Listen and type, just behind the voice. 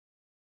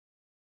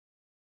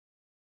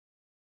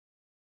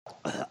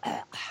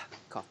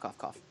Cough, cough,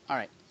 cough. All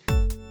right.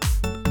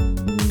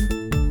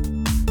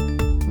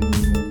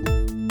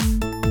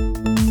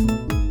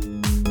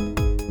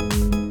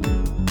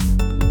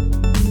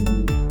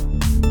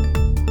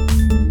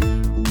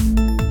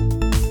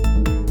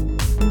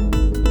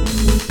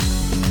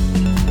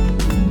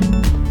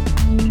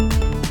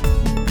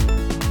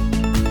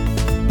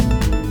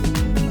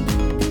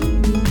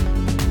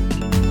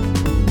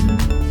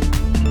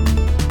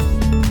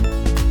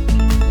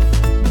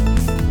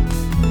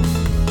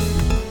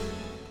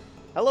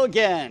 Hello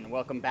again.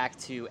 Welcome back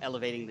to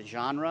Elevating the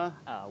Genre.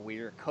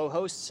 We're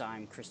co-hosts.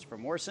 I'm Christopher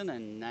Morrison,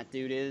 and that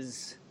dude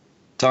is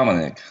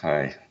Dominic.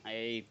 Hi.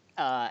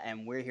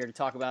 And we're here to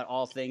talk about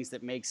all things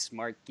that make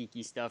smart,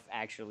 geeky stuff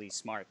actually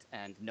smart.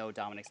 And no,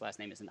 Dominic's last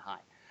name isn't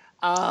High.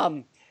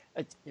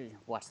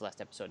 Watch the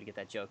last episode to get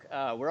that joke.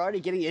 We're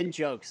already getting in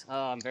jokes.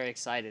 I'm very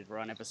excited. We're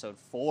on episode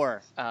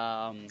 4.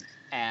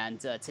 And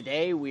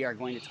today we are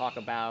going to talk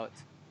about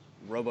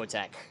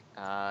Robotech,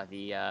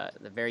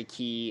 the very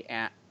key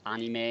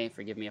anime,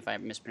 forgive me if I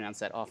mispronounce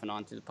that off and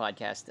on through the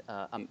podcast,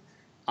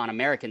 on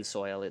American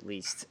soil at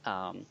least.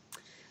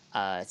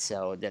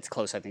 So that's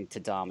close, I think, to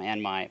Dom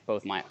and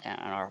both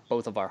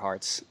of our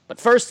hearts. But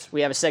first, we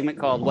have a segment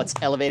called "What's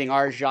Elevating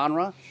Our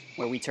Genre,"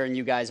 where we turn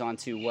you guys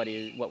onto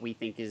what we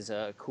think is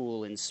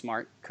cool and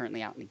smart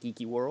currently out in the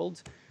geeky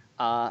world.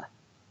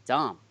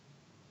 Dom,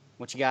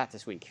 what you got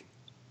this week?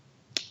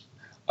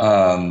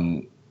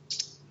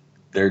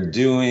 They're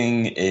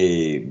doing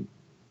a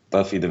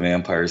Buffy the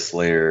Vampire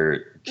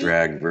Slayer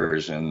drag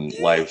version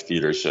live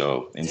theater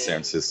show in San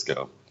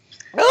Francisco.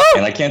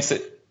 And I can't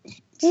say...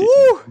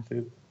 Yeah,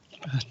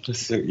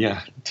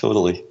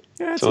 totally.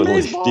 That's totally.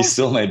 Amazing. He's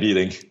still my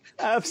beating.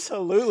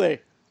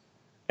 Absolutely.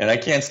 And I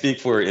can't speak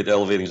for it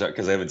elevating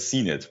because I haven't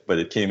seen it, but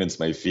it came into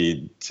my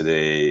feed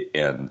today,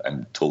 and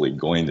I'm totally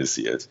going to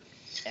see it.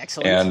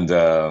 Excellent. And,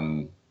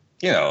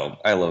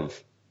 I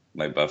love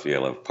my Buffy. I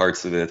love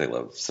parts of it. I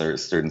love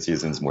certain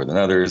seasons more than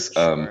others.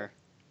 Sure.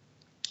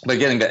 But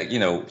getting back,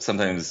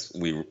 sometimes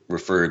we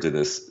refer to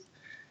this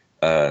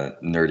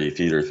nerdy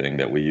theater thing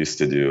that we used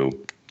to do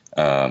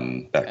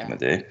back in the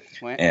day.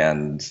 What?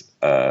 And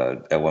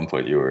at one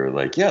point you were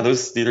like, yeah,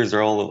 those theaters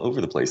are all over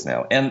the place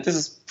now. And this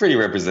is pretty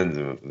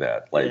representative of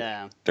that.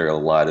 There are a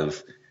lot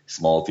of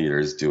small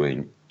theaters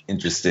doing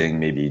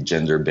interesting, maybe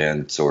gender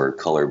bent or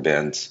color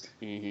bent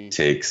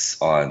takes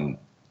on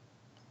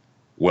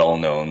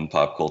well-known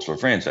pop cultural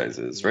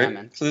franchises, right?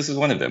 Man. So this is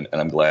one of them.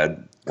 And I'm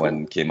glad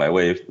one came my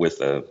way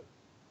with an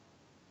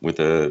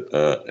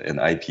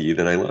IP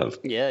that I love.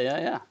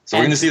 Yeah. So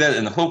we're going to see that,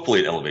 and hopefully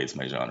it elevates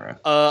my genre.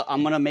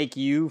 I'm going to make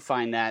you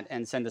find that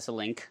and send us a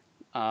link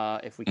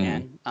if we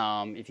can.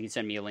 If you can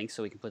send me a link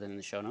so we can put it in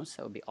the show notes,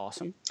 that would be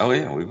awesome. Oh,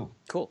 yeah, we will.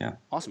 Cool. Yeah,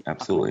 awesome.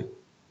 Absolutely.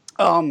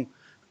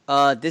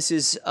 This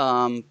is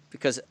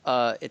because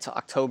it's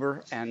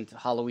October and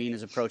Halloween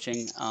is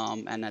approaching,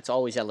 and that's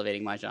always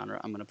elevating my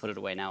genre. I'm going to put it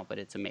away now, but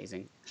it's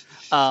amazing.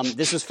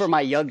 This was for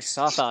my Yug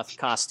Sothoth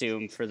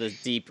costume for the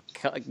Deep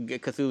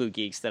Cthulhu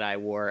Geeks that I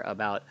wore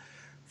about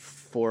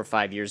 4 or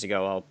 5 years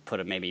ago.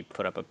 I'll maybe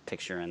put up a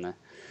picture in the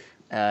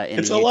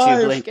It's the alive.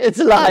 YouTube link. It's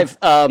alive.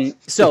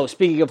 So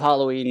speaking of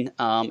Halloween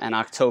and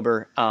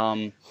October,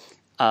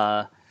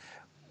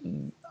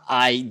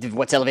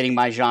 what's elevating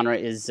my genre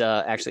is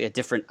actually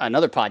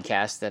another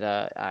podcast that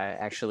I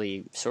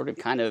actually sort of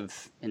kind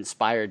of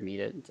inspired me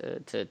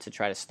to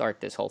try to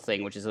start this whole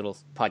thing, which is a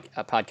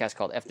podcast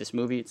called F This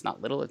Movie. It's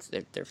not little.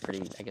 They're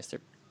pretty. I guess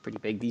they're pretty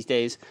big these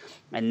days,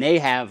 and they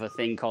have a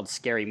thing called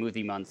Scary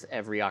Movie Month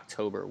every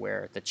October,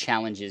 where the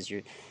challenge is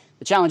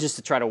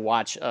to try to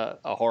watch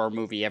a horror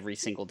movie every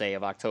single day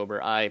of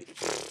October.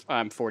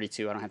 I'm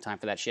 42. I don't have time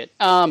for that shit.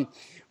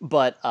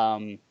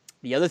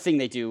 The other thing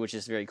they do, which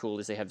is very cool,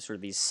 is they have sort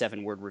of these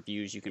 7-word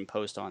reviews you can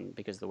post on,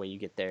 because the way you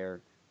get their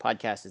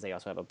podcast is they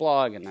also have a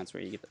blog, and that's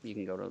where you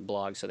can go to the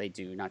blog. So they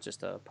do not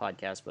just a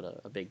podcast,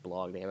 but a big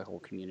blog. They have a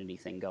whole community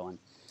thing going.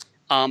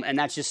 And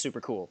that's just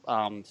super cool.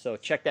 So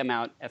check them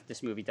out,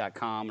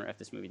 fthismovie.com or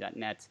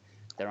fthismovie.net.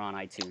 They're on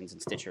iTunes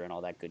and Stitcher and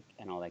all that good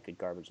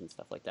garbage and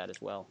stuff like that as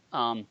well.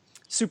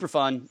 Super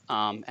fun.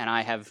 And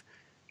I have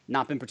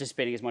not been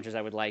participating as much as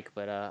I would like,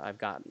 but I've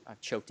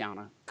choked down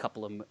a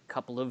couple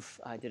of.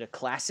 I did a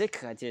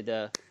classic. I did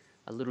a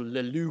little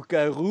Le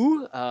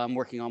Loup-Garou. I'm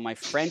working on my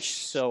French,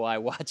 so I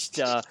watched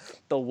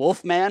The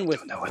Wolfman with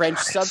French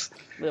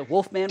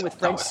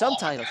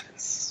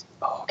subtitles.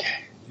 Oh,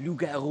 okay.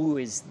 Loup-Garou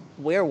is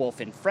werewolf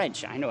in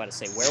French. I know how to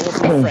say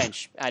werewolf in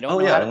French. I don't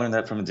know. I learned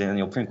that from a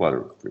Daniel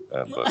Pinkwater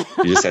book.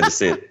 You just had to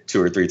say it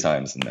 2 or 3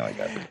 times, and now I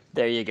got it.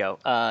 There you go.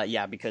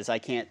 Because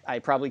I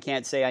probably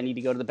can't say I need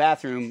to go to the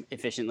bathroom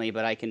efficiently,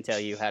 but I can tell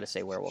you how to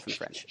say werewolf in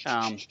French.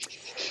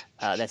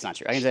 That's not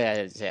true.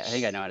 I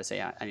think I know how to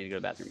say I need to go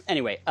to the bathroom.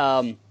 Anyway,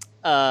 and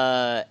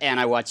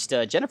I watched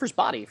Jennifer's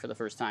Body for the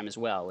first time as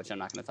well, which I'm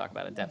not going to talk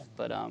about in depth,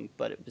 but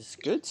it was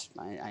good.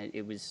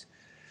 It was.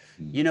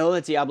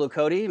 It's Diablo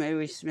Cody. Maybe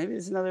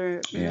there's another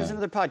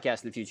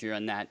podcast in the future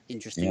on that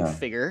interesting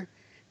figure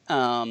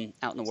out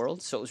in the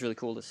world. So it was really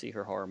cool to see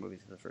her horror movie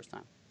for the first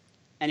time.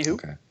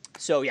 Anywho,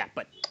 So yeah,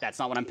 but that's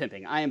not what I'm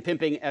pimping. I am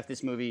pimping F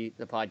This Movie,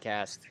 the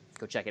podcast.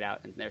 Go check it out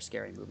in their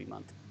Scary Movie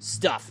Month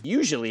stuff.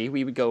 Usually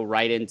we would go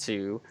right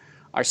into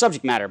our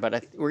subject matter,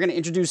 but we're going to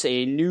introduce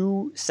a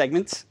new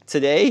segment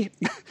today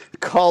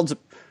called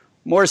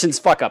Morrison's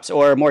Fuck-Ups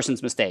or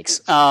Morrison's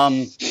Mistakes,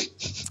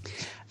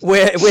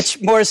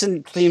 which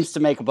Morrison seems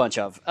to make a bunch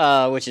of,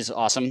 which is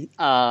awesome.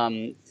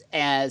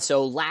 And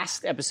so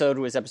last episode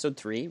was episode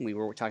 3. We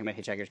were talking about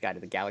Hitchhiker's Guide to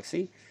the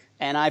Galaxy,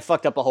 and I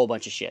fucked up a whole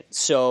bunch of shit.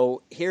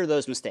 So here are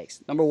those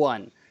mistakes. Number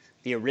 1,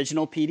 the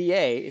original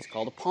PDA is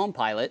called a Palm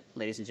Pilot,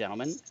 ladies and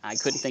gentlemen. I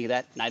couldn't think of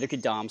that. Neither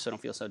could Dom, so don't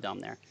feel so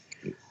dumb there.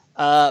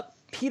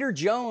 Peter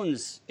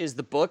Jones is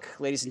the book,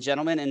 ladies and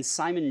gentlemen, and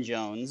Simon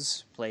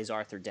Jones plays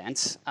Arthur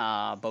Dent,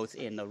 both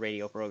in the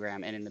radio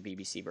program and in the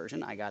BBC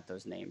version. I got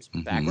those names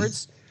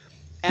backwards.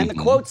 And the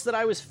quotes that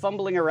I was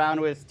fumbling around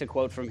with to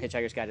quote from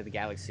Hitchhiker's Guide to the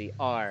Galaxy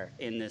are,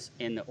 in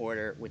the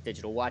order with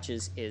digital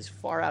watches, is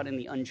far out in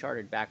the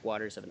uncharted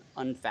backwaters of an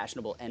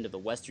unfashionable end of the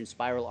western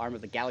spiral arm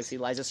of the galaxy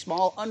lies a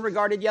small,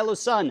 unregarded yellow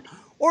sun.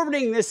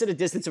 Orbiting this at a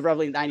distance of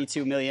roughly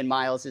 92 million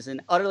miles is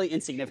an utterly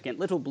insignificant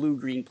little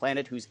blue-green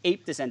planet whose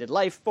ape-descended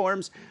life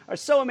forms are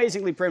so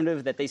amazingly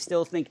primitive that they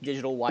still think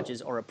digital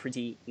watches are a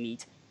pretty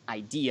neat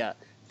idea.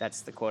 That's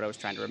the quote I was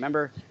trying to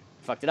remember.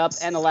 Fucked it up.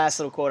 And the last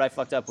little quote I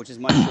fucked up, which is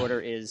much shorter,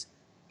 is...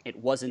 It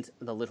wasn't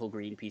the little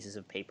green pieces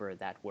of paper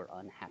that were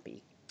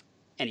unhappy.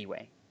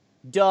 Anyway,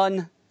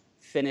 done.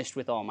 Finished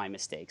with all my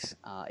mistakes.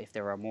 If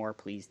there are more,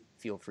 please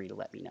feel free to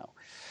let me know.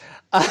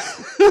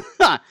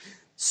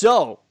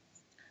 So,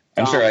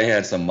 I'm sure I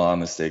had some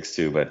mom mistakes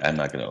too, but I'm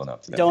not going to own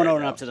up to them. Don't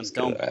own up to them.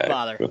 Don't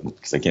bother.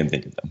 Because I can't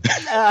think of them.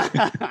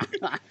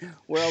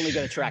 We're only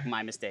going to track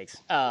my mistakes.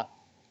 All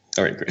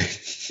right,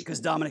 great. Because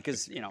Dominic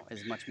is,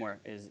 is much more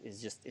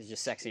is just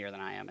sexier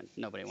than I am, and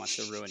nobody wants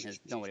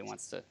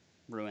to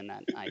ruin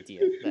that idea,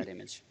 that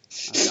image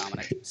of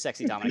Dominic,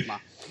 sexy Dominic Ma.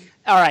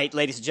 All right,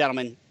 ladies and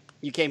gentlemen,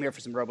 you came here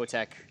for some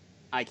Robotech.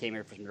 I came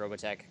here for some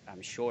Robotech.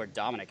 I'm sure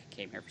Dominic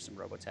came here for some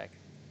Robotech.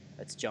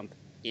 Let's jump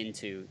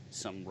into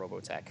some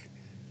Robotech.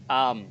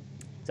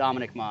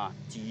 Dominic Ma,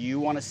 do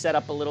you want to set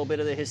up a little bit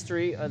of the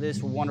history of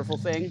this wonderful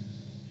thing?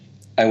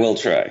 I will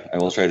try. I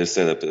will try to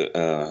set up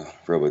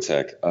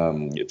Robotech.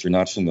 If you're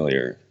not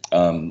familiar,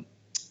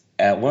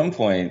 at one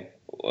point,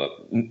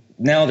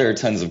 now there are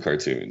tons of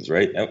cartoons,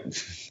 right?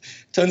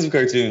 Tons of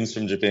cartoons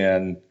from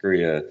Japan,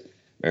 Korea,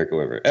 America,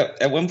 wherever.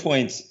 At one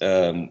point,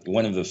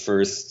 one of the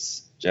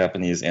first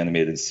Japanese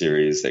animated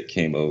series that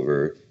came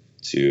over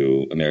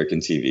to American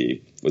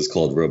TV was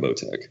called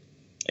Robotech.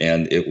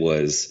 And it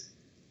was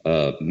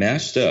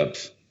mashed up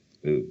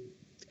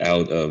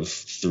out of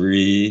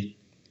 3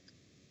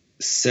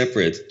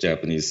 separate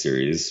Japanese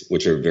series,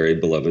 which are very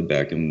beloved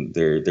back in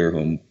their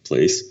home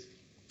place.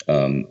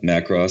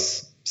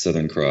 Macross,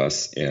 Southern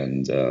Cross,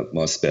 and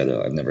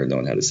Mospeda. I've never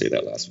known how to say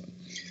that last one.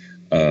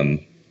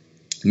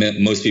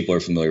 Most people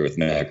are familiar with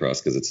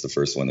Macross because it's the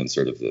first one and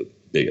sort of the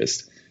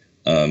biggest.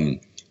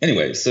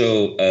 Anyway,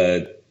 so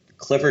a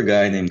clever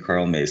guy named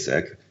Carl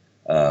Macek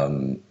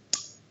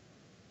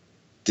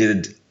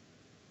did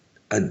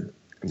a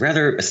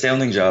rather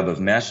astounding job of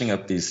mashing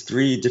up these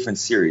 3 different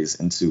series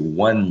into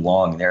one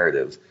long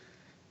narrative,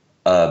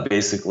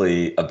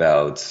 basically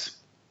about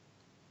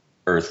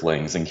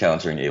Earthlings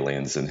encountering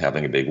aliens and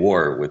having a big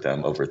war with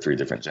them over 3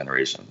 different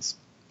generations.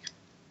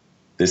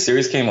 This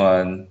series came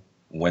on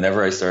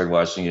whenever I started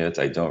watching it.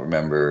 I don't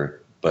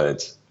remember,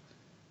 but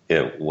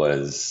it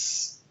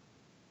was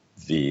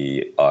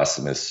the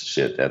awesomest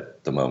shit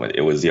at the moment.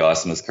 It was the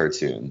awesomest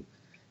cartoon.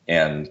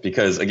 And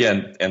because,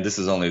 again, and this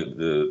is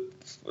only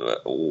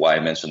why I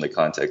mentioned the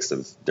context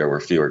of there were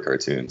fewer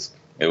cartoons.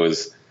 It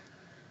was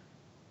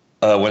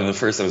one of the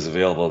first that was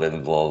available that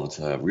involved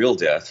real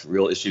death,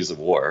 real issues of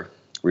war,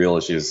 real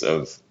issues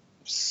of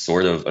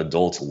sort of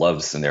adult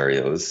love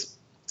scenarios,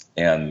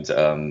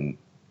 and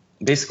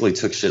basically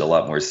took shit a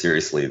lot more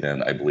seriously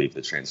than I believe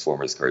the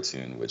Transformers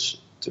cartoon, which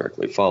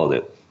directly followed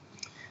it.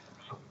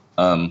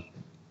 So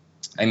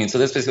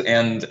that's basically,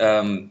 and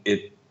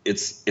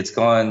it's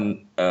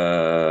gone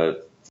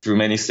through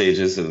many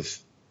stages of,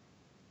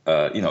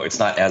 it's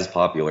not as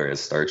popular as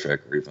Star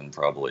Trek or even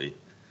probably,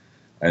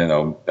 I don't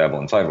know,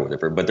 Babylon 5 or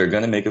whatever, but they're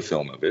going to make a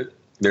film of it.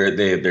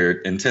 They're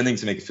intending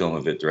to make a film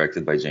of it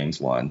directed by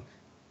James Wan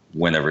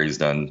whenever he's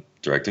done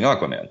directing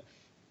Aquaman.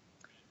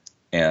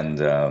 And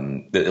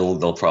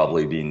there'll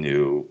probably be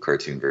new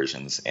cartoon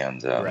versions.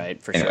 And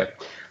right, for anyway,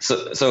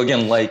 sure. So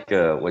again, like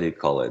what do you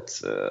call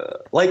it?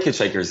 Like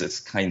Hitchhikers, it's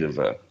kind of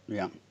a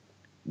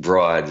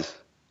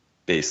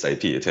broad-based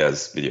IP. It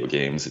has video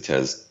games. It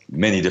has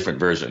many different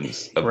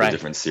versions of the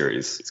different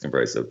series it's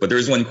comprised of. But there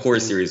is one core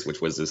series, which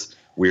was this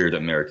weird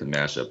American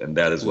mashup, and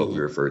that is what we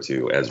refer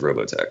to as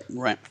Robotech.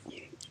 Right.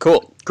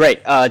 Cool.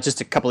 Great.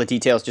 Just a couple of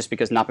details,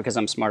 not because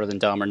I'm smarter than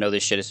Dom or know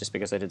this shit. It's just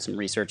because I did some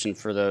research, and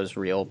for those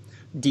real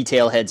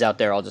detail heads out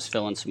there, I'll just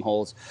fill in some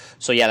holes.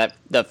 So yeah,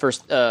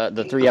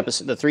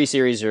 the 3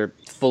 series are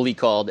fully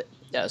called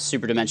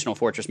Super Dimensional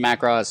Fortress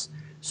Macross,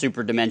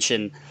 Super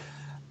Dimension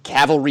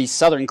Cavalry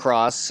Southern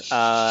Cross,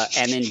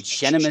 and then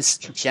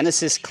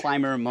Genesis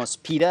Climber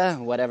Mospeada,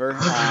 whatever.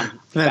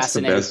 That's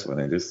the best one.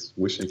 I just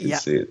wish I could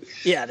see it.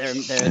 Yeah,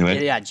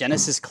 anyway.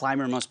 Genesis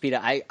Climber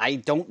Mospeada. I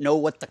don't know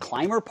what the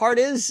climber part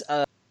is.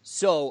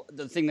 So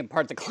the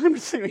climber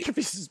thing that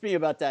confuses me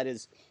about that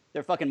is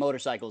they're fucking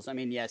motorcycles. I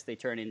mean, yes, they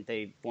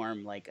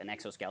form like an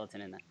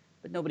exoskeleton in that,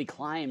 but nobody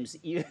climbs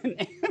even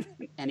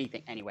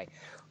anything. Anyway,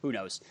 who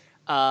knows?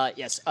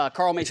 Yes,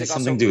 Carl Macek. It has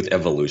something to do with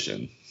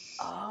evolution.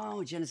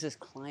 Oh, Genesis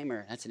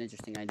Climber. That's an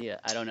interesting idea.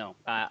 I don't know.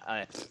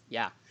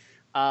 Yeah.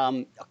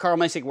 Carl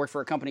Macek worked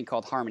for a company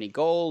called Harmony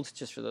Gold,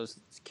 just for those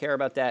who care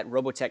about that.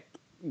 Robotech,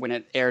 when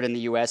it aired in the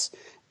U.S.,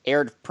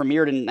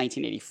 premiered in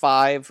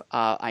 1985.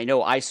 I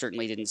know I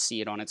certainly didn't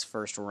see it on its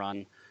first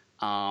run.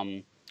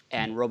 And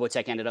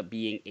Robotech ended up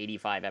being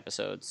 85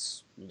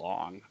 episodes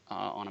long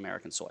on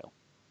American soil.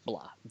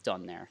 Blah.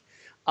 Done there.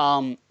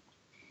 I'm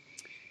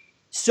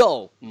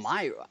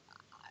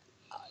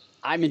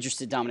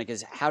interested, Dominic,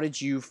 is how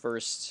did you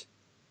first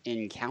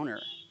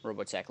encounter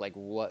Robotech? Like,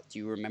 what do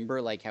you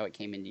remember? Like, how it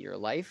came into your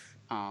life?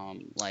 I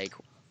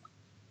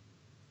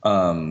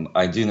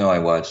do know I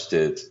watched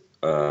it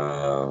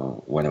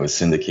when it was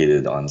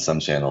syndicated on some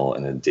channel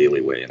in a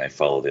daily way, and I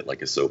followed it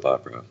like a soap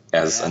opera,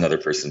 as another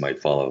person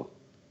might follow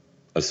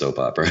a soap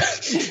opera.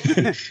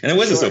 And it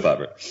was a soap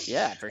opera.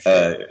 Yeah, for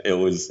sure. It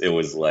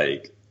was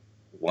like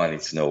wanting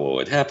to know what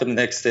would happen the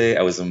next day.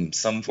 I was in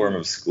some form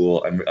of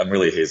school. I'm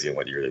really hazy on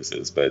what year this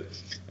is, but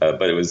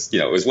it was,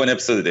 it was one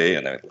episode a day,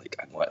 and I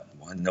wanted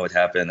to know what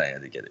happened. I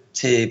had to get it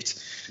taped,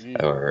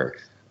 or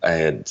I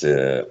had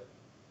to,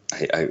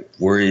 I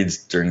worried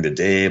during the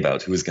day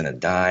about who was going to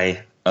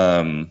die.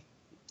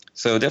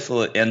 So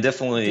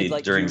definitely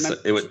during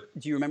do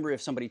you remember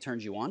if somebody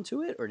turned you on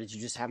to it, or did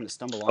you just happen to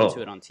stumble onto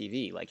it on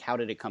TV? Like, how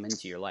did it come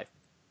into your life?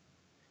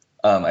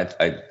 I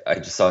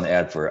just saw an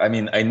ad for it. I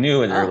mean, I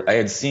knew it. I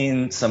had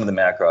seen some of the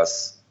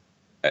Macross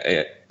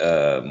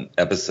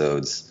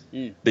episodes.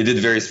 They did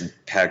various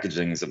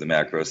packagings of the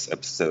Macross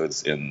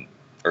episodes in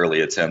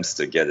early attempts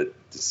to get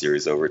the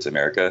series over to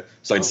America.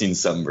 So I'd seen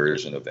some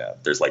version of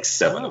that. There's like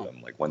 7 of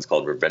them. Like one's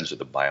called Revenge of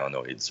the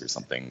Bionoids or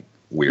something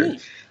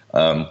weird.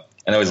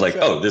 And I was like,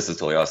 oh, this is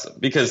totally awesome.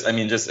 Because, I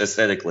mean, just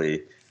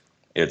aesthetically,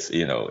 it's,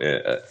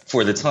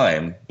 for the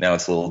time, now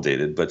it's a little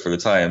dated, but for the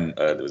time,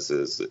 it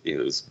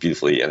was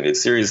beautifully animated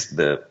series.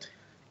 The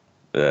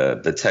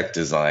tech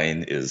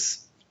design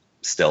is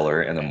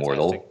stellar and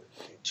immortal.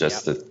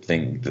 Just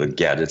the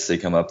gadgets they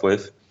come up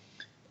with.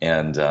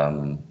 And,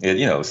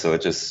 so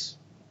it just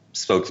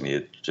spoke to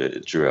me.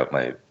 It drew out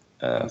my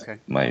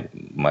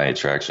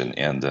attraction.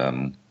 And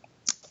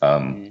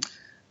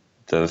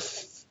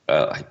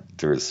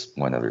there was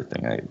one other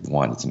thing I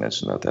wanted to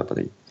mention about that, but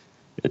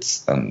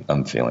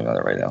I'm failing on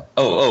it right now.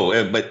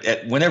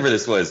 But whenever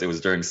this was, it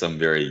was during some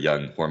very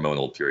young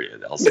hormonal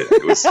period. I'll say that.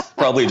 It was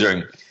probably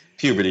during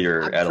puberty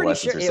or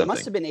adolescence or something. It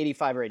must have been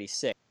 85 or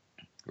 86.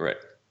 Right.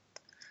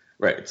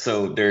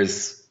 So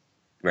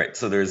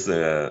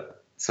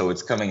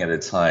it's coming at a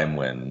time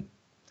when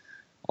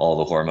all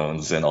the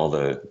hormones and all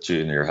the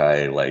junior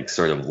high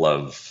sort of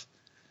love,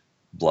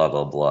 blah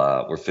blah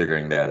blah. We're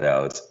figuring that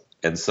out,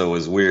 and so it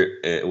was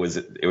weird. There was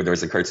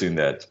a cartoon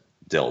that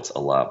dealt a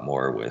lot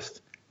more with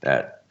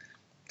that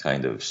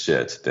kind of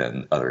shit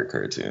than other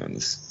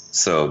cartoons.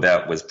 So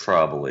that was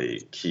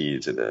probably key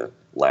to the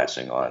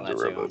latching on to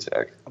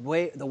Robotech.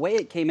 The way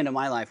it came into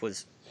my life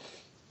was,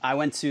 I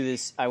went to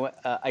this.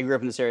 I grew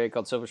up in this area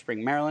called Silver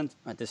Spring, Maryland.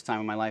 At this time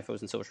of my life, I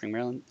was in Silver Spring,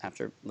 Maryland,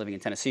 after living in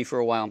Tennessee for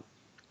a while.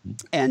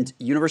 And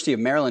University of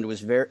Maryland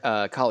was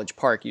College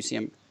Park,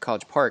 UCM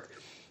College Park,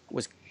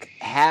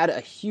 had a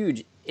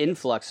huge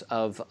influx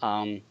of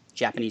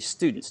Japanese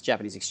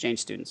exchange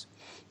students,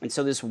 and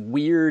so this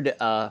weird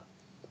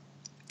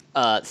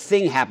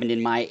thing happened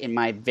in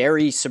my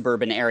very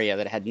suburban area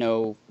that had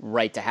no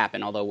right to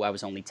happen. Although I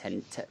was only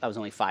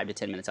 5 to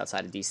 10 minutes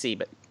outside of DC,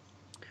 but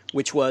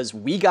which was,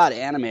 we got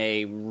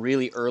anime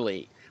really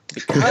early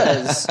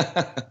because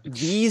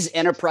these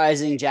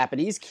enterprising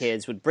Japanese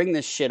kids would bring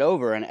this shit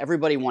over, and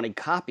everybody wanted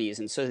copies,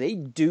 and so they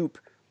dupe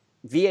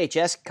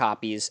VHS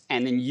copies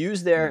and then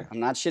use their, I'm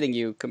not shitting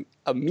you,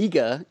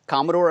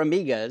 Commodore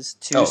Amigas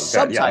to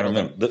subtitle I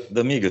remember. them.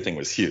 The Amiga thing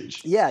was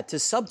huge. Yeah, to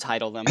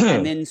subtitle them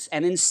and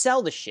then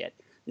sell the shit.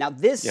 Now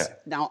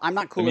now I'm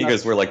not cool enough.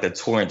 Amigas were like the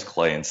torrent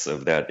clients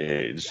of that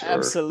age.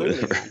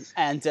 Absolutely, man.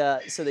 And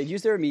so they'd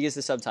use their Amigas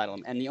to subtitle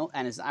them.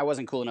 And I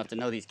wasn't cool enough to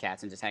know these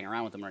cats and just hang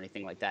around with them or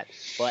anything like that.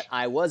 But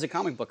I was a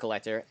comic book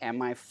collector, and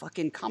my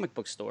fucking comic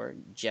book store,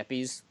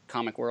 Jeppy's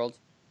Comic World,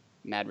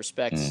 mad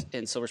respects,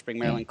 in Silver Spring,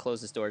 Maryland,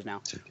 closed its doors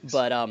now.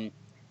 But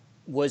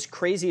was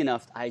crazy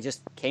enough. I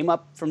just came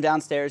up from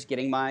downstairs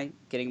getting my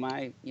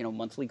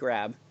monthly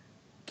grab.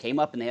 Came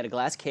up, and they had a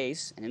glass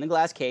case, and in the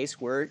glass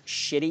case were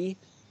shitty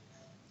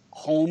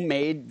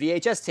homemade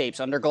VHS tapes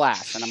under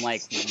glass. And I'm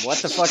like, what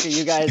the fuck do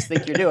you guys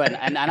think you're doing?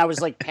 And I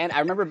was like, I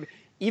remember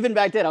even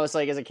back then, I was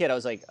like, as a kid, I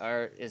was like,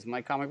 is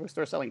my comic book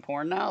store selling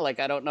porn now? Like,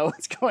 I don't know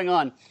what's going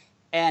on.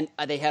 And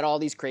they had all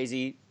these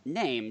crazy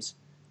names,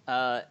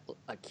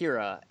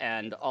 Akira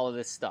and all of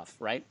this stuff,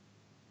 right?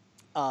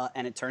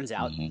 and it turns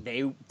out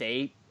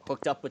they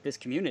hooked up with this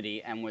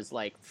community and was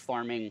like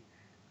farming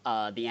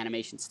the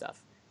animation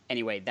stuff.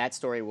 Anyway, that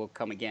story will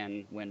come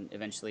again when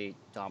eventually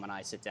Dom and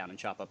I sit down and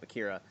chop up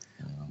Akira.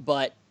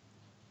 But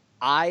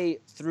I,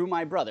 through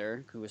my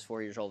brother, who was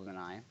 4 years older than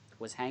I,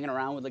 was hanging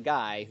around with a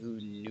guy who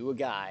knew a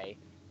guy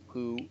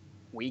who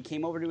we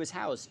came over to his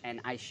house, and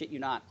I shit you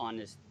not, I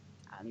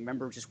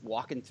remember just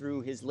walking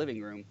through his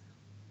living room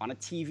on a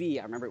TV.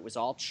 I remember it was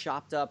all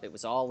chopped up. It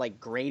was all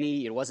like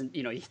grainy. It wasn't,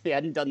 they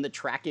hadn't done the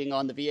tracking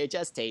on the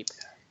VHS tape.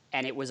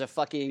 And it was a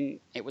fucking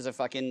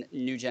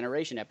New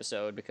Generation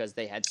episode because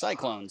they had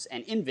Cyclones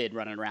and Invid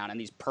running around and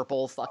these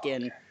purple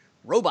fucking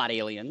robot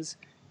aliens.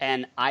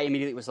 And I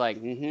immediately was like,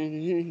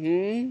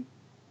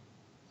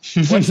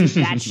 what's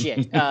that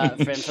shit?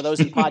 For those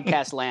in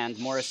podcast land,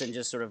 Morrison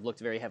just sort of looked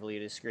very heavily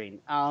at his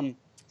screen.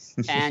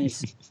 And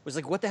was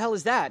like, what the hell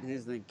is that?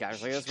 And the guy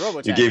was like, that's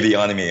Robotech. You gave the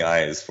anime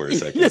eyes for a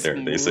second there,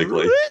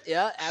 basically.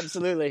 Yeah,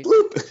 absolutely.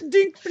 Bloop.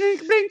 Dink,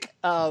 blink, blink.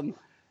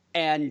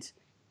 And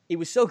it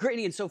was so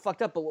grainy and so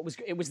fucked up, but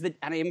and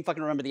I even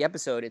fucking remember the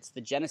episode, it's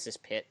the Genesis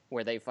pit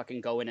where they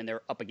fucking go in and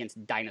they're up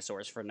against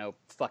dinosaurs for no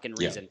fucking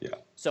reason. Yeah.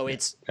 So I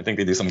think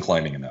they do some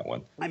climbing in that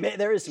one.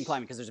 There is some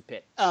climbing because there's a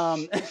pit.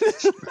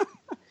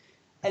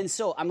 And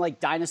so I'm like,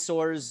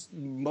 dinosaurs,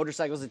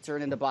 motorcycles that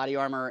turn into body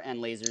armor, and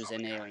lasers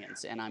and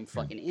aliens, and I'm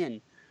fucking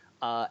in.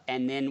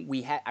 And then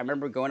I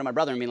remember going to my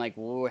brother and being like,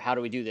 whoa, how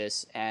do we do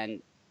this?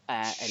 And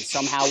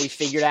somehow we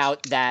figured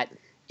out that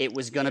it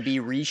was going to be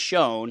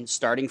re-shown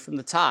starting from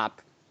the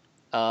top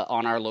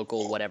on our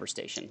local whatever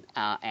station.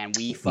 And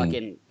we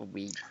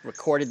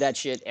recorded that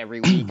shit every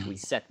week.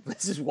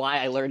 This is why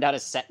I learned how to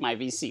set my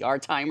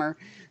VCR timer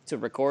to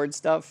record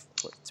stuff,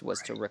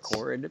 was to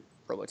record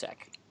Robotech.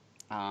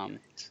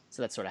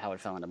 So that's sort of how it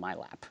fell into my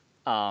lap.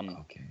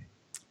 Okay.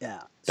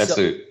 Yeah. That's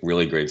a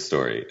really great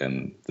story,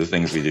 and the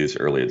things we do to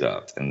early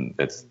adopt, and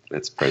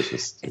that's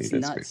precious to me.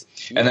 That's nuts.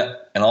 Great. Yeah.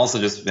 And also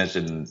just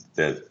mention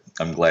that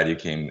I'm glad you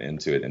came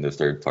into it in the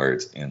third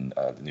part in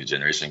the New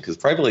Generation, because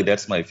probably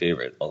that's my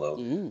favorite,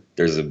 although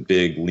there's a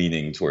big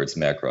leaning towards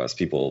Macross.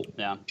 People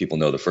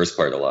know the first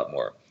part a lot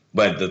more.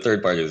 But the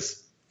third part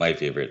is my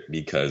favorite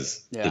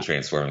because the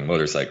transforming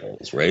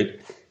motorcycles, right?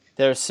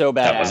 They're so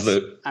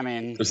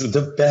badass. This is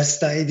the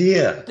best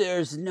idea.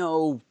 There's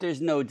no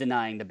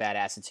denying the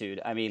badassitude.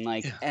 I mean,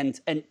 like, and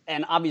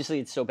obviously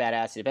it's so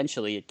badass.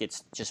 Eventually, it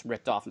gets just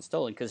ripped off and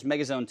stolen because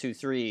Megazone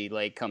 2-3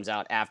 like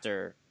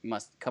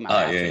must come out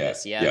after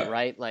this. Yeah,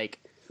 right. Like,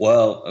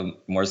 well,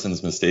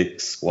 Morrison's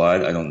Mistake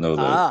Squad. I don't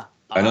know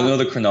I don't know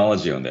the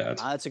chronology on that.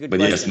 That's a good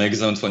question. But yes,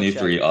 Megazone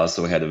 23 Check.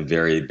 Also had a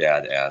very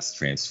badass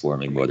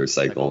transforming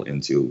motorcycle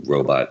into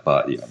robot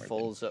body armor.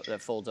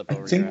 That folds up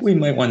over I think we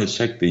might want to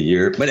check the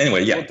year. But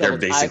anyway, they're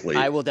basically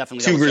I will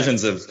definitely two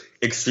versions of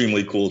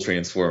extremely cool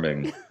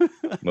transforming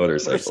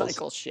motorcycles.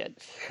 Motorcycle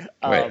shit.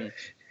 Right.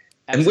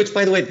 And which,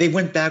 by the way, they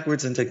went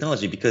backwards in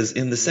technology because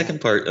in the second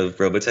part of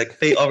Robotech,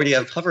 they already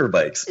have hover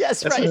bikes.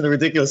 Yes, That's one of the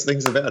ridiculous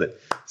things about it.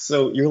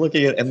 So you're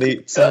looking at, and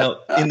they somehow,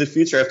 in the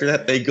future after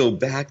that, they go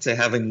back to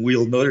having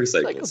wheeled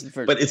motorcycles.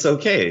 But it's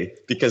okay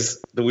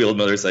because the wheeled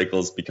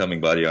motorcycles becoming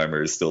body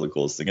armor is still the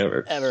coolest thing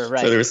ever.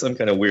 Right. So there was some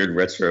kind of weird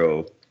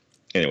retro.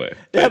 Anyway,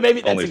 maybe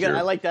that's good.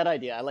 I like that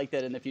idea. I like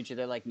that in the future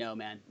they're like, no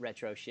man,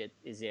 retro shit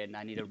is in.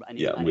 I need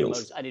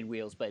wheels. I need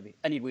wheels, baby.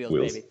 I need wheels,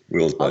 baby.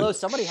 Wheels, although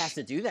somebody has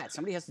to do that.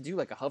 Somebody has to do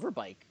like a hover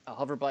bike.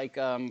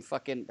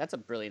 Fucking. That's a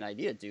brilliant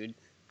idea, dude.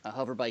 A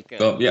hover bike.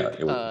 Cycle. Yeah.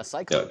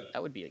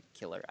 That would be a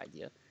killer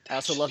idea. I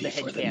also love the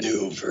head cannon.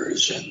 New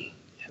version.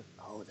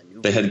 Oh, the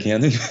new. The head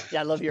cannon.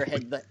 Yeah, I love your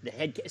head. The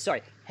head.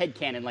 Sorry, head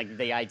cannon. Like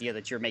the idea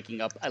that you're making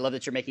up. I love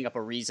that you're making up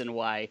a reason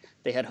why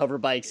they had hover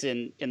bikes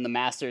in the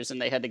Masters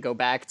and they had to go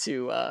back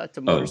to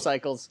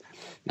motorcycles.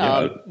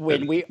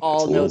 When we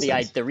all know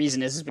the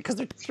reason is because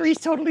they're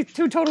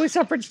two totally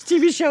separate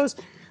TV shows.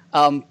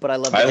 But I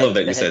love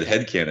that you said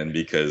head cannon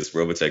because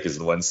Robotech is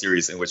the one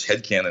series in which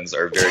head cannons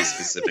are a very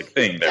specific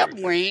thing.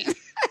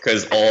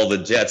 Because all the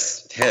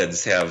jets'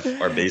 heads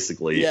are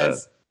basically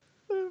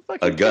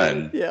a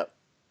gun. Yep.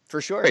 For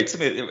sure. Right,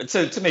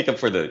 to make up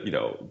for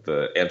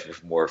the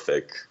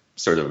anthropomorphic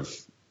sort of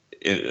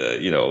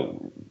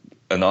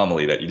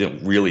anomaly that you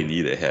didn't really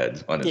need a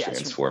head on a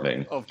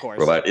transforming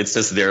robot. It's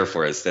just there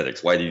for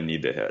aesthetics. Why do you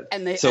need the head?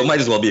 It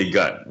might as well be a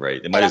gun, right?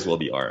 It might as well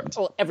be armed.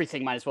 Well,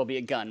 everything might as well be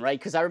a gun, right?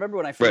 Because I remember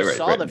when I first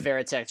saw the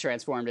Veritech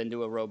transformed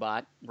into a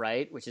robot,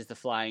 right, which is the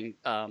flying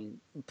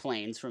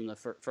planes from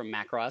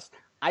Macross.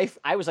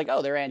 I was like,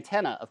 oh, they're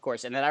antenna, of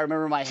course. And then I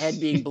remember my head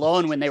being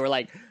blown when they were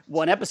like,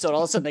 one episode,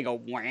 all of a sudden they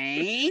go,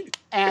 wang,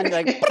 and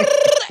like,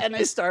 and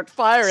they start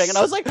firing. And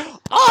I was like,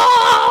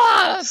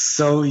 ah!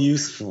 So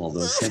useful,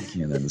 those head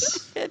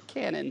cannons. Head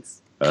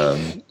cannons.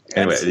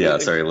 Anyway,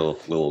 sorry, a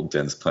little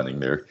dense punning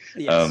there.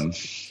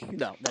 Yes.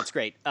 No, that's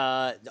great.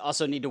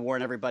 Also need to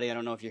warn everybody, I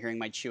don't know if you're hearing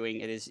my chewing,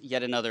 it is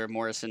yet another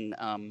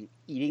Morrison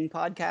eating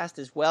podcast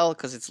as well,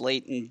 because it's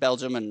late in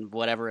Belgium and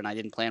whatever, and I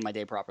didn't plan my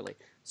day properly.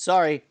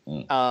 Sorry.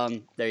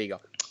 There you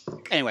go.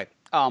 Anyway,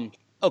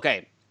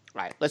 okay.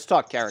 All right, let's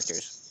talk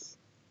characters.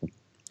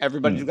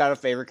 Everybody's got a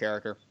favorite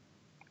character.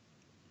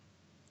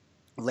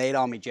 Lay it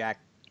on me, Jack,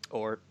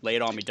 or lay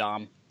it on me,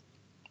 Dom.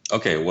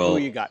 Okay, well,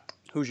 who you got?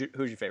 Who's your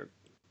favorite?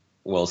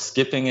 Well,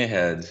 skipping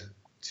ahead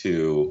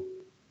to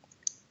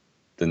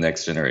the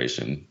next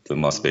generation, the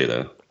Mos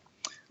Beta.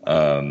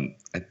 I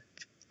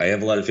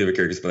have a lot of favorite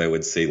characters, but I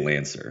would say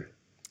Lancer.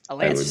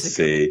 I would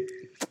say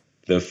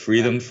the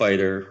freedom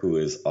fighter who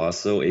is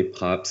also a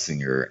pop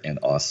singer and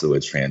also a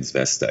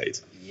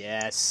transvestite.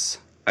 Yes.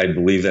 I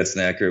believe that's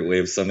an accurate way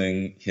of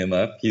summing him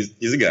up. He's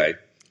a guy.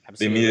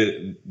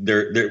 Absolutely.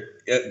 They're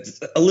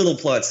a little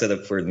plot set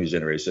up for a new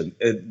generation.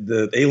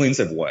 The aliens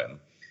have won,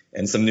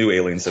 and some new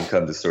aliens have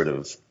come to sort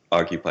of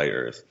occupy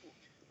Earth.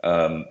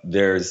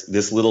 There's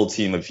this little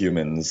team of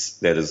humans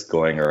that is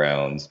going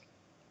around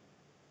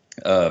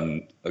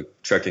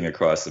trekking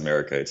across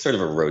America. It's sort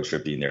of a road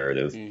trippy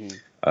narrative. Mm-hmm.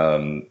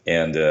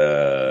 In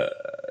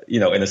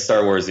a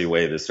Star Warsy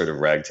way, this sort of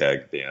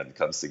ragtag band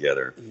comes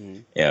together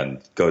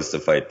and goes to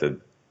fight the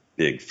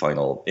big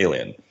final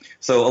alien.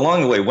 So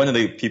along the way, one of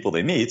the people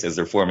they meet as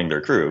they're forming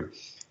their crew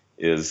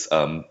is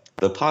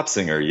the pop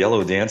singer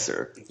Yellow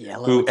Dancer,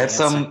 who at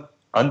some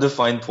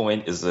undefined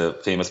point is a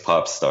famous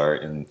pop star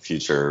in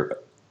future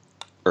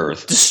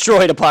Earth.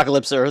 Destroyed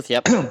Apocalypse Earth,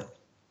 yep.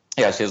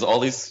 Yeah, she has all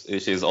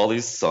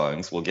these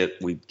songs. We're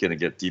gonna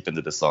get deep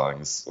into the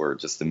songs or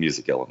just the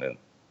music element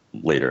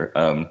later.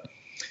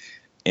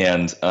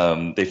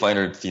 They find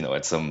her,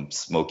 at some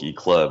smoky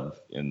club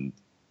in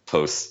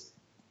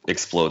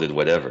post-exploded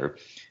whatever,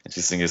 and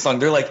she's singing a song.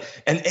 They're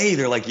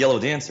like Yellow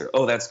Dancer.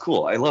 Oh, that's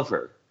cool. I love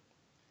her.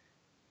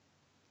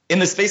 In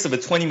the space of a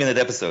 20-minute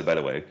episode, by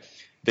the way,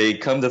 they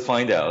come to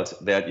find out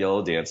that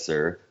Yellow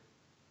Dancer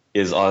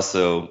is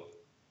also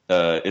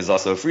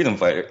a freedom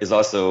fighter, is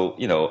also,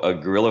 a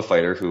guerrilla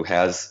fighter who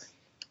has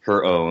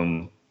her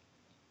own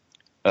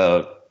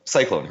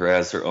cyclone, who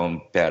has her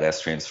own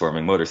badass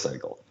transforming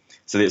motorcycle.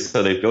 So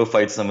they go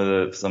fight some of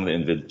the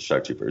Invid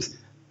shock troopers,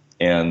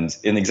 and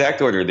in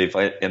exact order they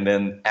fight, and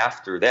then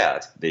after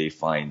that they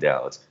find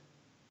out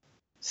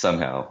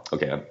somehow.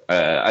 Okay,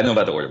 I know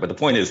about the order, but the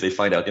point is they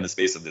find out in the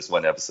space of this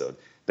one episode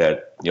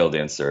that Yellow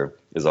Dancer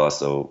is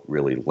also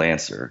really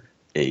Lancer,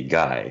 a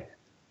guy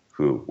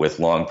who with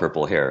long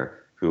purple hair,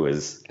 who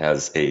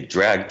has a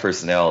drag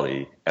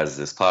personality as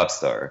this pop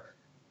star,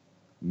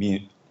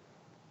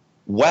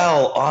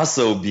 while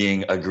also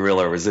being a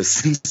guerrilla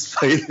resistance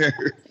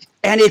fighter.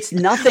 And it's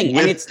nothing,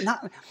 and it's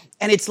not,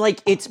 and it's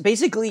like it's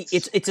basically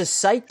it's a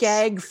sight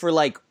gag for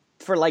like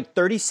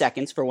 30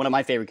 seconds for one of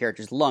my favorite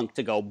characters, Lunk,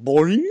 to go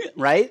boing,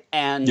 right?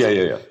 And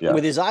yeah.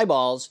 with his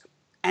eyeballs,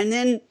 and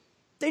then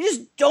they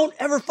just don't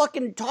ever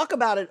fucking talk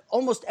about it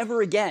almost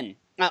ever again.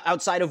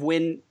 Outside of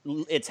when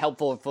it's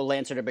helpful for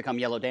Lancer to become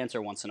Yellow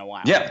Dancer once in a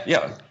while.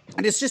 Yeah.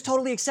 And it's just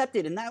totally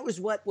accepted. And that was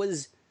what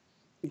was...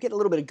 You get a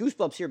little bit of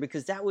goosebumps here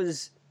because that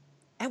was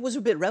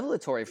a bit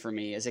revelatory for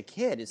me as a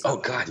kid. It's like,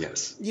 oh, God,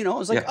 yes. I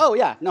was like, oh,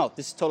 yeah, no,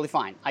 this is totally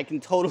fine. I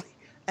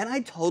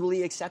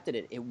totally accepted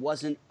it. It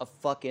wasn't a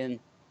fucking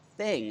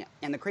thing.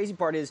 And the crazy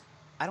part is,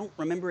 I don't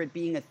remember it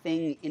being a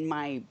thing in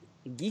my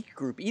geek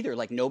group either.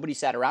 Like, nobody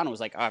sat around and was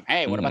like,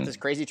 hey, what about this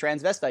crazy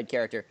transvestite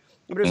character?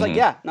 But it was like,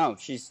 yeah, no,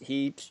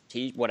 he,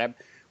 whatever.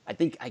 I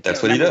can't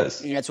That's what he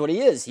does. That's what he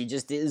is. He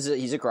just is.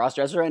 He's a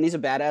crossdresser and he's a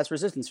badass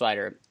resistance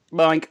fighter.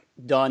 Boink,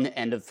 done.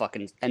 End of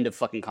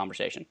fucking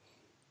conversation.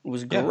 It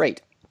was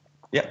great.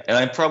 Yeah, and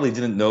I probably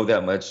didn't know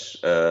that much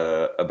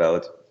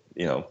about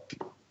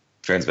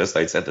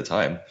transvestites at the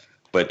time,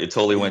 but it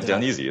totally went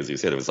down easy, as you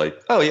said. It was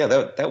like, oh yeah,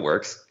 that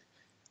works.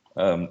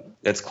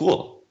 That's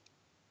cool.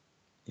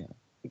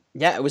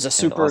 Yeah, it was a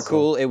super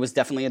cool. It was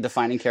definitely a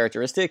defining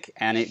characteristic,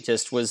 and it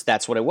just was.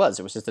 That's what it was.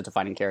 It was just a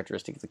defining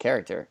characteristic of the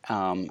character,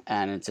 and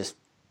it just,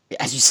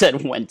 as you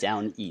said, went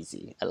down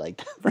easy. I like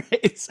that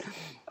phrase.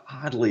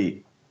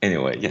 Oddly,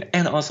 anyway, yeah,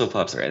 and also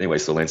pop star. Anyway,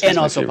 so Lancer is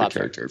my favorite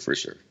character for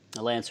sure.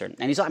 A Lancer,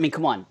 and he's. I mean,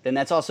 come on. Then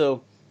that's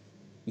also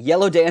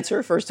Yellow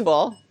Dancer. First of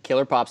all,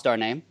 killer pop star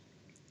name,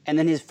 and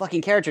then his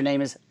fucking character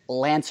name is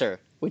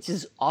Lancer, which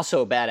is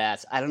also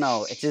badass. I don't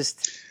know. It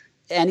just.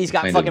 And he's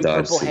got fucking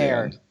purple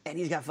hair. And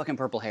he's got fucking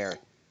purple hair.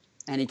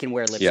 And he can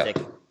wear lipstick.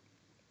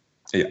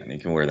 Yeah, and he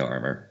can wear the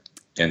armor.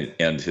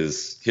 And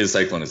his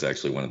cyclone is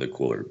actually one of the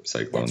cooler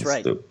cyclones.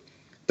 That's right.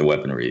 The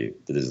weaponry,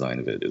 the design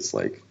of it is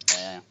like,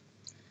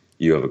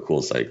 you have a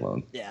cool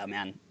cyclone. Yeah,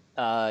 man.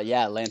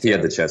 Lancer. He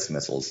had the chest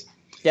missiles.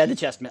 Yeah, the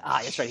chest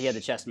missiles. That's right. He had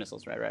the chest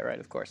missiles. Right,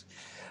 of course.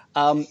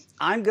 I'm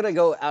going to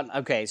go out.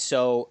 Okay,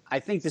 so I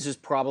think this is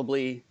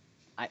probably...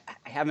 I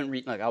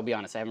haven't... I'll be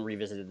honest. I haven't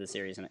revisited the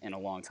series in a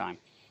long time.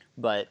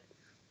 But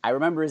I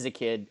remember as a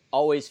kid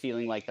always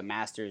feeling like the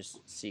Masters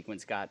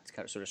sequence got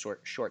kind of sort of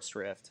short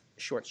shrift,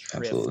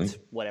 Absolutely.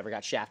 whatever,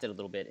 got shafted a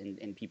little bit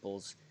in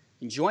people's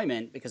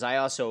enjoyment, because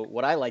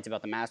what I liked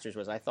about the Masters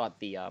was I thought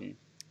the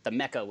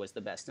mecha was the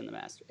best in the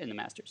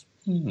Masters.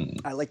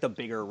 I like the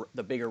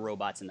bigger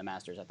robots in the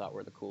Masters. I thought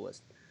were the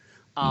coolest.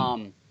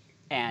 And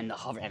the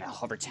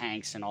hover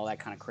tanks and all that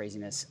kind of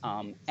craziness.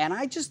 And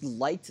I just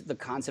liked the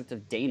concept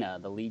of Dana,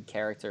 the lead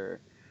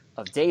character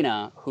of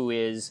Dana, who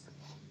is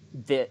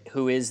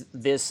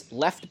this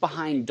left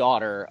behind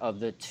daughter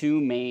of the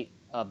two main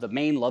the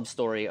main love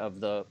story of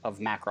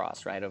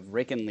Macross, right? Of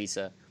Rick and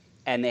Lisa,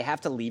 and they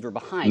have to leave her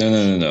behind.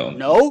 No.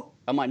 No?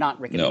 Am I not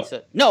Rick and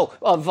Lisa? No,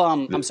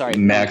 I'm sorry.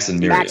 Max and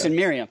Miriam. Max and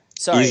Miriam.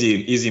 Sorry.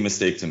 Easy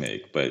mistake to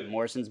make, but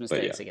Morrison's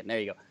mistakes again. There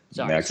you go.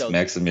 Sorry.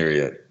 Max and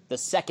Miriam. The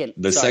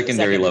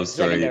secondary love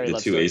story, the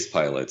two ace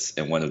pilots,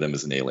 and one of them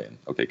is an alien.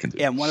 Okay,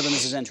 continue. Yeah, and one of them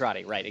is a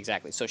Zentradi, right?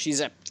 Exactly. So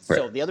she's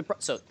so the other.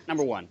 So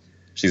number one,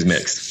 she's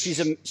mixed. She's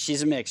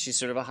a mix. She's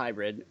sort of a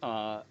hybrid.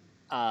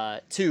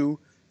 Two,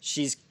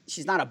 she's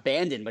not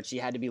abandoned, but she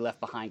had to be left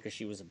behind because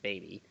she was a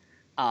baby.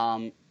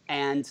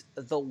 And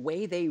the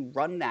way they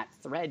run that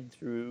thread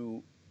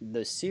through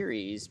the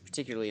series,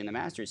 particularly in the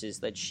Masters, is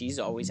that she's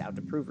always out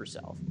to prove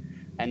herself.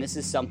 And this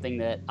is something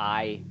that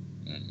I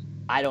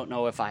don't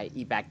know if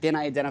back then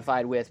I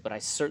identified with, but I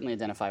certainly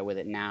identify with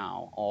it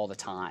now all the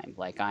time.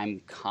 Like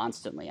I'm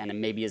constantly, and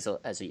maybe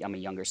I'm a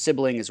younger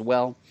sibling as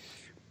well,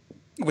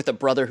 with a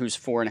brother who's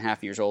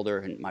 4.5 years older,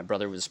 and my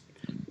brother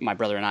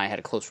and I had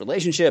a close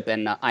relationship,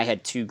 and I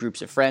had two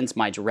groups of friends,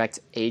 my direct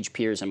age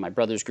peers and my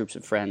brother's groups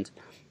of friends.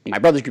 My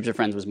brother's groups of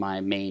friends was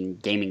my main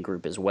gaming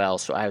group as well,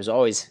 so I was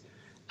always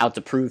out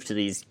to prove to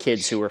these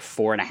kids who were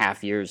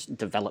 4.5 years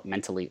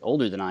developmentally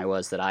older than I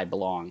was that I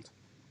belonged.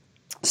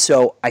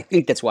 So I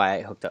think that's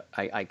why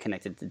I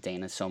connected to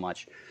Dana so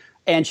much.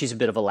 And she's a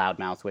bit of a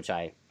loudmouth, which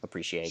I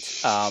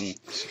appreciate.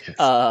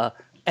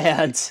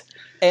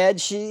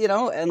 And she,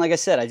 and like I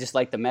said, I just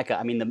like the mecha.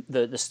 I mean,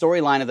 the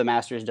storyline of the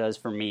Masters does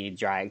for me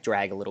drag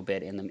a little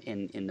bit in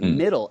the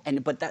middle.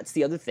 But that's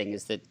the other thing,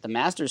 is that the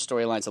Masters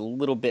storyline's a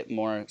little bit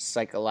more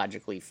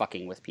psychologically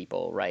fucking with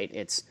people, right?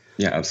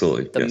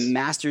 Absolutely. The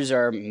Masters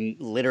are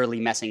literally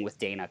messing with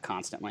Dana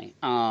constantly,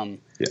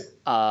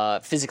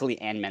 physically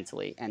and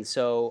mentally. And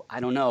so I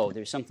don't know.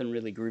 There's something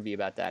really groovy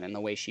about that, and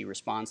the way she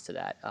responds to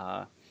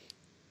that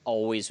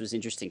always was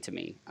interesting to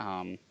me.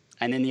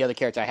 And then the other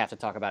character I have to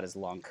talk about is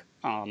Lunk,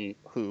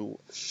 who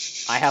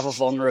I have a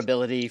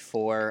vulnerability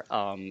for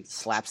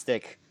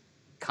slapstick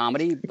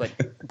comedy,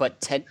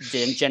 but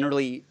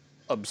generally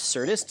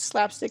absurdist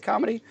slapstick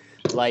comedy.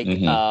 Like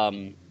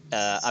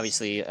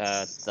obviously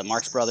the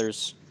Marx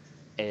Brothers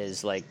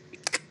is like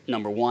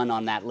number one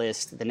on that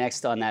list. The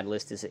next on that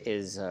list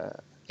is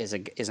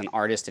an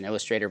artist and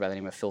illustrator by the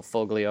name of Phil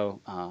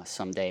Foglio.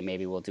 Someday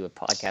maybe we'll do a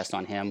podcast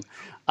on him.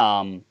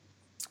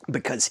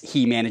 Because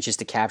he manages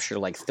to capture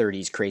like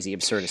 30s crazy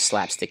absurdist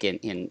slapstick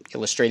in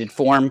illustrated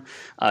form.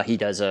 He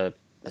does a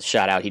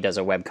shout out. He does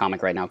a web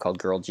comic right now called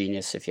Girl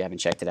Genius. If you haven't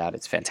checked it out,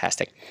 it's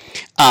fantastic.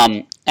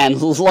 And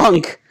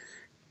Lunk,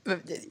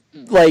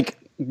 like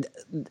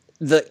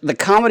the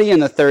comedy in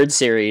the third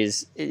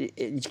series,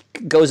 it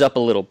goes up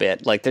a little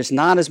bit. Like there's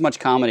not as much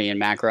comedy in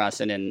Macross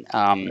and in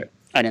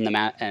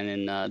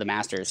the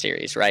Master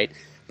series, right?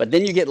 But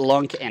then you get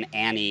Lunk and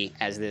Annie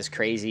as this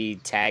crazy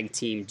tag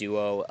team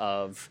duo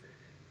of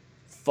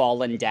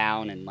fallen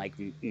down and like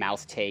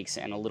mouth takes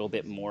and a little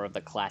bit more of the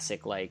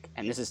classic, like,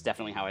 and this is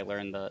definitely how I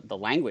learned the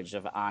language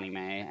of anime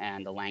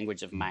and the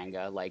language of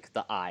manga, like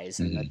the eyes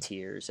and the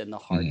tears and the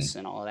hearts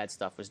and all of that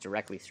stuff was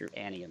directly through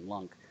Annie and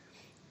Lunk.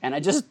 And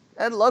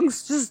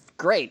Lunk's just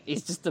great.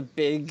 He's just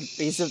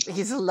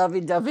he's a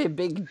lovey-dovey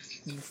big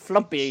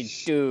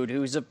flumpy dude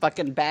who's a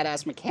fucking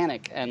badass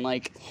mechanic, and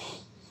like,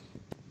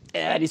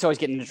 and he's always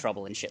getting into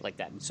trouble and shit like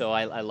that. So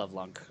I love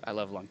Lunk. I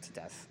love Lunk to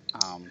death.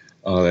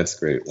 Oh, that's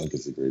great. Lunk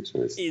is a great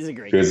choice. He's a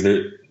great choice.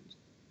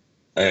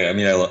 I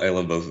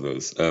love both of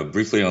those.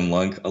 Briefly on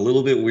Lunk, a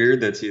little bit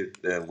weird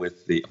that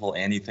with the whole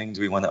Annie thing.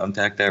 Do we want to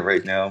unpack that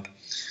right now?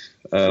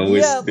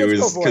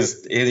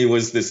 Because Annie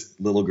was this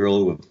little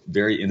girl with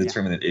very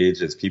indeterminate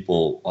age, as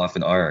people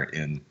often are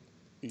in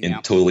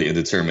totally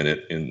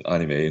indeterminate in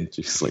anime, and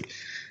she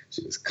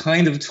was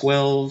kind of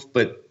 12,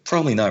 but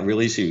probably not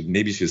really.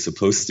 Maybe she was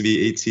supposed to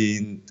be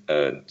 18.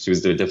 She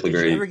was definitely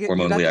very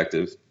hormonally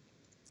active.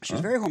 She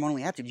was very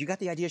hormonally active. You got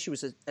the idea she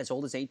was as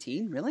old as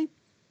 18? Really?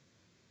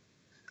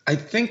 I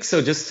think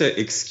so, just to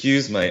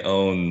excuse my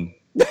own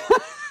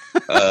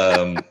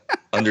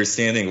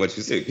understanding what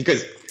she's doing.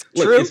 Because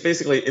look, True. It's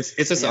basically it's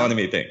this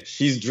anime thing.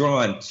 She's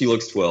drawn, she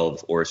looks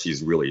 12, or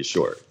she's really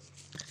short.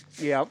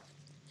 Yeah.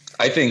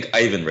 I think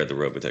I even read the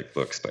Robotech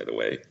books, by the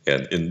way,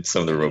 and in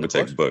some of the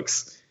Robotech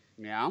books.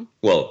 Yeah.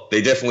 Well,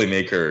 they definitely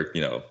make her,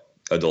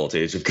 adult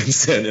age of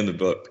consent in the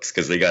books,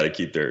 because they got to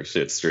keep their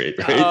shit straight,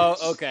 right? Oh,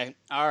 okay,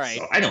 all right.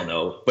 So, I don't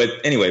know, but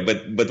anyway,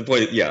 but the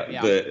point,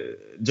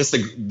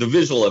 the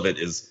visual of it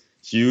is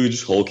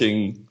huge,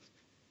 hulking,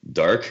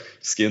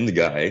 dark-skinned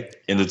guy,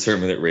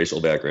 indeterminate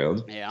racial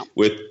background,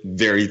 with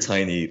very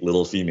tiny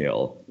little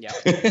female. Yeah.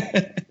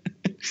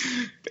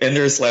 And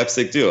they're a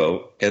slapstick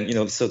duo,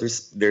 and so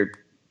there's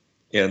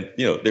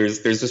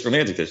this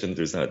romantic tension.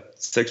 There's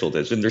not sexual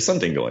tension. There's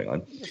something going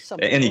on.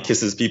 And he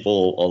kisses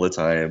people all the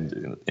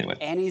time. Anyway,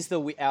 Annie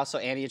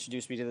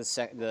introduced me to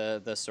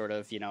the sort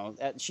of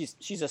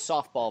she's a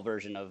softball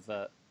version of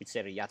we'd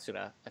say to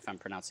Yatsura, if I'm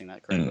pronouncing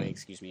that correctly.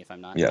 Excuse me if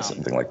I'm not. Yeah,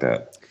 something like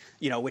that.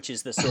 Which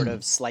is the sort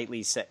of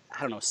slightly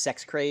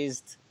sex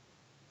crazed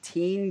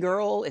teen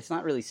girl. It's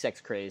not really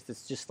sex crazed.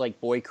 It's just like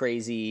boy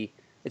crazy.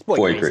 It's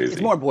boy crazy.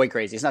 It's more boy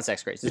crazy. It's not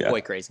sex crazy. It's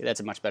boy crazy. That's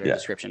a much better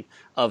description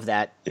of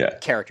that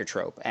character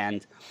trope.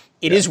 And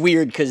it is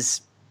weird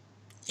because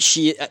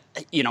she,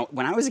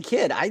 when I was a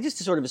kid, I just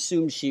sort of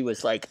assumed she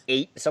was like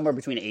 8, somewhere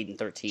between 8 and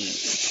 13.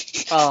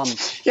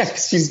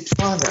 Because she's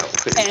drawn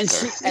out.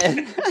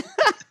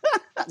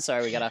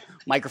 Sorry, we got a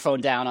microphone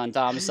down on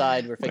Dom's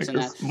side. We're fixing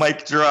that.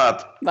 Mic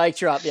drop. Mic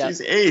drop, yeah.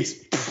 She's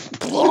 8.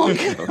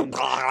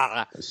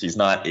 She's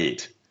not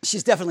 8.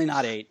 She's definitely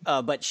not 8,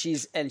 but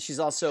she's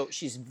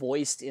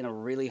voiced in a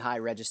really high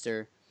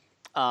register,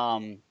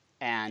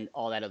 and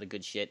all that other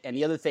good shit. And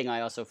the other thing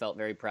I also felt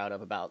very proud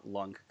of about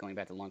Lunk, going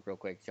back to Lunk real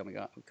quick, coming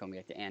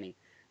back to Annie,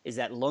 is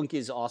that Lunk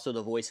is also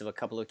the voice of a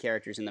couple of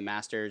characters in the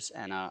Masters,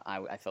 and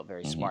I felt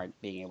very smart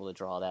being able to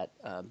draw that,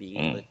 being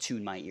able to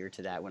tune my ear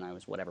to that when I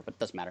was whatever, but it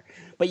doesn't matter.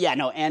 But yeah,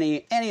 no,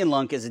 Annie and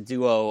Lunk as a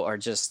duo are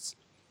just,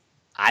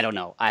 I don't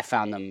know, I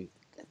found them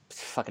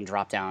fucking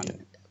drop down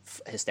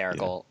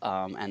hysterical,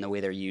 and the way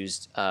they're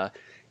used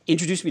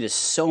introduced me to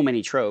so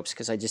many tropes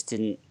because I just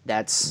didn't.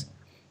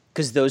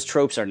 Because those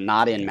tropes are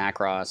not in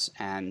Macross,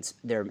 and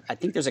I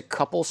think there's a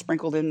couple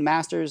sprinkled in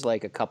Masters,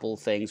 like a couple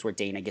things where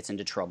Dana gets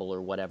into trouble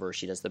or whatever.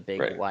 She does the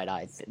big wide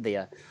eye,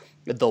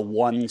 the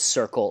one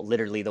circle,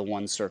 literally the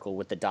one circle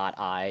with the dot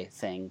eye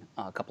thing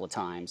a couple of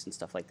times and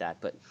stuff like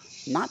that, but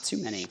not too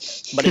many.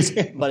 But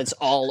it's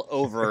all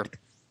over.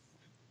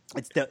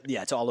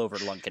 It's all over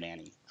Lunk and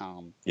Annie.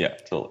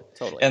 Totally.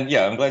 And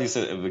yeah, I'm glad you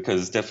said it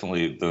because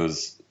definitely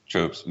those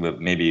tropes.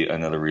 Maybe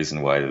another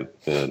reason why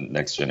the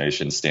Next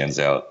Generation stands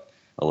out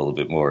a little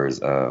bit more is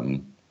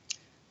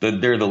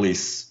they're the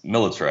least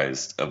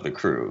militarized of the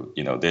crew.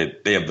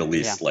 They have the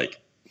least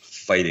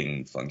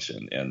fighting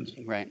function, and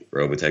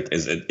Robotech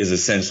is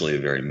essentially a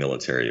very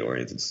military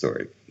oriented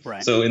story.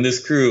 Right. So in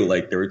this crew,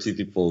 there were 2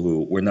 people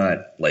who were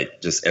not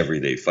just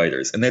everyday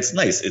fighters, and that's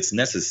nice. It's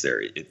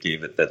necessary. It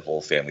gave it that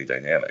whole family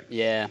dynamic.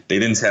 Yeah. They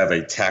didn't have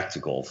a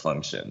tactical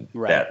function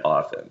that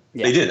often.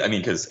 Yeah. They did. I mean,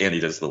 because Andy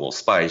does the little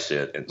spy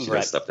shit, and she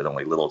does stuff that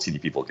only little teeny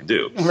people can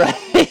do.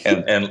 Right.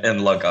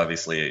 and Lunk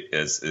obviously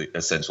is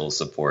essential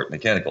support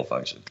mechanical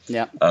function.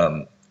 Yeah.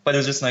 But it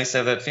was just nice to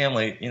have that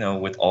family,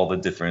 with all the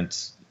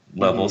different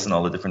levels and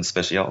all the different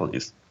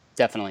specialities.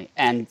 Definitely.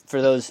 And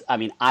for those,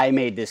 I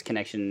made this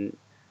connection,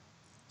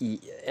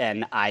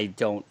 and I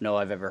don't know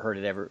I've ever heard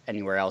it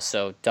anywhere else.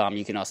 So Dom,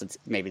 you can also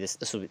maybe this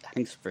will be, I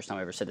think it's the first time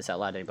I ever said this out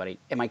loud to anybody.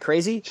 Am I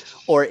crazy,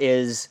 or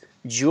is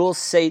Jules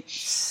Sate,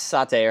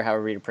 or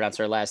however you pronounce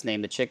her last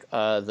name, the chick,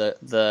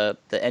 the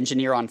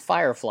engineer on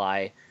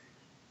Firefly,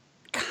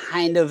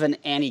 kind of an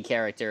Annie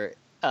character?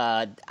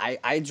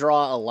 I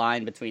draw a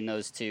line between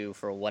those two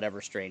for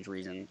whatever strange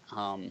reason.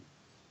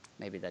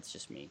 Maybe that's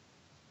just me.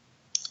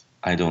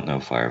 I don't know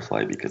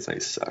Firefly because I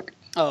suck.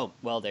 Oh,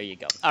 well, there you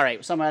go. All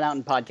right, someone out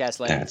in podcast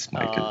land. That's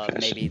my confession.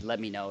 Maybe let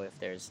me know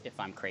if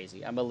I'm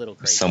crazy. I'm a little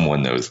crazy.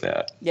 Someone knows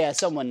that. Yeah,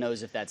 someone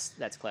knows if that's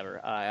clever.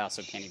 I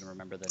also can't even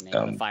remember the name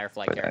of the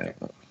Firefly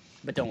character.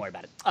 But don't worry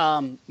about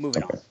it.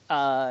 Moving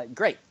on.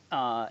 Great.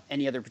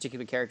 Any other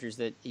particular characters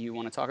that you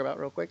want to talk about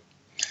real quick?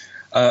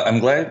 I'm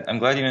glad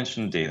you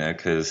mentioned Dana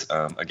because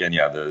again,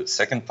 the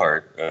second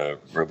part,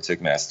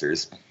 Robotech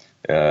Masters.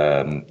 I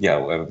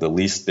have the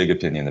least big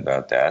opinion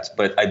about that,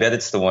 but I bet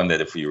it's the one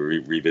that if we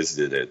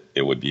revisited it,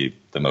 it would be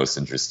the most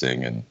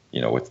interesting and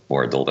with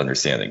more adult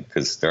understanding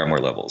because there are more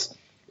levels.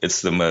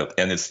 It's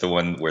the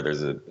one where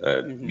there's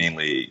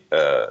mainly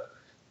the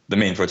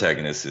main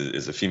protagonist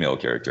is a female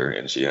character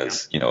and she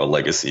has a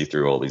legacy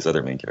through all these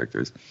other main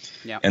characters.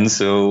 Yeah. And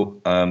so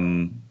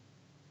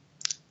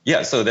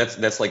so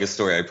that's like a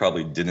story I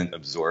probably didn't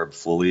absorb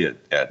fully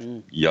at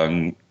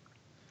young.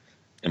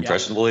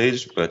 Impressionable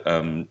age,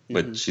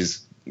 but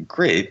she's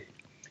great.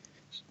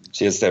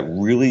 She has that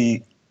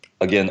really,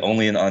 again,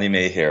 only in anime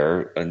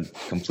hair, and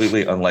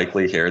completely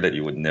unlikely hair that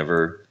you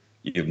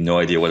have no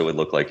idea what it would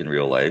look like in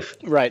real life.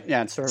 Right,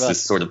 yeah. It's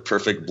this sort of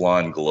perfect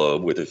blonde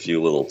globe with a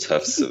few little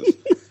tufts of...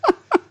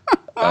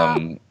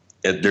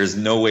 there's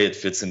no way it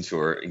fits into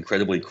her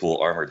incredibly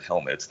cool armored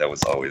helmet. That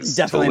was always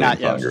definitely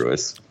totally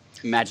incongruous.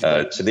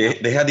 Magical. So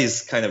they had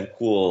these kind of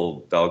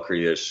cool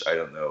Valkyrie-ish, I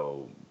don't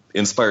know,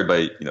 inspired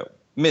by,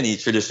 many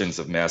traditions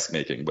of mask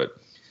making, but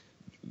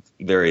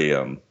very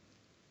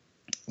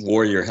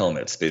warrior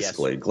helmets,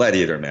 basically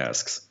gladiator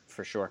masks,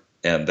 for sure,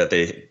 and that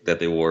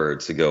they wore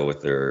to go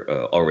with their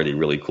already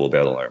really cool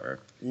battle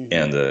armor.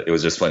 And it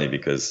was just funny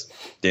because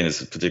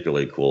Dana's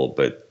particularly cool,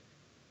 but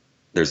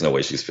there's no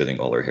way she's fitting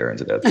all her hair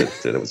into that.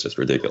 That was just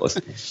ridiculous.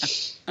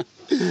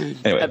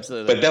 Anyway,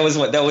 absolutely. But that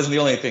was the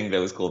only thing that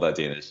was cool about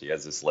Dana. She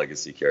has this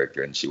legacy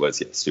character, and she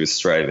was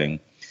striving.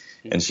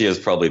 And she has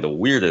probably the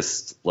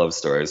weirdest love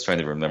story. I was trying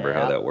to remember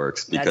how that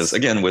works because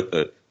again, with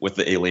the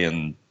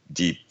alien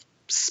deep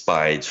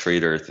spy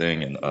traitor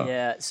thing and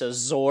so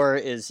Zor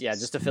is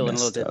just to fill in a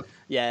little bit.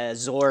 Yeah,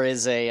 Zor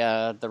is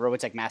the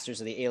Robotech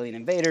Masters of the Alien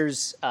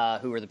Invaders,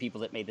 who are the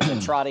people that made the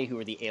Zentradi, who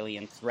are the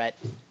alien threat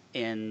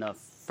in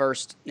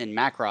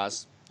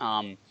Macross.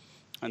 And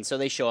so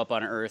they show up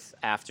on Earth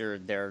after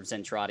their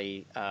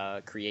Zentradi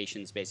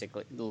creations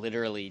basically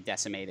literally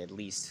decimate at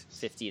least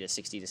 50 to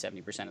 60 to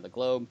 70% of the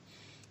globe.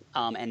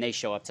 and they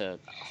show up to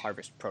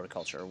harvest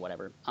protoculture or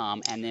whatever.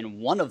 And then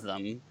one of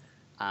them,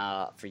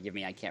 forgive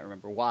me, I can't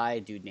remember why,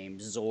 a dude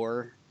named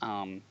Zor,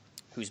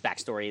 whose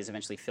backstory is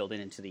eventually filled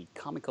into the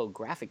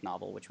comico-graphic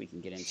novel, which we can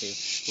get into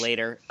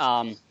later,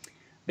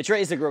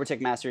 betrays the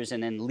Grobotech Masters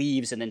and then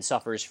leaves and then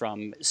suffers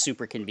from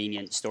super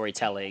convenient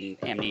storytelling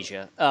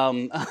amnesia,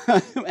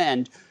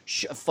 and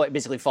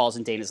basically falls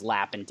in Dana's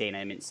lap, and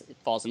Dana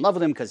falls in love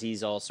with him because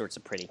he's all sorts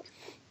of pretty.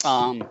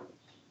 And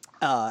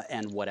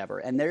whatever.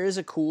 And there is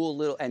a cool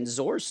little... And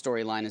Zor's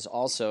storyline is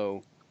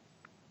also...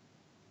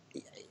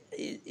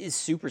 is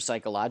super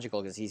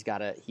psychological because he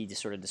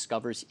just sort of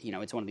discovers,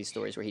 it's one of these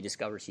stories where he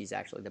discovers he's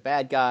actually the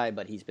bad guy,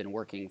 but he's been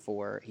working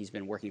for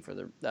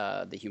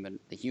the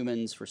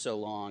humans for so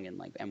long,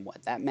 and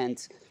what that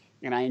meant.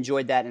 And I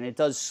enjoyed that, and it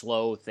does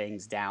slow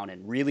things down,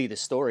 and really the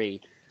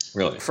story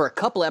for a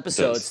couple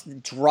episodes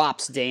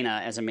drops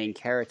Dana as a main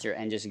character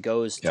and just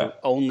goes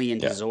only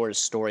into Zor's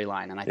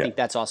storyline. And I think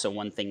that's also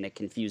one thing that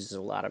confuses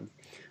a lot of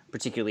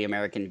particularly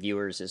American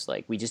viewers, is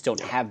like we just don't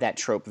have that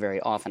trope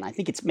very often. I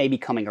think it's maybe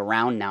coming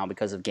around now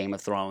because of Game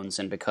of Thrones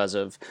and because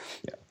of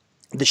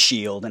The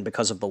Shield and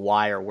because of The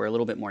Wire. We're a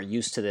little bit more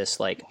used to this.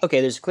 Like,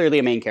 okay, there's clearly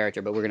a main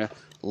character, but we're going to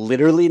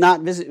literally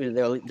not visit.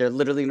 They're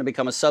literally going to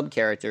become a sub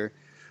character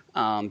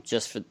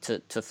just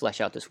to flesh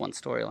out this one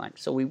storyline.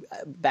 So we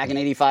back in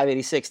 85,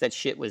 86, that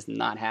shit was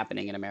not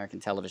happening in American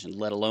television,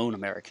 let alone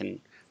American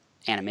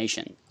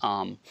animation,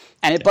 and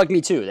it bugged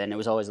me too. Then it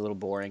was always a little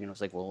boring, and it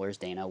was like, well, where's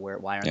Dana?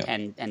 Why aren't?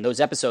 And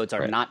those episodes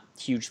are not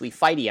hugely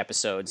fighty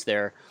episodes.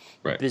 They're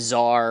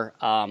bizarre,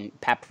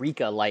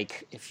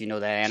 Paprika-like, if you know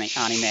that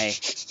anime,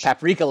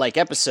 Paprika-like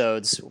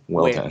episodes.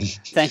 Well done.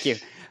 Thank you.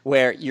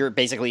 Where you're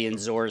basically in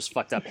Zor's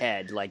fucked up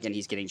head, and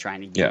he's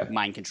trying to get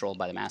mind controlled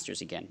by the Masters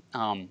again,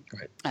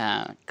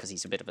 because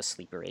he's a bit of a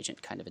sleeper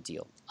agent kind of a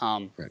deal.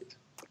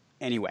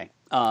 Anyway,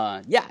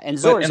 and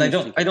Zor's. And I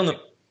don't know.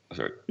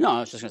 Sorry. No, I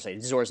was just going to say,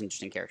 Zor's an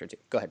interesting character, too.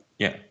 Go ahead.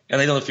 Yeah,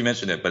 and I don't know if you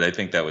mentioned it, but I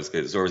think that was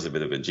good. Zor's a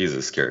bit of a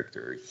Jesus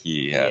character.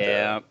 He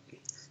had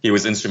he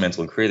was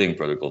instrumental in creating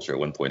protoculture. At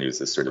one point, he was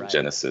this sort of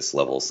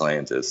Genesis-level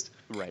scientist.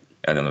 Right.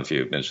 I don't know if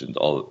you mentioned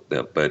all of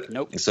that, but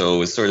nope. So it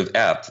was sort of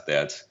apt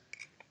that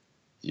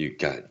you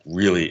got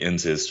really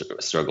into his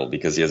struggle,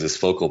 because he has this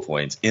focal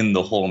point in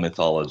the whole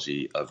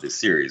mythology of this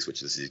series,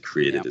 which is he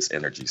created this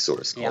energy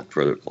source called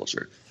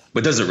protoculture.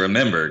 But doesn't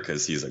remember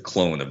because he's a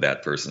clone of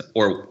that person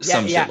or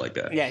some shit like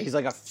that. Yeah, he's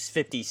like a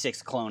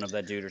 56 clone of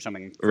that dude or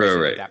something. Right.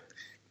 Like that.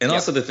 And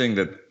also the thing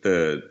that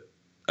the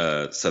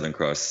Southern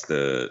Cross,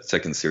 the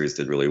second series,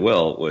 did really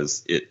well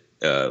was it,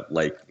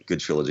 like good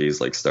trilogies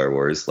like Star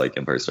Wars, like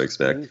Empire Strikes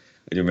Back,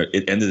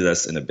 it ended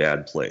us in a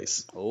bad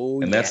place.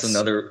 Oh, and that's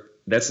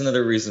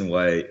another reason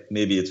why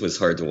maybe it was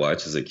hard to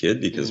watch as a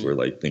kid, because we're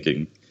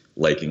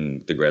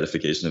liking the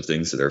gratification of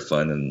things that are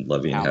fun and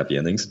loving and happy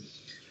endings.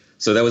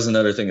 So that was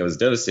another thing that was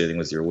devastating,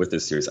 was you're with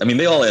this series. I mean,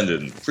 they all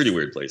ended in pretty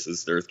weird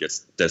places. The Earth gets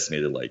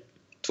decimated like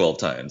 12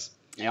 times.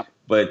 Yep.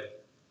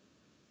 But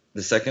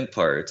the second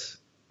part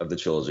of the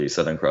trilogy,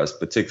 Southern Cross,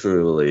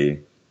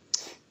 particularly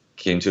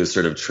came to a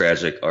sort of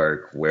tragic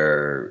arc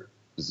where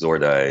Zor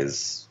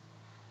dies,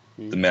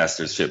 the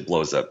Master's ship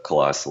blows up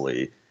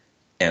colossally,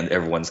 and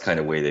everyone's kind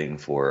of waiting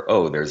for,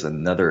 there's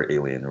another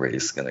alien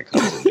race going to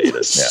come to invade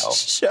us now.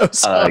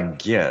 Shows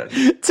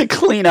again. To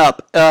clean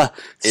up.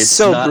 It's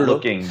so not brutal.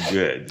 Looking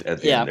good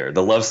at the end there.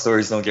 The love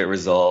stories don't get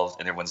resolved,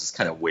 and everyone's just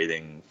kind of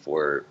waiting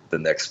for the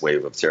next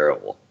wave of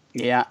terrible.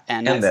 Yeah.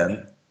 And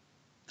then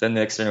the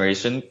next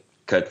generation,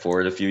 cut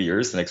forward a few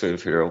years, the next wave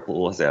of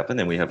terrible has happened,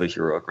 and we have a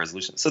heroic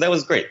resolution. So that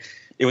was great.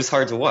 It was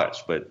hard to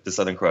watch, but the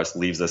Southern Cross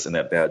leaves us in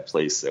that bad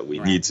place that we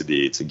need to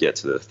be to get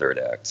to the third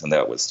act, and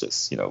that was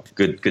just,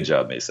 good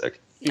job, Macek.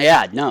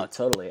 Yeah, no,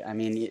 totally. I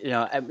mean,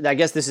 I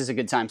guess this is a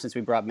good time, since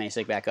we brought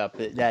Macek back up,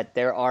 that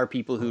there are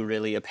people who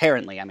really,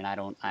 apparently, I mean,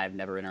 I've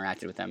never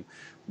interacted with them,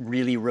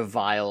 really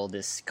revile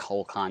this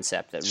whole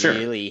concept, that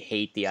really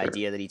hate the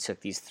idea that he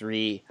took these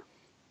three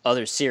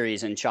other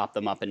series and chopped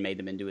them up and made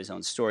them into his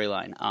own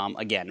storyline.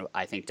 Again,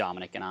 I think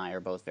Dominic and I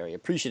are both very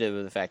appreciative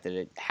of the fact that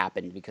it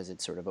happened, because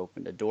it sort of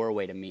opened a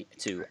doorway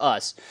to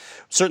us.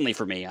 Certainly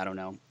for me, I don't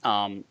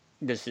know.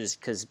 This is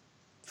because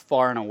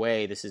far and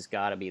away, this has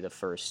got to be the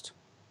first.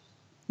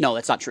 No,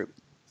 that's not true.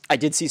 I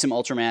did see some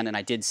Ultraman, and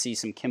I did see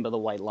some Kimba the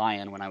White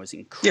Lion when I was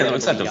incredibly young. Yeah, no,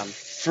 it's not the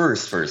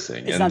first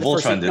thing. It's and not the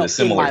Voltron first did a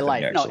similar thing,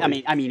 life. actually.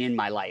 No, I mean in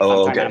my life.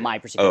 Oh, I'm talking about my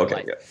particular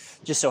life. Yeah.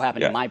 Just so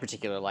happened in my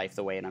particular life,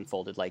 the way it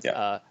unfolded. But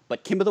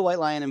Kimba the White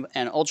Lion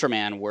and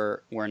Ultraman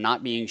were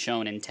not being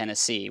shown in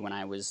Tennessee when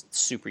I was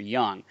super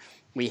young.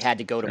 We had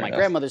to go to my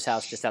grandmother's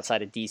house just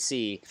outside of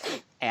D.C.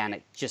 and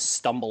just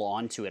stumble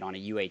onto it on a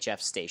UHF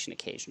station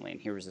occasionally.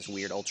 And here was this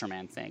weird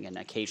Ultraman thing, and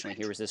occasionally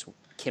here was this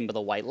Kimba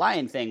the White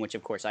Lion thing, which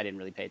of course I didn't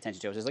really pay attention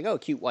to. I was just like, oh,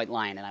 cute white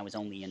lion, and I was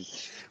only in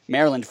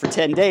Maryland for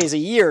 10 days a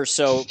year,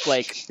 so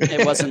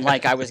it wasn't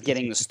like I was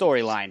getting the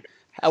storyline.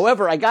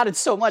 However, I got it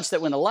so much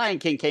that when The Lion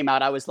King came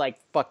out, I was like,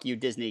 fuck you,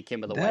 Disney,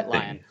 Kimba the White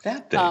Lion.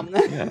 That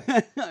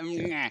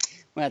thing.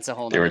 Well, that's a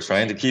whole. They were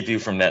trying to keep you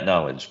from that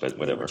knowledge, but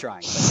whatever. They were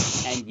trying.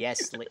 And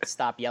yes,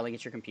 stop yelling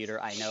at your computer.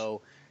 I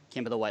know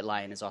Kimba the White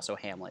Lion is also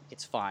Hamlet.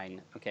 It's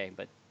fine, okay?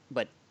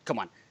 But come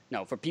on.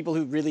 No, for people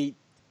who really...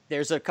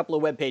 There's a couple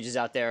of web pages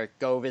out there.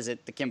 Go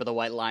visit the Kimba the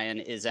White Lion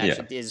is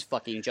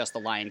fucking just the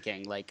Lion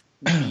King, like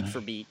beat for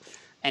beat.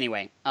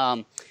 Anyway,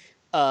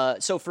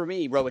 so for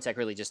me, Robotech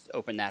really just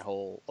opened that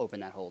whole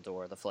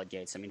door, the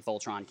floodgates. I mean,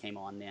 Voltron came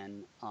on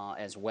then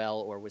as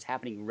well, or was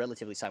happening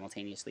relatively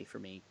simultaneously for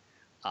me,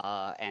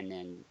 and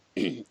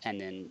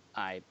then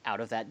I, out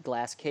of that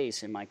glass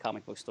case in my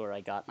comic book store, I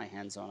got my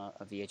hands on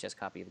a VHS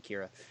copy of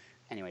Akira.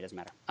 Anyway, it doesn't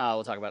matter.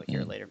 We'll talk about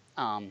Akira later.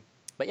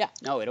 But yeah,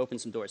 no, it opened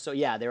some doors. So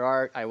yeah,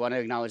 I want to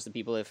acknowledge the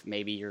people, if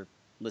maybe you're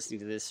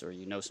listening to this or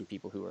you know some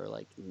people who are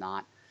like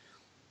not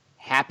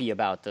happy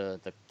about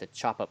the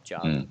chop up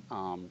job.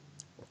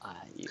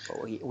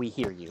 We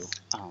hear you.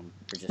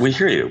 We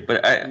hear you,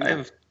 but I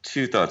have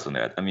two thoughts on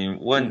that. I mean,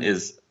 one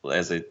is,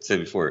 as I said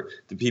before,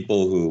 the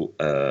people who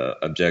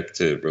object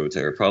to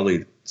Robotech are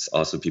probably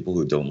also people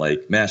who don't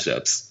like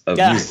mashups of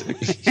music.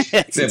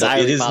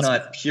 It is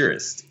not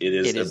purist. It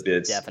is a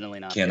bit definitely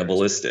not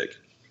cannibalistic. Purist.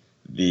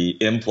 The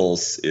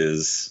impulse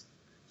is,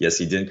 yes,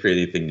 he didn't create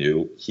anything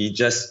new. He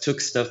just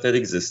took stuff that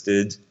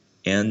existed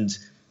and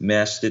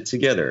mashed it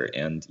together.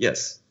 And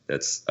yes,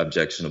 that's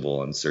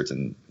objectionable on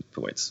certain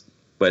points.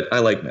 But I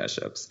like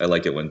mashups. I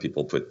like it when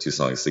people put two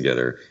songs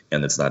together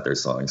and it's not their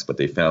songs, but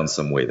they found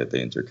some way that they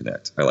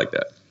interconnect. I like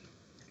that.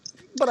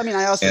 But I mean,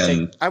 I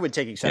would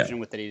take exception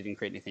with that he didn't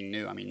create anything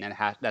new. I mean,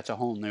 that's a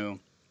whole new.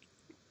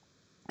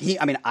 Big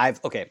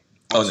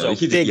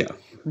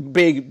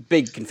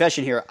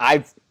confession here.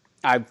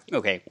 I've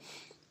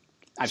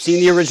seen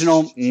the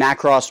original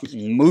Macross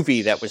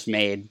movie that was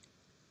made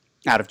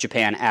out of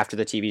Japan after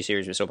the TV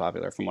series was so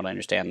popular, from what I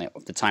understand,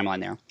 the timeline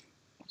there.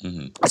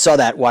 Mm-hmm. I saw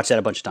that, watched that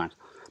a bunch of times.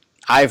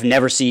 I've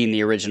never seen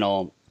the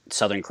original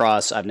Southern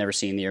Cross. I've never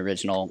seen the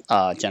original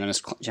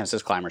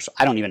Genesis Climbers. So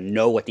I don't even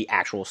know what the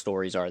actual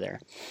stories are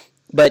there.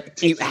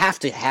 But you have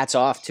to hats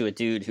off to a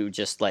dude who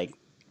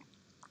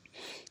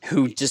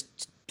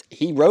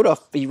he wrote a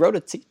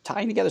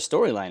tying together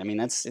storyline. I mean,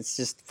 it's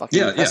just fucking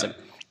impressive.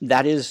 Yeah.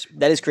 That is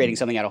creating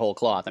something out of whole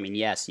cloth. I mean,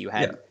 yes, he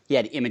had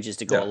images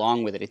to go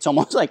along with it. It's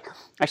almost like,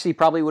 actually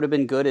probably would have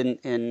been good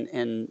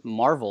in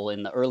Marvel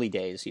in the early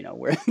days,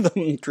 where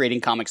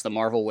creating comics the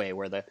Marvel way,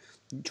 where the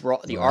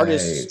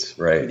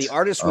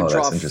artist would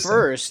draw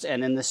first,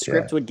 and then the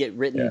script would get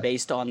written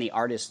based on the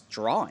artist's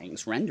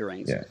drawings,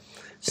 renderings. Yeah.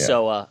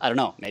 So I don't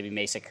know, maybe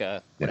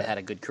Macek would have had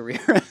a good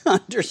career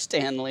under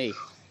Stan Lee.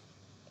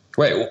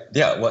 Right. Well,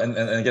 yeah. Well, and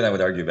again, I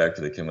would argue back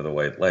to the Kimba the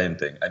White Lion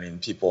thing. I mean,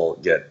 people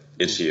get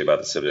itchy about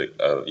the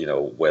subject of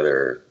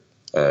whether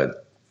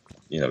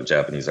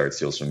Japanese art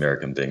steals from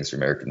American things, or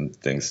American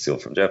things steal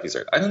from Japanese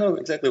art. I don't know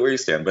exactly where you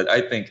stand, but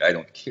I think I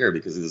don't care,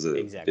 because it is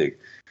a big.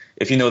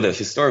 If you know the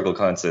historical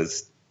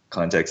context,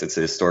 it's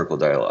a historical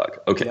dialogue.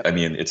 Okay. Yep. I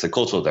mean, it's a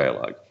cultural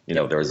dialogue.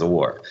 There was a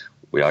war.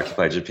 We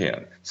occupied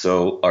Japan,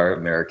 so our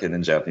American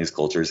and Japanese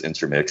cultures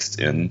intermixed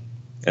in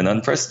an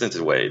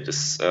unprecedented way.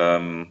 Just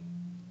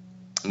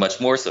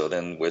much more so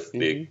than with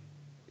the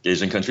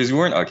Asian countries we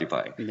weren't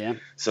occupying. Yeah.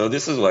 So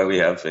this is why we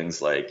have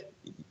things like,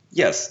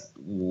 yes,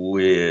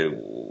 we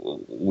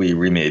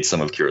remade some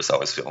of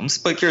Kurosawa's films,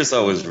 but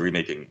Kurosawa was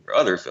remaking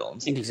other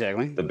films.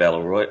 Exactly. The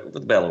Battle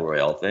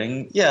Royale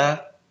thing,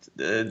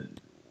 the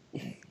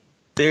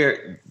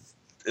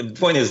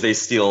point is they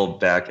steal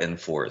back and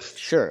forth.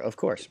 Sure, of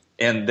course.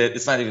 And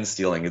it's not even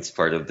stealing, it's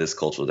part of this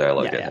cultural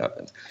dialogue that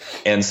happened.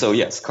 And so,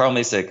 yes, Carl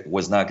Macek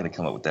was not going to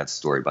come up with that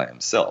story by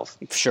himself.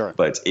 Sure.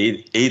 But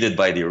aided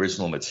by the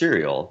original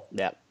material,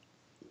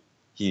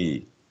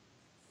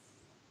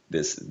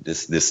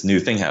 this new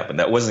thing happened.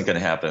 That wasn't going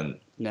to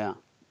happen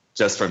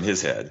just from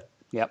his head.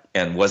 Yep.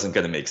 And wasn't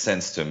going to make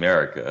sense to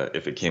America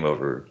if it came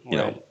over,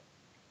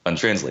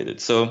 untranslated.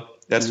 So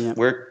that's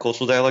where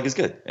cultural dialogue is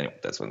good. Anyway,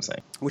 that's what I'm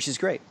saying. Which is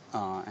great.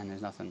 And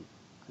there's nothing.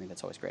 I think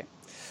that's always great.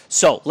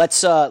 So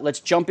let's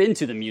jump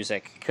into the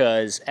music,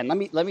 and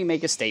let me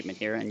make a statement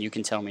here, and you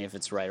can tell me if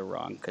it's right or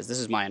wrong, because this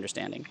is my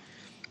understanding,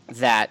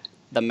 that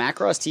the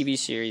Macross TV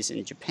series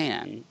in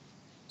Japan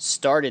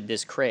started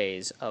this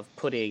craze of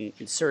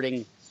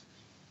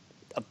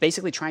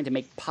basically trying to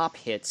make pop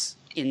hits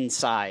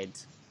inside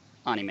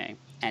anime,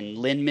 and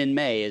Lin Min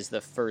Mei is the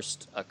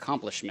first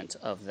accomplishment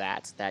of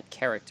that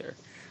character.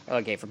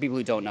 Okay, for people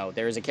who don't know,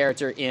 there is a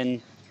character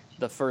in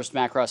the first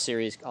Macross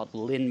series called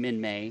Lin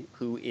Min Mei,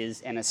 who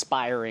is an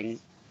aspiring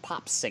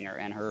pop singer,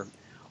 and her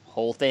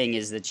whole thing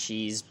is that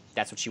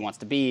that's what she wants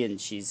to be, and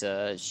she's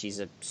a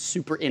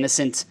super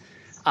innocent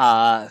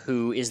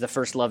who is the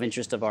first love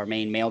interest of our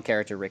main male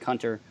character, Rick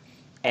Hunter.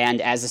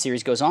 And as the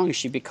series goes on,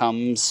 she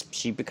becomes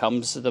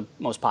the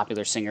most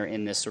popular singer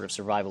in this sort of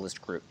survival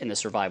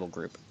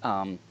group,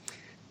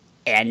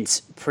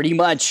 and pretty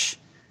much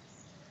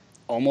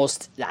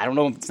almost, I don't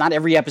know, it's not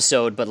every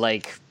episode, but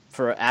like,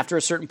 after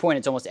a certain point,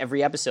 it's almost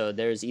every episode,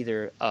 there's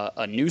either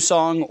a new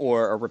song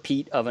or a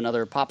repeat of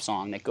another pop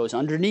song that goes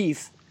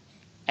underneath,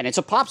 and it's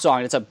a pop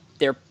song.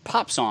 They're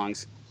pop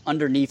songs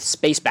underneath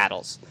space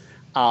battles,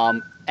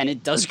 and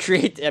it does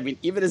create. I mean,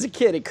 even as a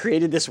kid, it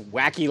created this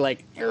wacky,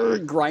 like,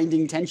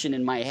 grinding tension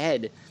in my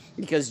head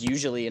because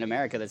usually in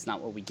America that's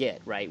not what we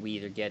get, right? We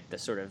either get the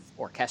sort of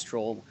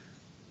orchestral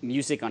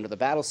music under the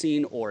battle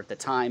scene, or at the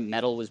time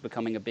metal was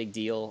becoming a big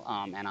deal,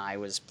 and I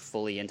was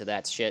fully into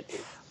that shit.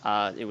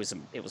 It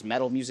was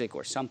metal music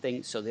or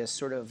something. So this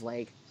sort of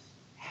like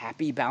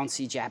happy,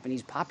 bouncy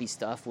Japanese poppy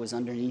stuff was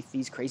underneath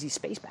these crazy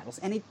space battles,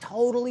 and it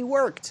totally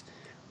worked.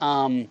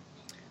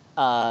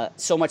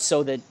 So much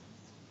so that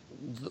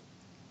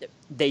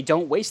they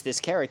don't waste this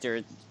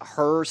character.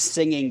 Her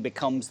singing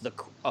becomes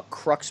a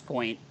crux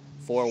point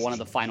for one of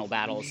the final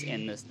battles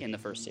in the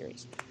first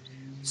series.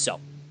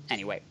 So,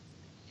 anyway,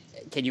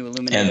 can you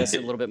illuminate us a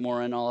little bit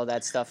more on all of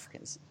that stuff?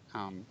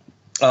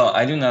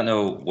 I do not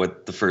know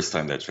what the first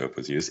time that trope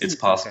was used. It's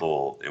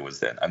possible it was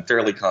then. I'm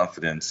fairly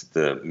confident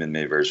the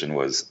Minmay version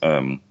was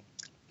the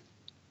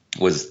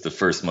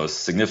first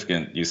most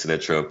significant use of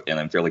that trope, and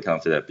I'm fairly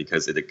confident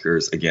because it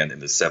occurs again in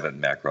the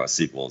 7 Macross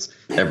sequels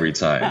every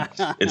time.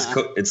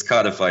 It's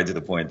codified to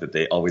the point that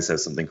they always have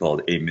something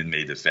called a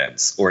Minmay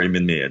defense or a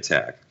Minmay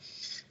attack.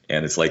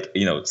 And it's like,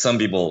 some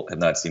people have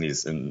not seen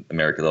these in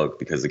America though,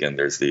 because again,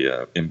 there's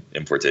the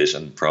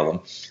importation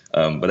problem.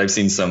 But I've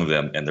seen some of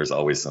them, and there's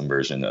always some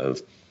version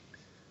of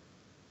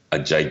a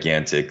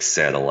gigantic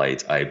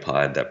satellite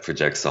iPod that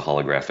projects a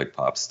holographic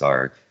pop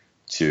star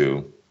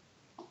to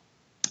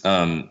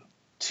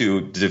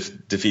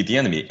defeat the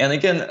enemy. And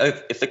again,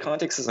 if the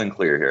context is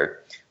unclear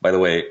here, by the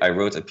way, I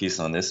wrote a piece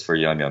on this for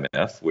Yum Yum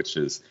F, which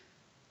is,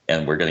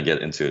 and we're going to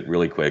get into it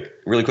really quick.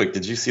 Really quick,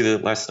 did you see the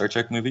last Star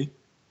Trek movie?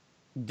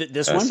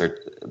 This one?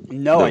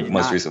 No, I did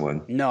not. Most recent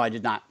one. No, I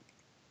did not.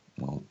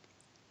 Well,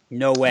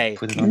 no way. No way.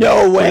 Put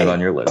it on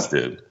your list,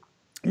 dude.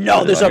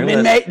 No, there's a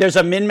Minmay. There's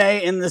a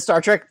Minmay in the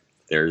Star Trek.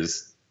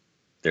 There's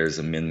a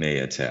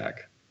Minmay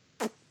attack.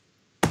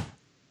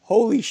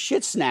 Holy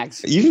shit,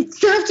 Snacks! You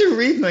have to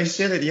read my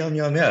shit at Yum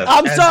Yum F.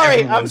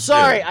 I'm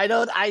sorry.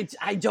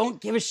 I don't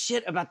give a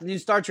shit about the new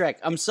Star Trek.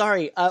 I'm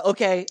sorry.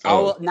 Okay.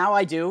 Now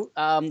I do.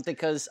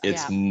 Because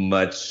it's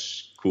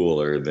much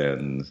cooler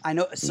than I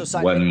know. So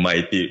one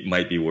might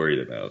be worried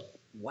about.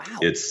 Wow.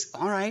 It's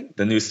all right.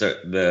 The new Star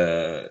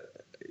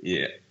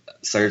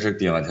Trek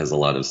Beyond has a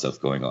lot of stuff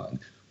going on.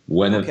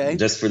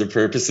 Just for the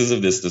purposes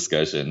of this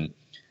discussion.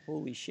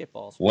 Holy shit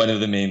balls. One of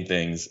the main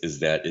things is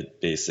that it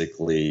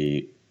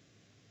basically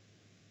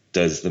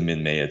does the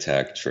Minmay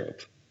attack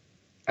trope.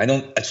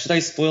 Should I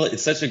spoil it?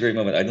 It's such a great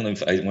moment. I don't know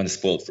if I want to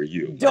spoil it for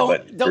you.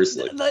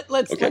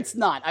 Let's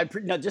not.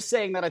 Just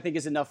saying that I think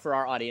is enough for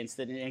our audience.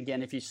 That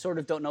again, if you sort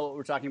of don't know what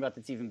we're talking about,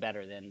 that's even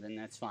better. Then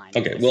that's fine.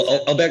 Okay.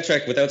 Well, I'll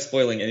backtrack without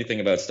spoiling anything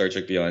about Star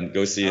Trek Beyond.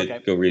 Go see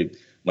it. Go read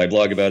my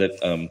blog about it.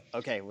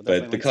 Okay.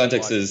 But the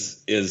context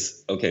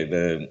is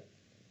okay.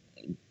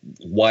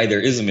 Why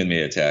there is a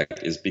Minmay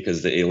attack is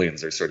because the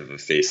aliens are sort of a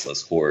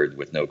faceless horde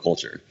with no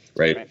culture,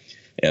 right?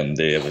 And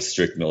they have a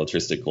strict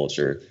militaristic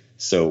culture.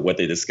 So what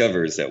they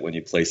discover is that when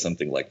you play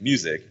something like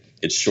music,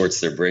 it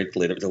shorts their brain.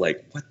 They're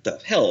like, what the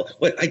hell?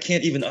 I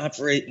can't even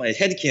operate my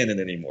headcanon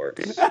anymore.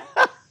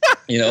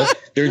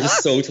 They're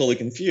just so totally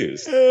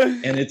confused.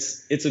 And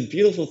it's a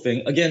beautiful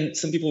thing. Again,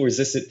 some people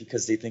resist it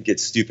because they think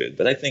it's stupid.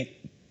 But I think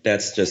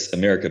that's just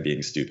America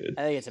being stupid.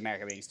 I think it's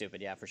America being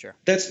stupid, yeah, for sure.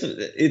 That's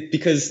it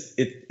because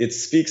it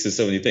speaks to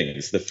so many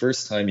things. The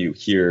first time you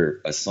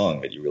hear a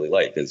song that you really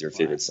like as your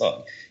favorite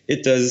song,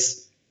 it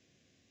does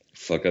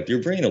fuck up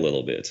your brain a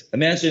little bit.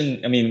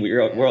 Imagine,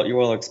 you're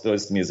all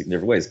exposed to music in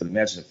different ways, but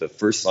imagine if the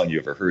first song you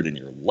ever heard in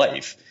your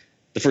life,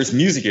 the first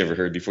music you ever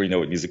heard before you know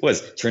what music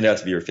was, turned out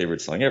to be your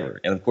favorite song ever.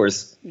 And of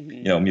course,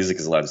 music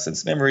is a lot of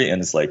sense memory, and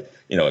it's like,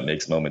 it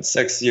makes moments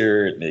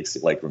sexier. It makes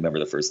it like remember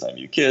the first time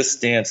you kissed,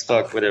 danced,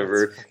 fuck,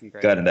 whatever,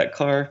 got in that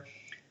car.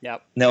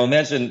 Yep. Now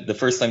imagine the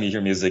first time you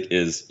hear music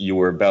is you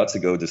were about to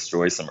go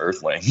destroy some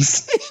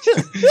Earthlings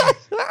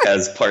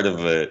as part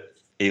of a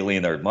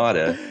alien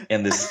armada,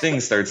 and this thing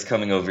starts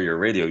coming over your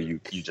radio. You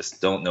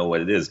just don't know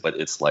what it is, but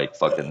it's like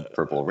fucking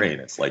Purple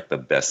Rain. It's like the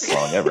best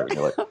song ever. And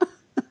you're like,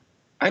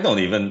 I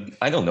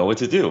don't know what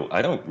to do.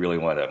 I don't really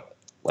want to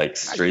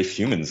strafe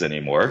humans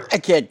anymore. I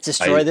can't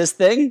destroy this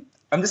thing.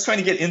 I'm just trying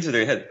to get into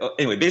their head.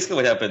 Anyway, basically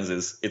what happens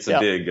is it's a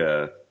big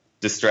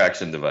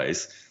distraction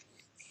device.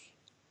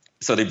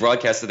 So they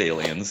broadcast the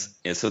aliens,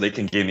 and so they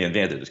can gain the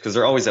advantage because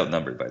they're always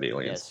outnumbered by the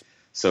aliens. Yes.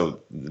 So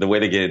the way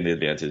they gain the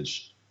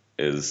advantage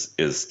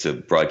is to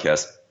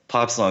broadcast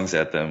pop songs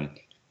at them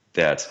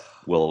that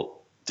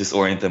will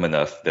disorient them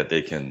enough that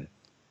they can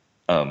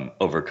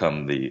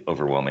overcome the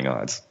overwhelming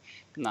odds.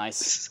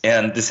 Nice.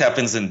 And this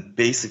happens in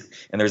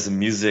and there's a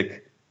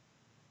music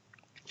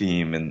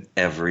theme in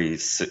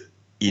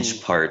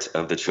each part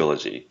of the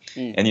trilogy.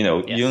 And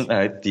you and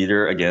I,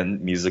 theater,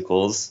 again,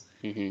 musicals.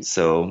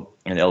 So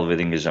in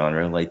elevating a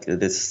genre like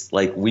this,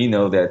 we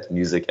know that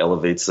music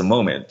elevates a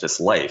moment, just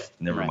life,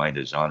 never mind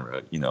a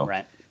genre,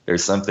 Right.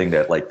 There's something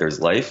that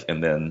there's life,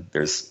 and then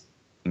there's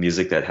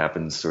music that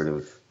happens sort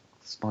of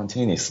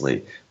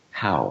spontaneously.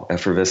 How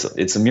effervescent!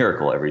 It's a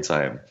miracle every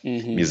time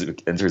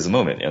music enters a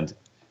moment. And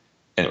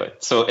anyway,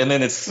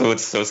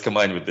 it's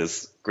combined with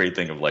this great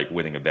thing of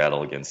winning a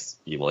battle against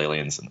evil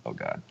aliens. And oh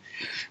god,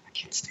 I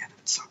can't stand it.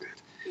 It's so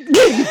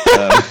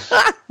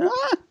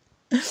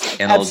good.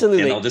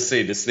 Absolutely. I'll just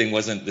say this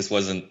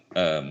wasn't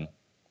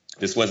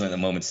a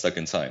moment stuck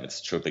in time. It's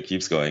a trope that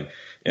keeps going.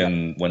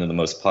 In one of the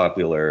most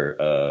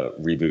popular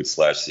reboot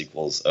 /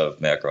 sequels of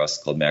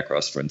Macross, called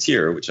Macross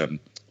Frontier, which I'm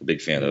a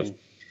big fan of,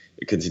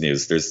 it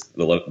continues.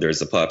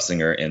 There's a pop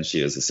singer, and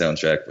she has a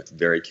soundtrack with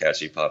very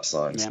catchy pop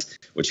songs,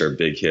 which are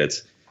big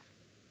hits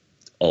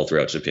all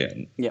throughout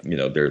Japan. Yep.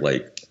 They're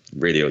like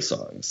radio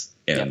songs,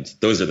 and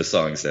those are the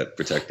songs that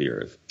protect the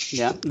earth.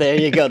 Yeah, there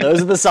you go.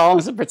 Those are the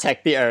songs that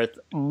protect the earth.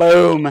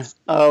 Boom.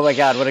 Oh my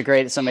God, what a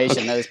great summation.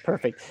 Okay. That is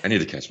perfect. I need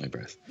to catch my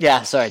breath.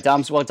 Yeah, sorry.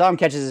 Dom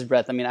catches his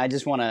breath. I mean, I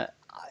just want to,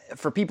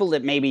 for people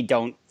that maybe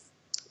don't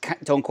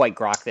quite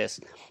grok this,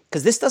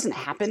 because this doesn't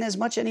happen as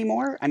much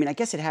anymore. I mean, I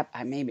guess it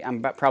maybe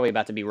I'm probably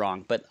about to be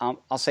wrong, but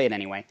I'll say it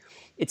anyway.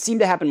 It seemed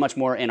to happen much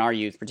more in our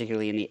youth,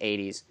 particularly in the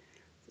 80s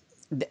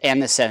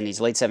and the 70s,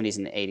 late 70s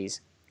and the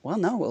 80s. Well,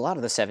 no, a lot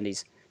of the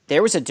 70s.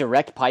 There was a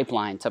direct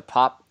pipeline to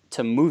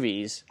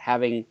movies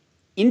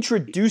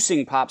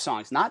introducing pop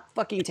songs, not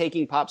fucking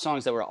taking pop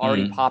songs that were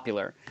already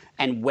popular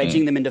and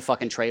wedging them into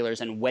fucking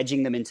trailers and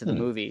wedging them into the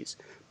movies,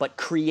 but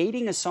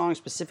creating a song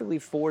specifically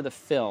for the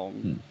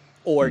film.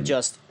 Or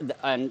just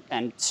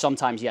and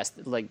sometimes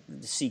like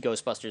see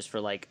Ghostbusters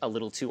for like a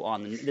little too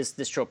on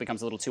this trope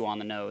becomes a little too on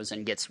the nose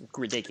and gets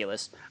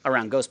ridiculous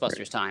around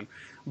Ghostbusters time.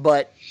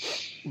 But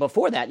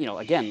before that,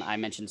 again, I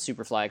mentioned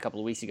Superfly a couple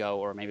of weeks ago,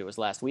 or maybe it was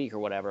last week or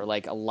whatever.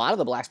 Like a lot of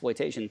the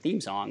blaxploitation theme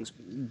songs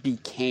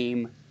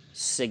became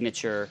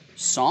signature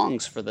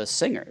songs for the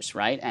singers,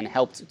 right? And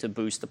helped to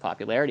boost the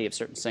popularity of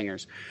certain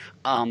singers.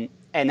 And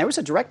there was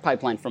a direct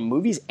pipeline from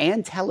movies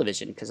and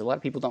television, because a lot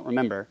of people don't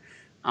remember.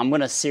 I'm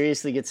going to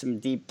seriously get some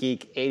deep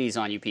geek 80s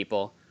on you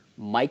people.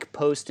 Mike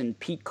Post and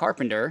Pete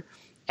Carpenter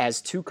as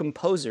two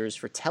composers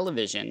for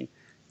television.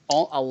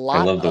 I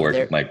love the work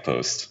of Mike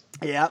Post.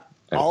 Yeah.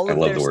 I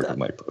love the work of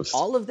Mike Post.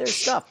 All of their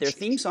stuff, their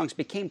theme songs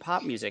became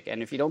pop music.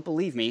 And if you don't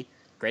believe me,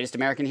 Greatest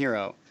American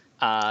Hero,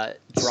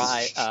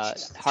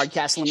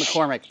 Hardcastle and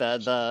McCormick,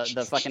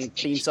 the fucking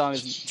theme song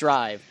is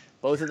Drive.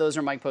 Both of those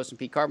are Mike Post and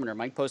Pete Carpenter.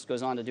 Mike Post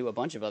goes on to do a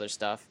bunch of other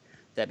stuff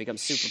that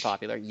becomes super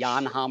popular.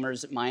 Jan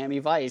Hammer's Miami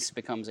Vice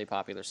becomes a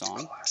popular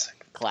song.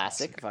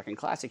 Classic, fucking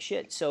classic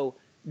shit. So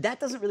that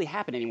doesn't really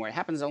happen anymore. It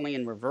happens only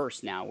in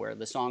reverse now, where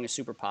the song is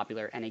super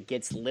popular and it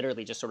gets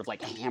literally just sort of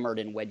like hammered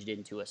and wedged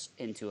into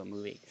a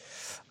movie.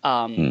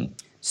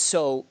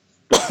 So,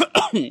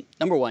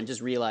 number one,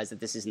 just realize that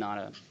this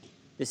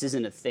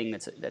isn't a thing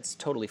that's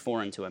totally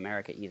foreign to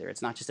America either.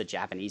 It's not just a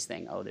Japanese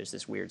thing. Oh, there's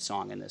this weird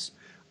song in this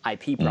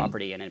IP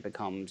property and it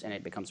becomes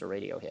a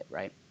radio hit,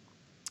 right?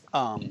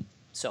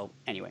 So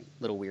anyway,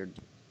 little weird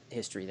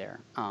history there.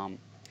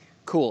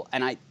 Cool.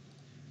 And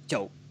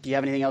Joe, do you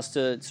have anything else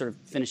to sort of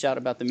finish out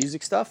about the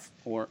music stuff?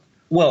 Or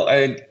well,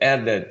 I'd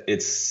add that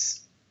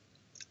it's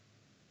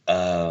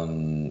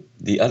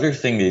the other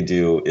thing they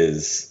do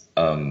is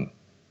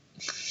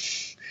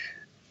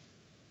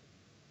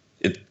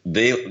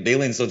they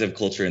lean so to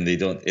culture, and they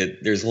don't.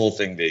 There's a whole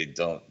thing they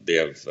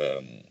have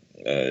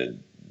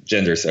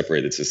gender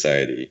separated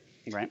society.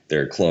 Right.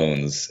 They're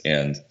clones,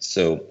 and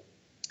so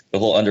the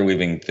whole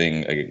underweaving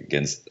thing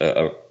against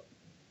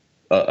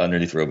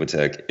underneath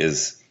Robotech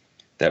is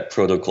that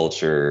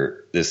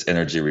proto-culture, this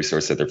energy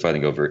resource that they're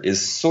fighting over,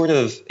 is sort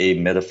of a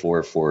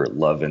metaphor for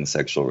love and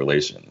sexual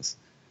relations.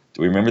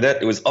 Do we remember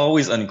that? It was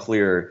always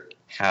unclear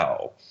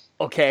how.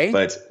 Okay.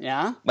 But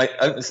yeah.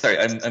 I'm sorry,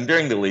 I'm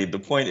bearing the lead. The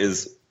point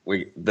is,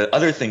 the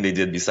other thing they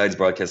did besides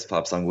broadcast a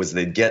pop song was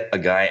they'd get a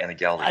guy and a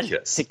gal to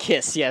kiss. To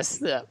kiss, yes.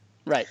 Yeah.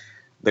 Right.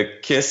 The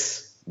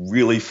kiss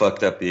really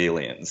fucked up the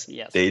aliens.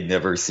 Yes. They'd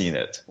never seen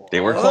it. They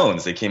were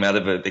clones. They came out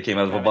of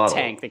a bottle.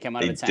 Tank. They came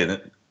out of a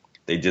tank.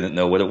 They didn't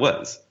know what it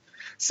was.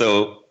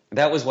 So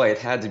that was why it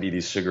had to be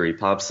these sugary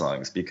pop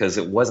songs, because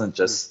it wasn't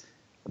just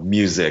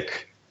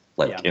music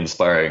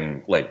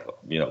inspiring, like,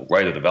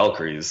 Ride of the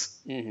Valkyries,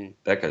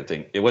 that kind of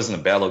thing. It wasn't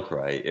a battle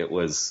cry. It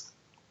was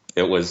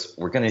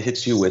we're going to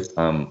hit you with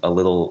a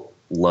little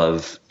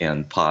love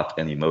and pop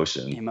and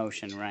emotion.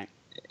 Emotion, right.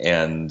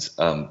 And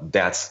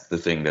that's the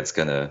thing that's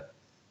going to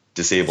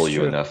disable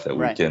you enough that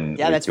we can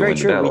that's very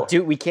true.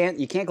 You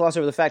can't gloss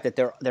over the fact that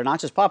they're not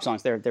just pop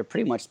songs. They're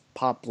pretty much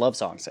pop love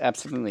songs.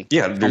 Absolutely.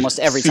 Yeah, almost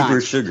every time.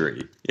 Super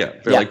sugary. Yeah,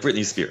 they're like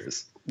Britney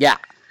Spears. Yeah.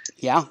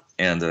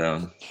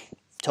 And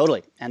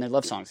totally. And they're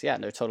love songs. Yeah,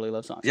 they're totally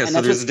love songs. Yeah, and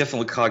so there's a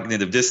definite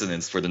cognitive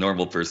dissonance for the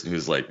normal person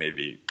who's like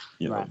maybe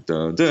dun,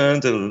 dun, dun,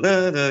 dun,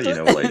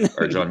 dun,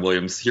 like our John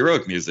Williams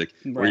heroic music.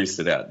 Right. We're used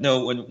to that.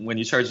 No, when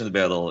you charge into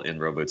battle in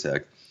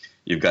Robotech,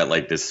 you've got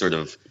like this sort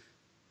of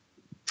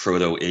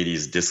proto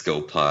 80s disco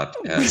pop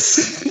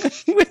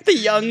with the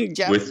young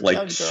with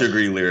like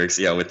sugary lyrics,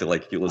 with the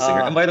like cute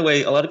singer. And by the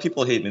way, a lot of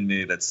people hate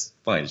Minmi. That's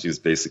fine. She's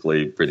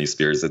basically Britney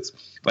Spears. That's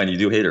fine. You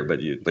do hate her,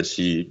 but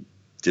she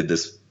did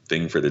this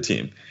thing for the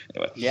team.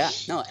 Anyway. Yeah,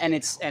 no, and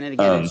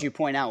again, as you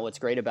point out, what's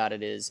great about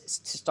it is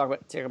to talk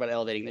about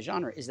elevating the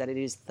genre is that it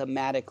is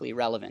thematically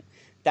relevant.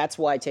 That's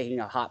why taking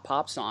a hot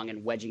pop song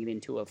and wedging it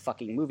into a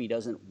fucking movie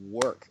doesn't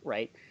work,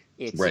 right?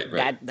 It's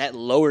right. That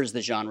lowers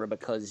the genre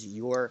because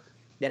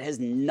that has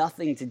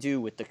nothing to do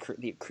with the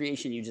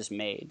creation you just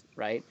made,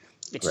 right?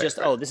 It's just,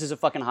 oh, this is a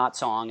fucking hot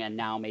song, and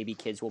now maybe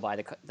kids will buy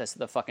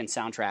the fucking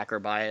soundtrack or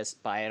buy us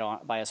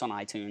on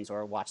iTunes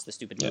or watch the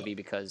stupid movie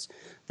because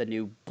the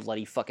new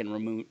bloody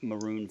fucking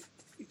Maroon.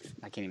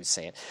 I can't even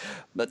say it,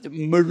 but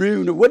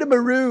Maroon 5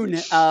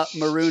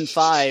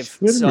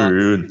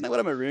 song. What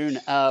a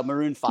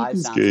Maroon 5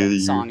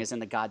 song is in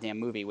the goddamn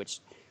movie. Which,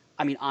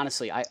 I mean,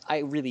 honestly,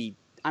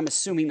 I'm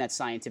assuming that's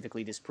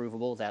scientifically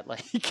disprovable. That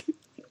like.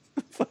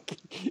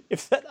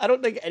 I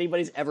don't think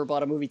anybody's ever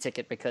bought a movie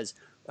ticket because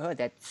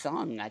that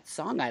song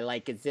I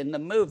like is in the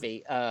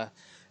movie. But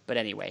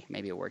anyway,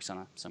 maybe it works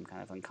on some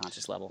kind of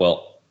unconscious level.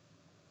 Well,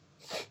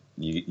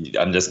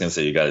 I'm just gonna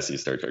say you got to see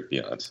Star Trek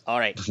Beyond. All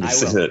right, I'm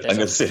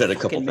gonna say that a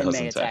couple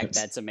thousand times.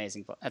 That's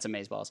amazing. That's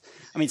amazeballs.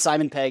 I mean,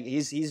 Simon Pegg,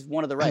 he's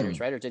one of the writers,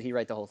 right? Or did he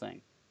write the whole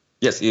thing?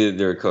 Yes, he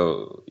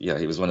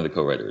was one of the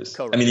co-writers.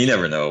 I mean, you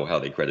never know how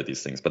they credit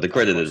these things, but the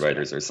credited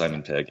writers are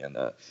Simon Pegg and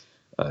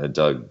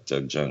Doug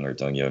Jung or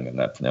Doug Young. I'm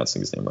not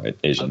pronouncing his name right.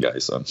 Asian guy,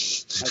 so I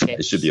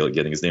should be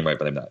getting his name right,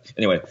 but I'm not.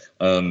 Anyway.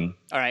 All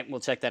right, we'll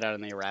check that out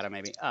in the errata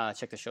maybe.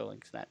 Check the show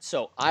link for that.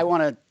 So I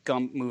want to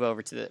move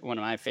over to one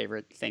of my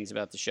favorite things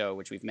about the show,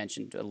 which we've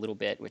mentioned a little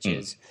bit, which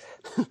is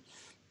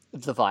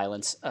the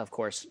violence. Of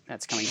course,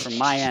 that's coming from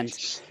my end,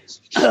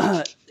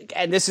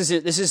 and this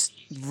is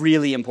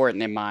really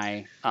important in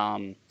my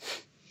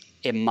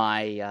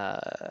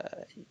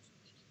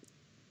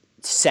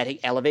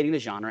elevating the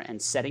genre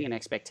and setting an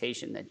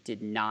expectation that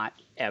did not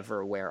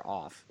ever wear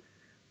off.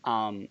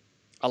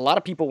 A lot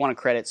of people want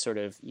to credit sort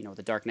of,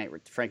 the Dark Knight,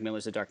 Frank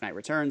Miller's The Dark Knight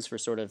Returns for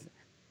sort of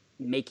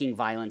making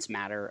violence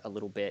matter a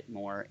little bit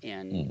more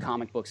in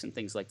comic books and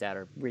things like that,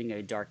 or bringing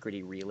a dark,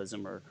 gritty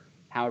realism, or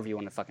however you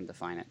want to fucking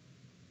define it.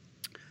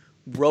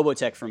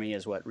 Robotech for me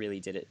is what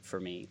really did it for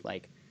me.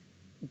 Like,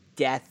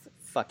 death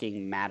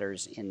fucking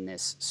matters in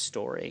this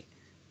story.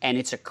 And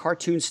it's a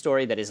cartoon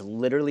story that is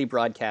literally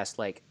broadcast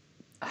like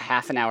a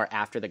half an hour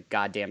after the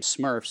goddamn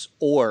Smurfs,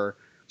 or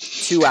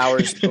 2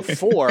 hours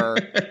before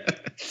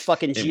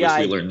fucking GI. In which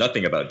we learn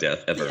nothing about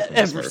death ever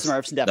from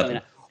Smurfs, definitely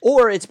not.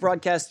 Or it's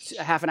broadcast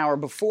a half an hour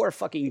before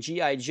fucking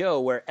G.I. Joe,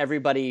 where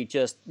everybody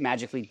just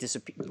magically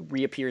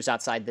reappears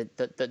outside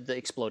the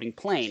exploding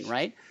plane,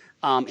 right?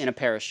 In a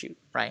parachute,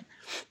 right?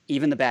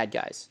 Even the bad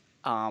guys.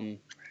 And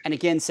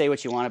again, say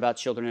what you want about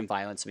children and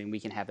violence. I mean,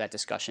 we can have that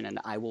discussion, and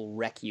I will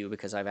wreck you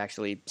because I've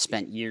actually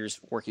spent years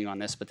working on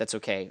this, but that's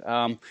okay.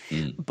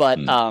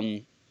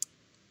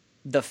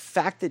 The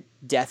fact that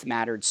death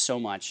mattered so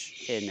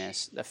much in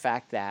this, the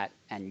fact that,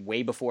 and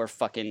way before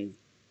fucking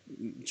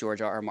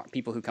George R. Martin,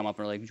 people who come up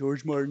and are like,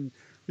 George Martin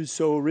is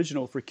so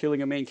original for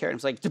killing a main character.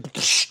 It's like,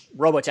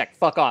 Robotech,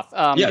 fuck off.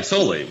 Yeah,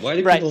 totally. Why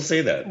do people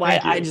say that? Why?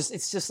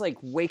 It's just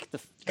like,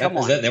 come on.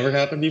 Has that never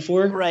happened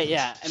before? Right,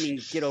 yeah. I mean,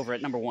 get over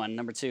it, number one.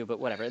 Number two, but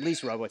whatever. At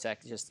least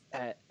Robotech just,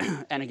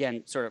 and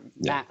again, sort of,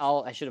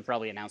 I should have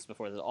probably announced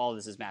before this, all of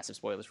this is massive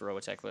spoilers for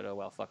Robotech, but oh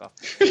well, fuck off.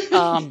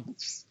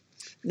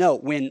 No,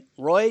 when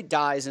Roy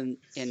dies in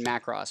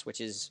Macross,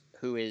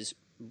 who is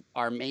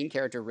our main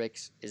character, Rick,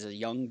 is a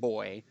young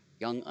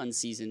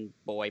unseasoned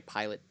boy,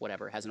 pilot,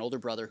 whatever, has an older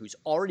brother who's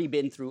already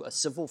been through a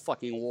civil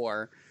fucking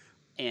war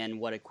and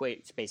what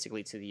equates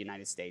basically to the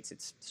United States.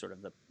 It's sort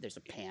of there's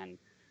a pan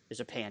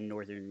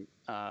northern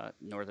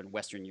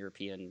Western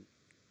European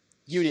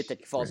unit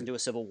that falls into a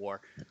civil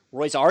war.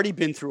 Roy's already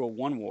been through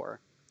one war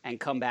and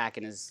come back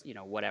and is,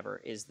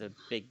 is the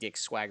big dick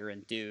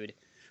swaggering dude,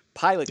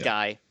 pilot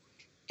guy.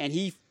 And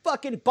he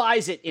fucking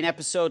buys it in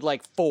episode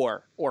like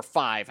 4 or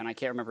 5, and I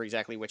can't remember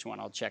exactly which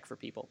one. I'll check for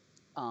people.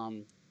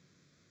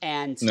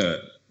 You're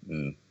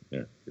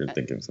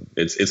thinking something.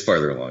 It's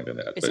farther along than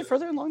that. Is it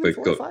further along than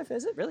 4 or 5?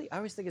 Is it really? I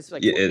always think it's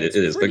like it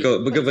is. But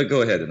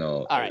go ahead and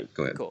I'll. All right,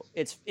 go ahead. Cool.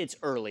 It's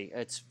early.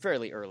 It's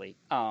fairly early.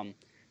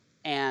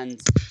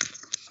 And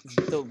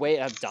the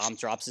way Dom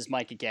drops his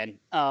mic again.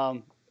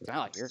 You're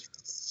got to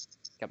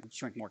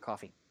drink more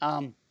coffee.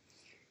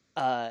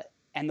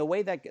 And the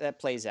way that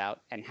plays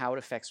out, and how it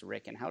affects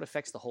Rick, and how it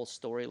affects the whole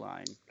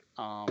storyline,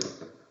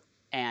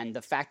 and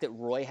the fact that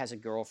Roy has a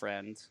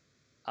girlfriend.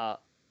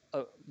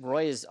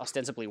 Roy is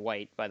ostensibly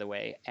white, by the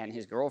way, and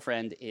his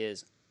girlfriend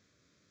is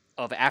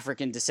of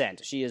African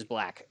descent. She is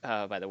black,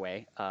 by the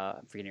way.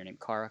 I'm forgetting her name.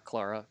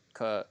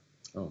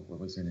 What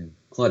was her name?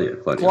 Claudia.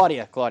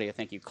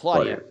 Thank you.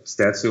 Claudia.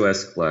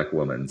 Statuesque black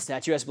woman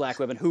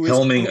who is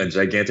helming a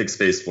gigantic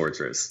space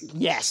fortress.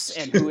 Yes,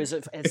 and who is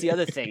it's the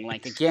other thing.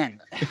 Like, again,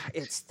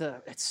 it's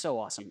so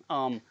awesome.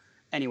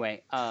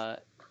 Anyway,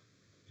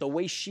 the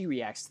way she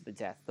reacts to the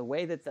death, the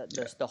way that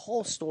the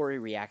whole story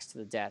reacts to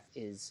the death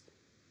is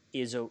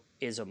a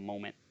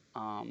moment,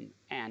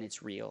 and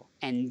it's real.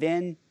 And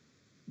then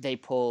they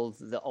pull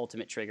the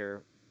ultimate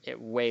trigger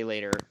way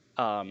later,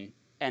 and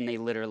they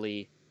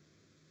literally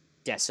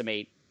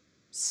decimate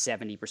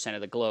 70%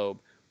 of the globe,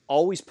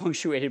 always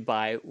punctuated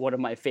by one of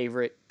my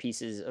favorite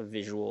pieces of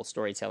visual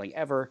storytelling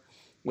ever,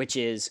 which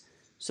is,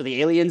 so the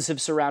aliens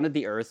have surrounded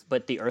the Earth,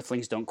 but the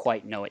Earthlings don't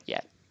quite know it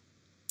yet.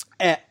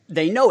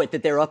 They know it,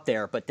 that they're up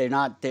there, but they're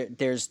not. They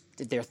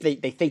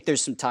think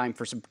there's some time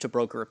to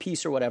broker a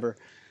peace or whatever.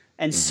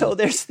 And so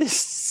there's this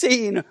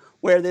scene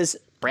where this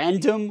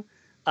random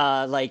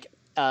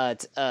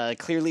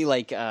Clearly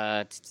like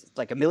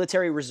a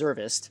military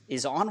reservist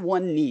is on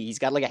one knee. He's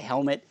got like a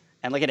helmet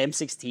and like an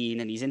M16,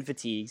 and he's in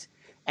fatigues,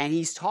 and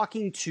he's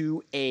talking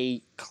to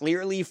a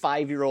clearly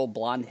 5-year-old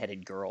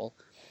blonde-headed girl,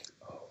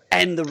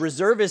 and the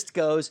reservist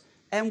goes,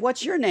 "And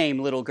what's your name,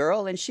 little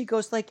girl?" And she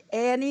goes like,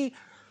 "Annie."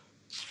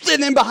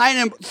 And then behind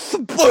him,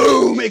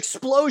 boom,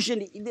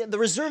 explosion. The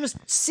reservist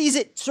sees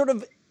it, sort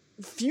of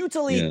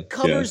futilely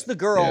covers the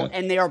girl,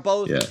 and they are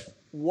both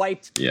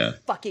wiped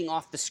fucking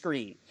off the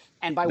screen.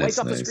 And by wiped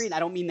off the screen, I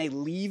don't mean they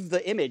leave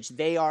the image.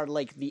 They are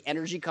like, the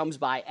energy comes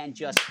by and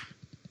just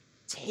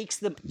takes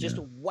them, just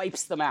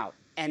wipes them out.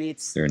 And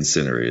they're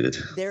incinerated.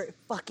 They're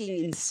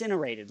fucking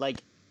incinerated.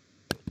 Like,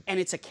 and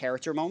it's a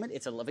character moment.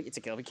 It's a lovely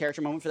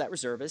character moment for that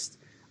reservist.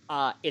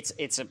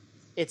 It's a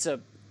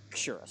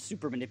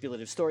super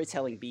manipulative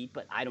storytelling beat,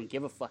 but I don't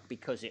give a fuck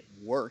because it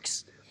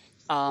works.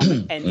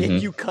 And then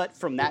you cut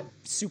from that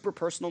super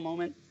personal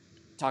moment,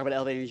 talk about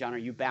elevating the genre,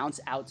 you bounce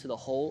out to the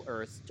whole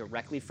Earth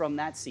directly from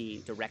that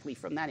scene, directly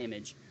from that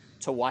image,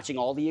 to watching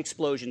all the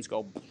explosions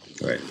go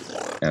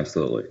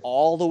absolutely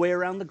all the way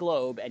around the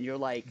globe, and you're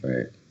like,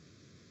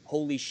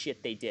 holy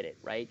shit, they did it,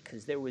 right?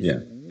 Because there was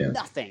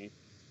nothing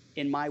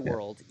in my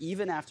world,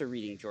 even after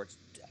reading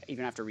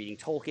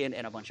Tolkien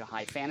and a bunch of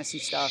high fantasy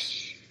stuff,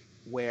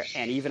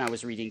 and even I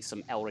was reading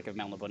some Elric of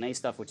Melniboné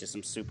stuff, which is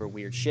some super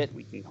weird shit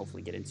we can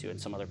hopefully get into in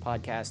some other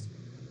podcast.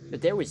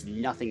 But there was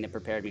nothing that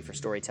prepared me for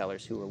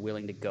storytellers who were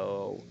willing to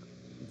go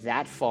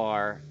that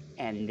far,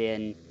 and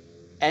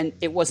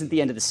it wasn't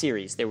the end of the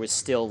series. There was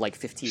still like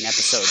 15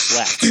 episodes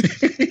left.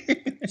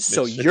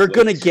 So you're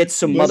going to get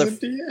some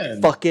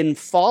motherfucking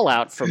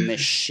fallout from this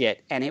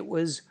shit. And it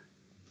was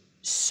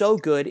so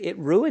good, it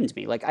ruined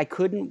me. Like, I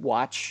couldn't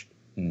watch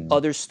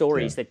other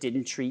stories that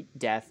didn't treat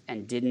death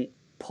and didn't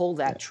pull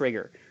that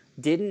trigger,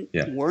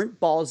 weren't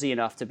ballsy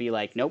enough to be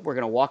like, nope, we're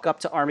going to walk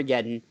up to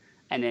Armageddon,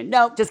 and then,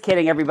 nope, just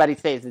kidding, everybody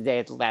saves the day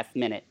at the last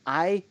minute.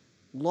 I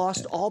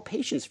lost all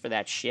patience for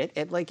that shit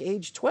at like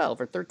age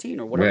 12 or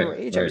 13 or whatever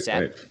age I was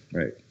at.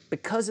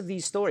 Because of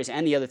these stories.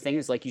 And the other thing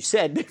is, like you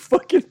said, they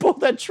fucking pulled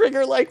that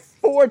trigger like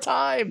 4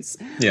 times.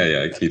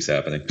 It keeps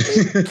happening.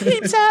 It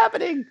keeps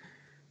happening.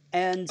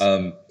 And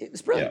it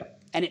was brilliant.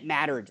 And it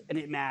mattered.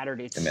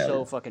 It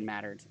so fucking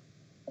mattered.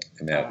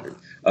 It mattered.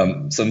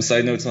 Some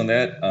side notes on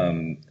that.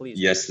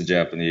 Yes, the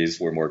Japanese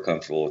were more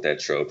comfortable with that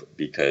trope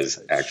because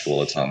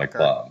actual atomic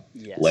bomb.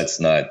 Yes. Let's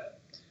not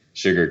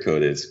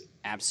sugarcoat it.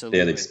 Absolutely.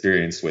 They had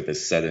experience with a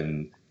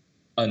sudden,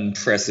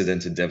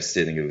 unprecedented,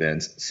 devastating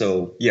event.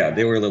 So,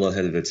 they were a little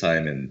ahead of the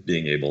time in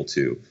being able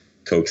to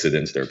coax it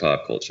into their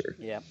pop culture.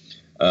 Yeah.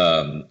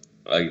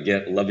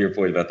 Again, love your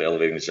point about the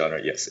elevating the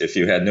genre. Yes, if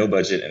you had no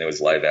budget and it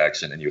was live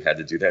action and you had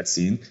to do that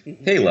scene,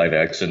 hey, live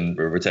action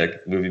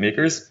Robotech movie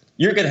makers,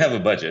 you're going to have a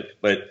budget.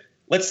 But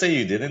let's say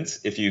you didn't.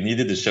 If you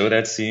needed to show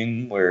that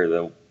scene where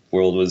the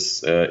world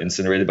was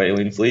incinerated by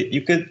alien fleet,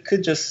 you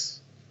could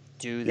just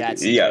do that.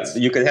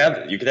 You could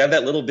have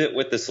that little bit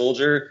with the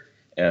soldier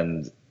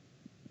and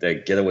they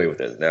get away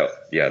with it.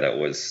 That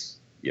was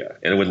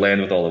and it would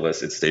land with all of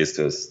us. It stays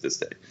to us this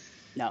day.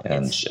 No,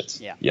 and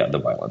shit. Yeah, the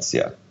violence.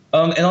 Yeah.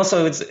 And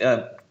also, it's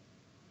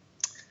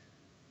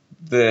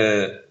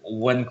the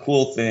one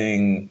cool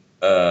thing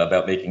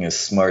about making us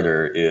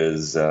smarter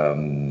is,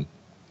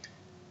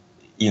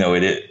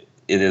 it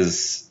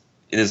is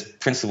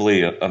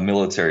principally a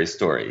military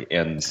story,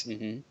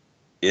 and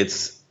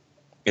it's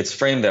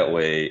framed that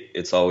way.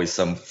 It's always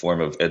some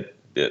form of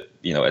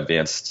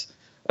advanced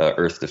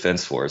Earth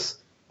Defense Force,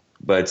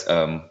 but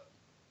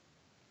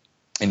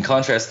in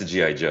contrast to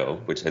G.I. Joe,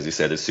 which, as you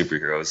said, is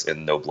superheroes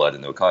and no blood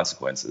and no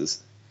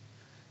consequences.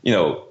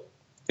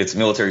 It's a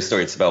military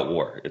story. It's about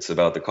war. It's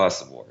about the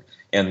cost of war.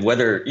 And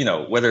whether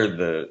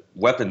the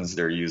weapons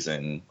they're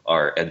using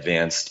are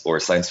advanced or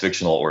science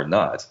fictional or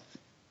not,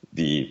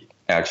 the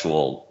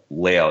actual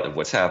layout of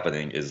what's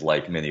happening is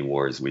like many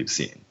wars we've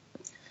seen.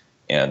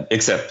 And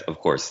except, of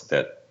course,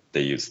 that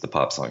they use the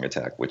pop song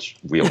attack, which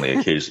we only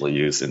occasionally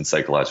use in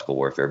psychological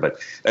warfare. But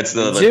that's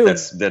big.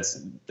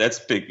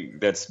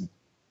 That's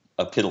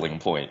a piddling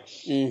point.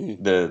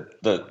 The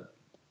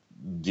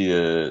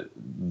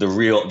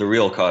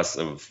real cost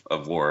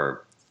of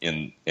war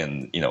in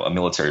a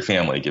military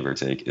family, give or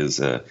take,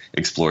 is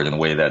explored in a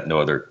way that no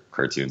other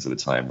cartoons at the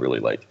time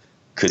really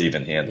could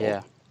even handle.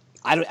 Yeah,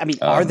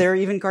 are there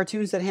even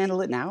cartoons that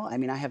handle it now? I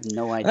mean, I have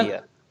no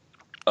idea.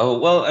 There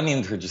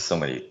are just so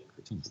many.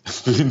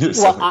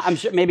 I'm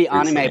sure maybe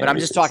anime, but I'm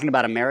just talking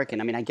about American.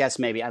 I mean, I guess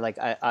maybe again,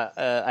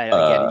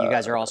 you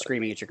guys are all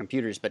screaming at your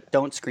computers, but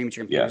don't scream at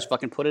your computers.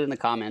 Fucking put it in the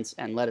comments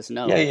and let us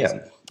know.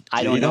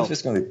 I don't know.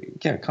 Just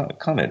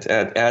comment.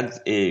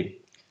 Add a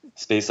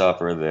space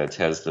opera that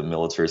has the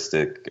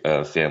militaristic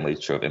family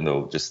trope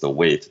and just the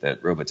weight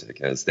that Robotech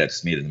has.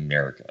 That's made in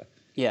America.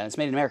 Yeah, it's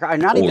made in America. It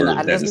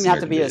doesn't even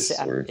have to be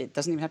it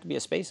doesn't even have to be a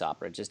space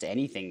opera. Just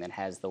anything that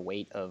has the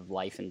weight of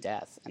life and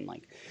death,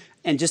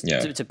 and just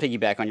to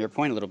piggyback on your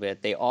point a little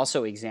bit, they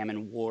also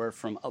examine war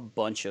from a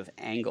bunch of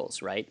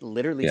angles, right?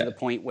 Literally to the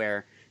point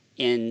where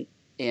in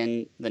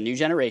the New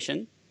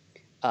Generation,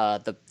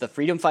 the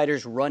freedom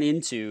fighters run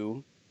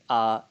into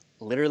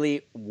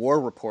literally war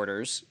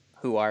reporters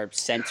who are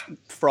sent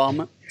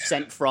from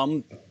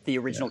the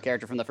original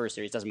character from the first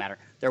series. Doesn't matter.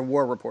 They're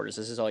war reporters.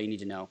 This is all you need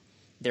to know.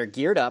 They're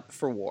geared up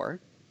for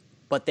war,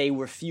 but they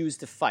refuse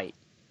to fight.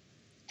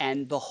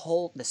 And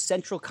the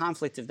central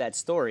conflict of that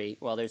story,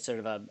 well, there's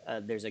sort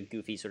of there's a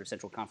goofy sort of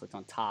central conflict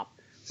on top,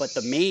 but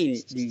the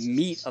main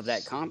meat of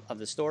that of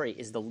the story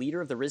is the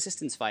leader of the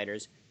resistance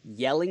fighters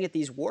yelling at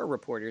these war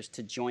reporters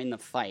to join the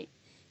fight.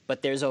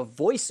 But there's a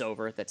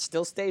voiceover that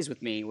still stays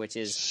with me, which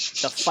is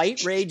the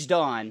fight raged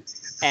on,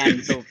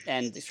 and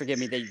forgive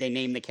me, they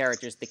name the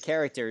characters. The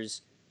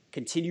characters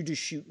continue to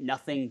shoot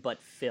nothing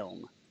but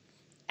film,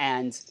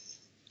 and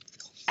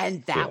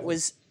that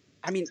was,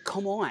 I mean,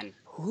 come on.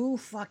 Who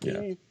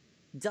fucking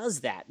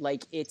does that?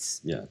 Like,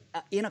 it's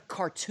in a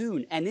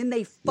cartoon, and then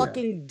they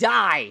fucking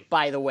die,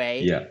 by the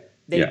way.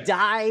 They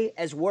die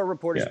as war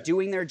reporters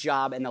doing their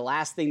job, and the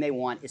last thing they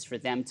want is for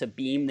them to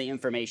beam the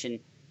information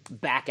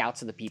back out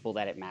to the people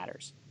that it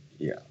matters.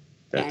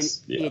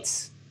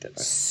 It's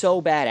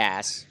so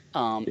badass.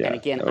 And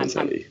again,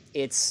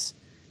 it's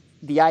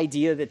the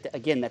idea that,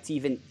 again, that's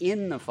even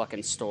in the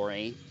fucking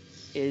story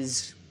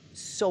is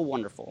so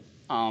wonderful.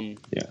 And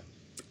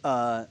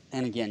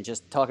again,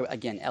 just talk about,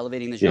 again,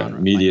 elevating the genre.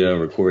 Media,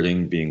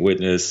 recording, being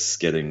witness,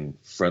 getting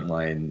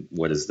frontline.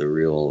 What is the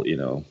real,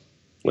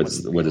 what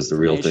is the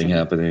real thing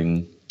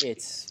happening?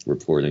 It's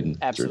reporting,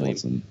 absolutely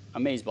journalism.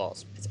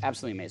 Amazeballs. It's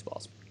absolutely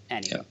amazeballs.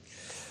 Anyway.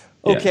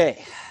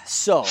 Okay,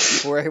 so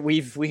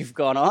we've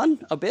gone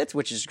on a bit,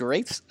 which is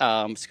great,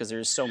 because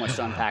there's so much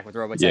to unpack with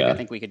Robotech. I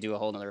think we could do a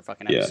whole other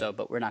fucking episode,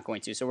 but we're not going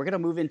to. So we're going to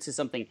move into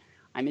something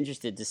I'm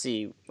interested to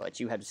see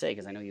what you have to say,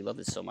 because I know you love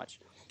this so much.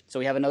 So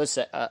we have another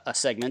a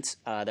segment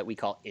that we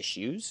call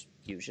Issues,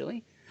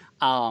 usually,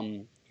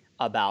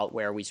 about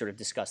where we sort of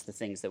discuss the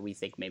things that we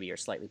think maybe are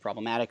slightly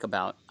problematic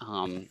about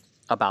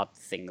the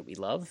thing that we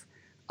love.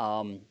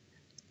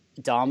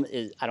 Dom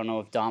is, I don't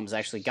know if Dom's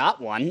actually got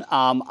one.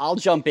 I'll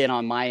jump in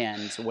on my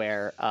end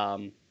where,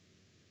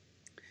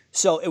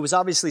 so it was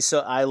obviously, so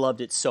I loved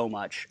it so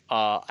much.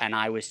 And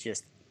I was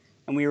just,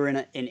 and we were in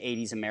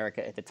 80s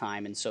America at the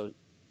time. And so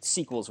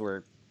sequels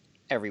were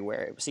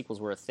everywhere. Sequels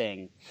were a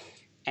thing.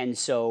 And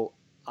so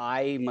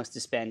I must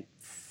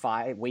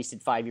have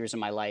wasted 5 years of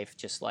my life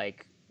just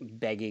like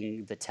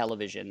begging the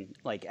television,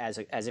 like as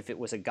if it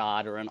was a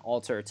god or an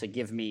altar, to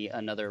give me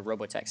another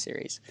Robotech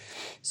series.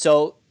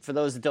 So for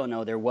those that don't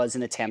know, there was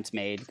an attempt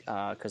made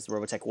because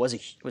Robotech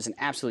was an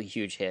absolutely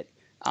huge hit.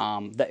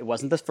 That it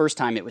wasn't the first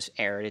time it was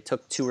aired. It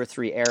took 2 or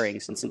 3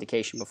 airings in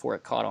syndication before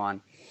it caught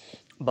on,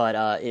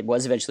 but it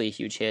was eventually a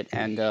huge hit.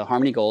 And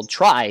Harmony Gold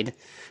tried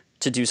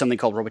to do something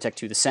called Robotech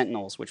 2: The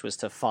Sentinels, which was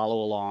to follow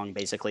along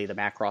basically the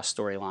Macross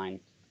storyline.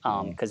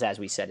 Because as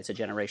we said, it's a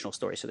generational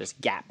story, so there's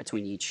a gap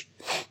between each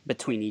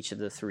of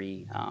the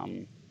 3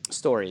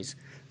 stories.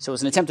 So it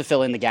was an attempt to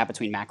fill in the gap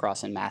between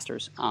Macross and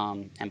Masters,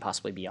 and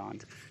possibly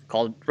beyond,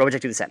 called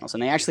Robotech 2: The Sentinels.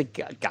 And they actually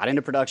got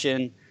into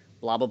production,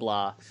 blah, blah,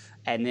 blah.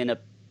 And then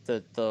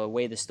the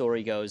way the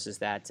story goes is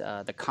that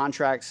the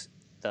contracts,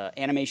 the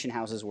animation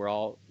houses were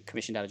all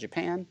commissioned out of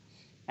Japan,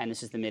 and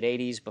this is the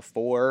mid-'80s,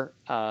 before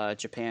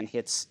Japan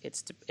hits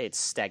its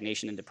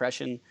stagnation and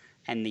depression,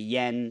 and the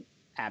yen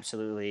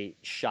absolutely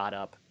shot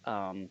up.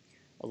 A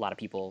lot of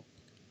people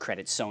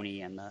credit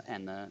Sony and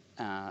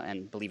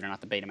believe it or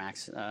not, the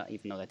Betamax,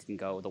 even though that didn't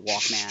go, the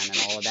Walkman and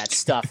all of that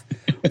stuff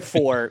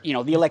for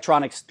the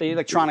electronics.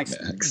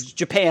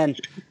 Japan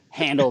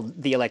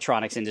handled the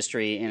electronics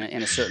industry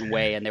in a certain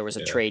way, and there was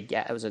a trade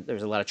gap. There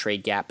was a lot of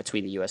trade gap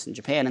between the U.S. and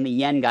Japan, and the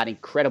yen got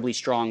incredibly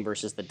strong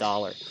versus the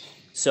dollar.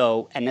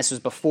 So, and this was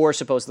before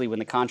supposedly when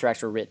the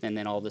contracts were written, and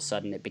then all of a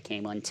sudden it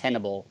became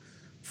untenable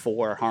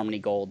for Harmony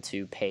Gold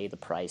to pay the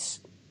price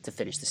to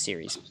finish the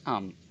series.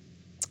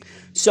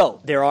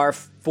 So there are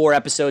 4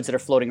 episodes that are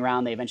floating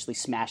around. They eventually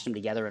smashed them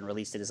together and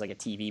released it as like a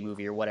TV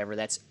movie or whatever.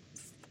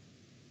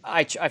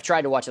 I've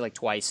tried to watch it like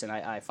twice, and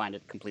I find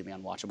it completely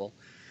unwatchable.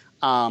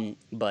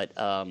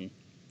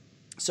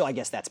 So I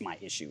guess that's my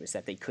issue, is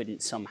that they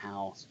couldn't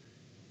somehow.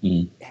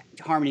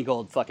 Harmony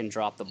Gold fucking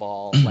dropped the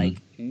ball like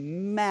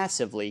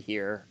massively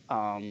here,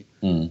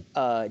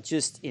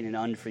 just in an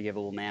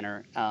unforgivable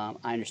manner. I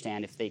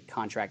understand if the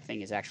contract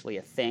thing is actually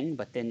a thing,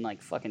 but then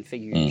like fucking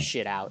figure your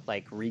shit out,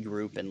 like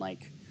regroup and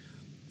like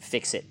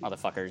fix it,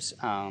 motherfuckers.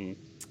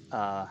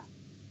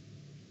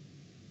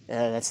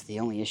 That's the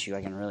only issue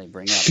I can really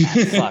bring up,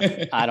 man.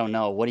 Fuck, I don't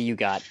know. What do you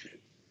got?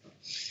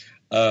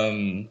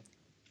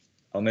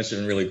 I'll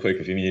mention really quick,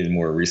 if you need a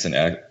more recent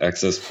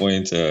access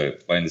point,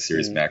 find the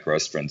series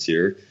Macross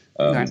Frontier.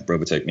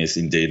 Robotech may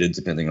seem dated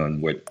depending on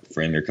what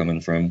frame you're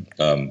coming from,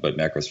 but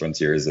Macross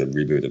Frontier is a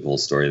reboot of the whole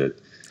story that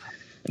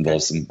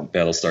involves some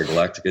Battlestar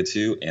Galactica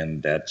too,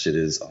 and that shit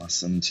is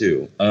awesome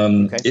too.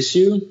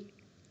 Issue?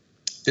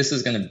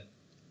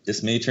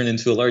 This may turn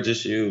into a large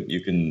issue. You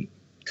can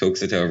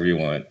coax it however you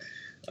want.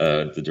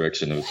 The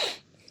direction of...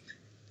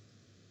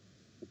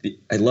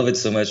 I love it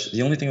so much.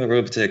 The only thing about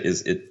Robotech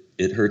is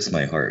it hurts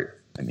my heart.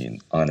 I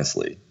mean,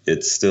 honestly,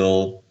 it's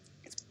still,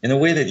 in a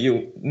way that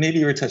you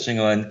were touching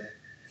on,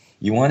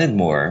 you wanted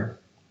more,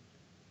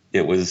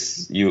 it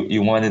was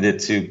you wanted it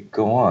to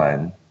go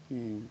on,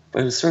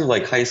 but it was sort of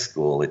like high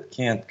school. It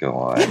can't go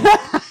on.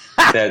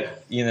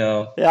 That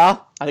Yeah,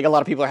 I think a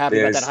lot of people are happy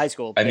about that high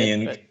school. I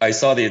mean, I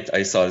saw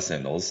the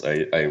Sentinels.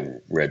 I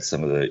read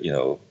some of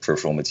the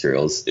peripheral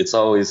materials. It's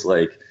always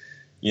like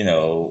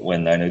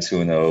when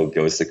 90210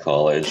 goes to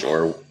college,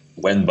 or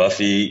when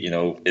Buffy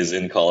is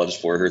in college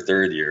for her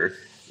third year,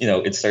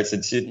 it starts to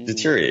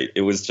deteriorate.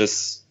 It was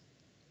just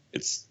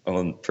its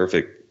own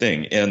perfect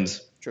thing. And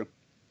true,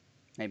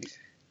 maybe.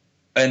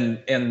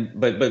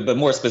 But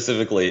more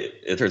specifically,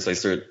 it hurts my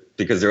spirit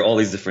because there are all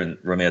these different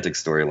romantic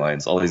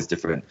storylines, all these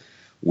different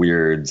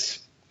weird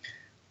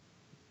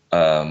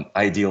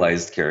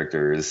idealized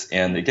characters,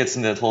 and it gets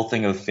into that whole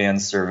thing of fan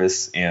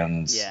service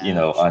and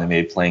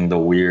anime playing the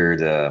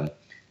weird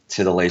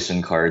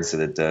titillation cards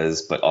that it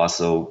does, but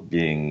also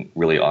being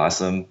really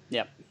awesome.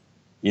 Yep.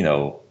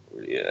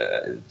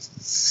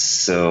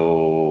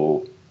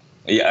 So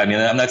yeah, I mean,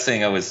 I'm not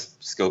saying I was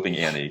scoping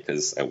Annie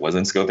because I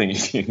wasn't scoping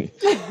Annie.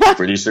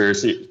 pretty sure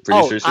she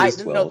was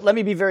 12. No, let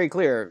me be very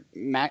clear.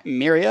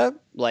 Miria,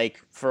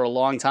 like, for a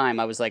long time,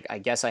 I was like, I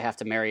guess I have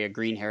to marry a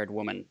green-haired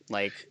woman.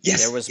 Like,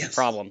 there was a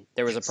problem.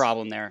 There was a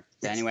problem there.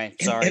 Anyway,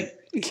 sorry.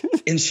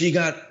 And she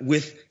got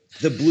with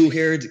the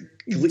blue-haired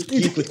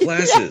geek with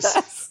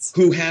glasses,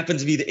 who happened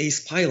to be the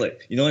ace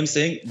pilot. You know what I'm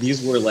saying?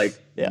 These were like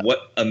what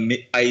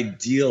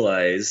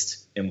idealized,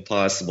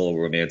 impossible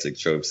romantic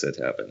tropes that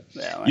happen.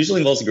 Yeah,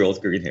 usually involves a girl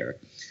with green hair.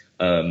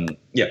 In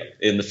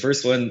the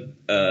first one,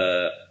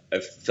 I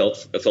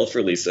felt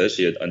for Lisa.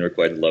 She had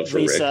unrequited love for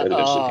Lisa,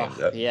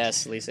 Rick.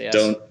 Yes, Lisa.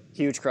 Yes.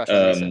 Huge crush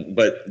on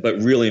Lisa.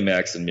 But really,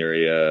 Max and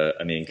Miria.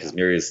 I mean, because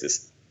Miria is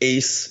this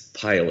ace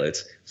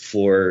pilot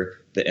for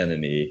the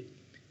enemy,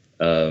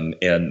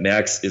 and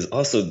Max is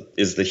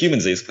the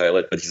human's ace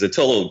pilot, but he's a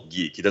total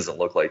geek. He doesn't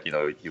look like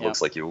he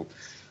looks like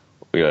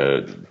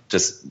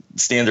just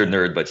standard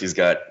nerd, but he's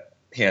got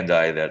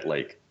hand-eye that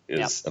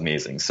is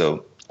amazing.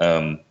 So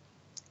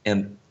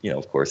and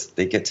of course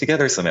they get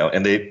together somehow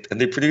and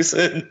they produce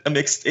a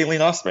mixed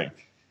alien offspring.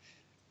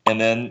 And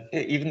then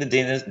even the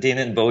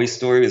Dana and Bowie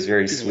story is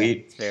very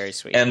sweet. Yeah, very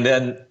sweet. And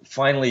then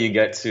finally you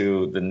get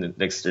to the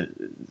next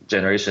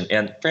generation,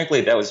 and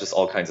frankly that was just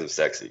all kinds of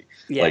sexy.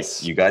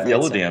 Yes, like you got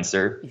Yellow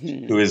Dancer,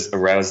 who is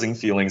arousing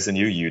feelings in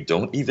you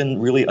don't even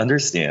really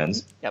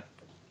understand. Yep.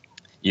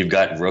 You've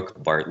got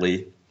Rook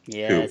Bartley.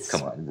 Yes. Who,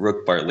 come on,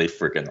 Rook Bartley,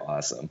 freaking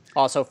awesome.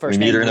 Also, first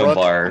name Rook. In a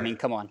bar. I mean,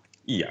 come on.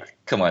 Yeah,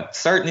 come on.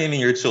 Start naming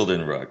your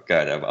children Rook.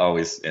 God, I've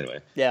always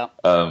anyway. Yeah.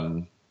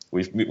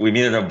 We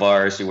meet in a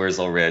bar. She wears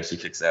all red. She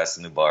kicks ass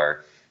in the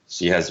bar.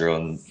 She has her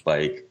own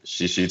bike.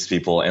 She shoots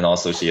people, and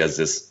also she has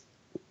this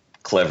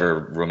clever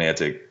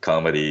romantic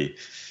comedy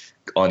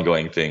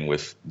ongoing thing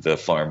with the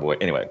farm boy.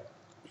 Anyway,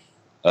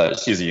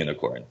 she's a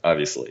unicorn,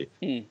 obviously.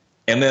 And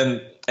then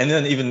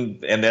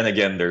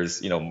again,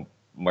 there's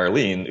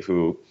Marlene,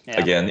 who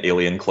again,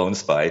 alien clone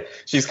spy.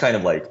 She's kind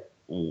of like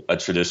a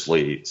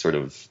traditionally sort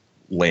of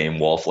lame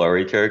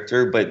wallflowery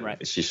character,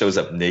 but she shows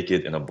up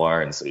naked in a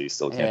barn, so you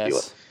still can't be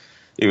like.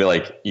 You'd be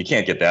like, you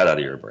can't get that out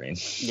of your brain.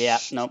 Yeah,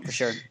 no, for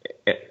sure.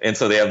 And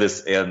so they have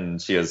this,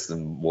 and she has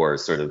some more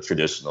sort of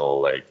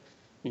traditional,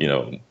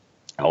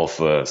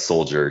 alpha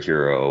soldier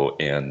hero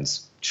and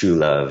true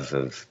love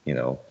of,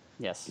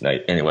 yes.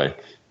 night. Anyway,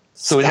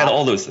 so it had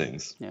all those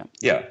things. Yeah.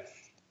 Yeah.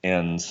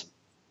 And,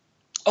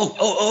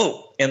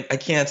 and I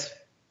can't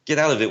get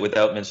out of it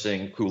without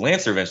mentioning who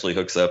Lancer eventually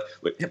hooks up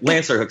with.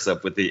 Lancer hooks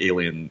up with the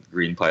alien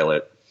green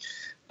pilot,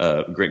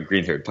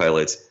 green-haired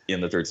pilot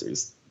in the third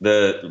series.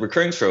 The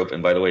recurring trope,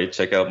 and by the way,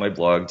 check out my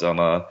blog,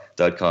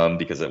 dama.com,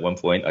 because at one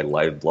point I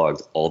live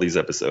blogged all these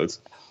episodes.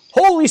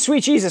 Holy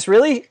sweet Jesus,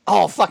 really?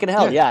 Oh, fucking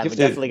hell, yeah. We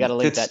definitely got to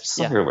link that.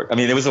 Yeah. I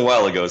mean, it was a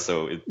while ago,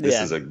 so this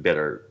is a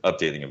better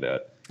updating of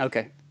that.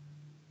 Okay.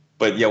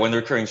 But yeah, one of the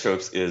recurring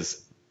tropes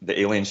is the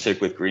alien chick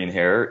with green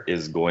hair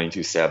is going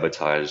to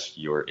sabotage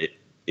your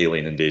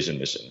alien invasion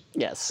mission.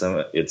 Yes.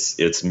 So it's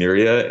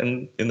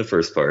Miria in the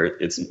first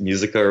part, it's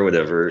Musica or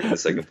whatever in the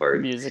second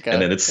part, Musica,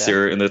 and then it's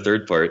Sarah in the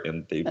third part,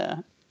 and they...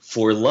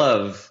 For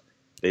love,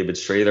 they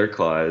betray their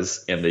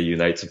cause and they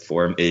unite to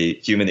form a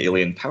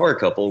human-alien power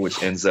couple,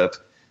 which ends up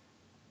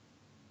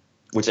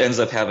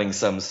having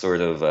some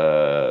sort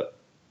of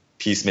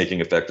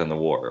peacemaking effect on the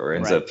war, or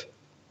ends up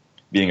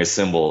being a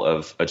symbol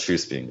of a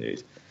truce being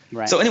made.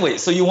 Right. So anyway,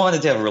 so you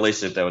wanted to have a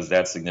relationship that was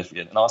that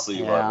significant, and also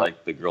you want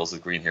like the girls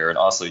with green hair, and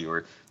also you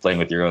were playing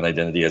with your own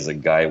identity as a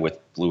guy with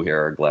blue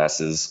hair or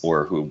glasses,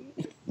 or who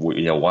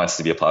wants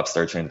to be a pop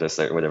star,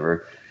 transvestite, or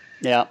whatever.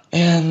 Yeah.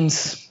 And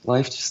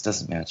life just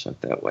doesn't match up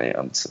that way.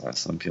 I'm sorry,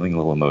 so I'm feeling a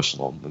little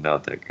emotional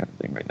about that kind of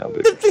thing right now.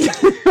 But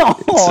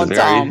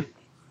Tom.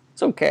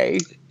 It's okay.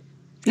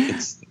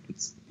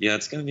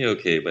 It's gonna be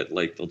okay, but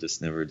they'll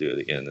just never do it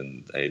again,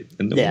 and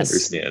no one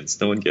understands.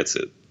 No one gets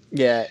it.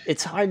 Yeah,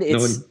 it's hard.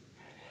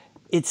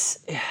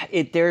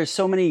 There are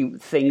so many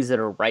things that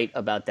are right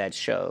about that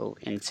show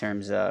in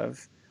terms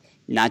of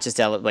not just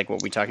like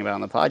what we're talking about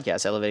on the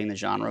podcast, elevating the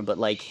genre, but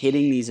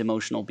hitting these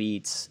emotional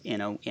beats in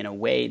a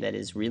way that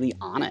is really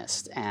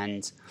honest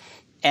and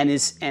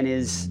is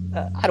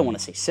I don't want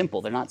to say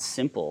simple. They're not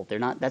simple. They're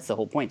not. That's the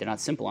whole point. They're not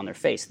simple on their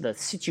face. The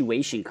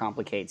situation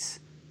complicates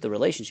the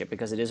relationship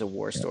because it is a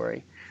war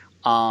story,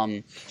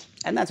 and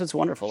that's what's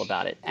wonderful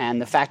about it.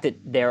 And the fact that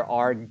there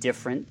are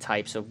different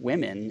types of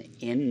women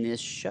in these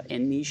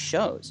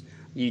shows.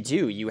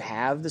 You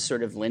have the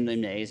sort of Linda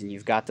Mays, and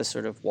you've got the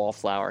sort of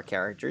wallflower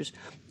characters,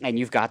 and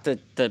you've got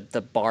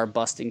the bar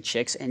busting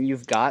chicks, and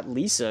you've got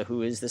Lisa,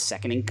 who is the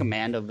second in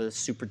command of the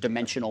super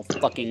dimensional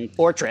fucking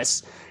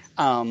fortress,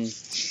 and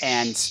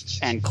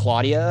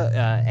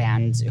Claudia,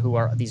 and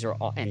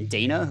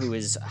Dana, who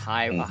is a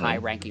high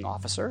ranking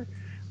officer.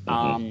 We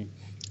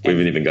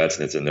haven't even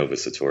gotten into Nova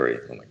Satori.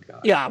 Oh my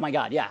god. Yeah. Oh my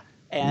god. Yeah.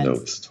 And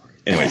Nova Satori.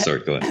 Anyway,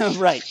 sorry. Go ahead.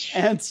 Right,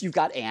 and you've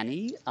got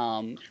Annie,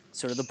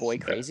 sort of the boy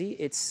crazy.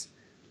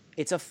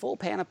 It's a full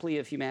panoply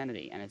of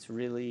humanity, and it's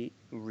really,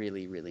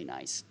 really, really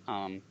nice.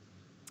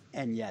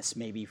 And yes,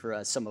 maybe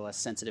for some of us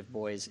sensitive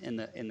boys in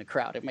the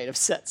crowd, it might have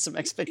set some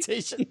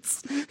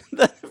expectations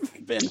that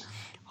have been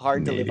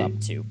hard to live up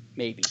to.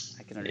 Maybe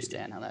I can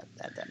understand how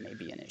that may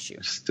be an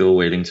issue. Still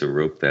waiting to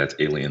rope that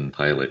alien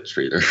pilot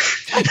traitor.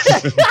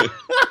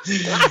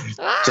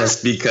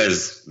 Just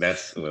because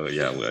it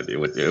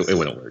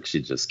wouldn't work.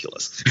 She'd just kill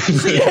us.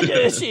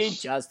 She'd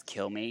just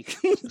kill me.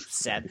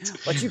 Sad,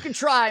 but you could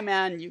try,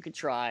 man. You could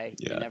try.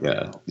 You never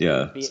know.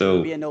 It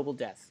would be a noble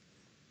death.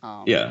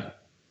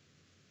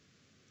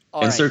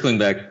 Circling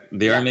back,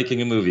 they are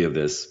making a movie of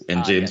this,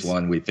 and James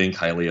Wan we think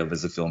highly of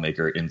as a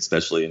filmmaker, and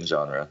especially in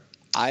genre.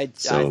 I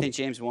think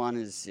James Wan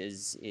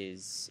is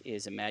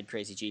a mad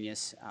crazy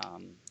genius.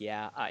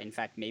 In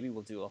fact, maybe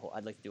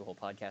I'd like to do a whole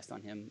podcast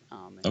on him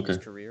and his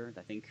career.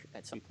 I think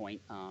at some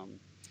point,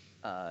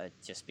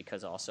 just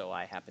because also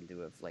I happen to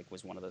have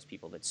was one of those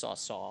people that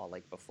saw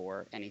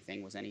before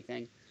anything was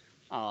anything,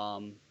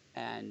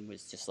 and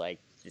was just like,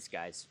 this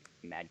guy's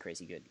mad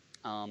crazy good.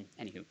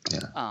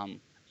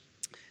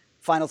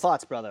 Final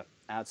thoughts, brother.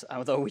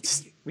 Although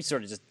we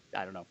sort of just,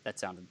 I don't know, that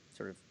sounded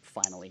sort of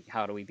finally.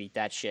 How do we beat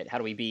that shit? How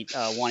do we beat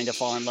wanting to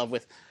fall in love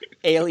with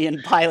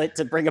alien pilot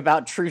to bring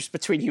about truce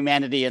between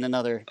humanity and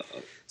another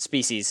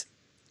species?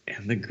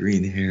 And the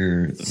green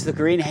hair. It's the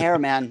green hair,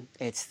 man.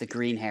 It's the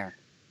green hair.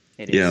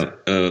 It is.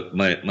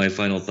 My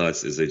final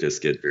thoughts is I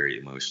just get very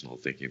emotional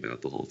thinking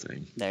about the whole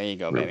thing. There you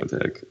go, baby.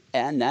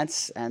 And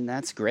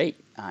that's great.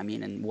 I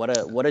mean, and what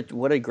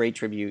a great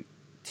tribute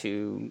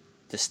to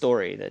the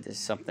story that is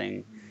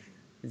something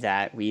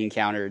that we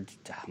encountered,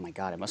 oh my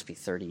God, it must be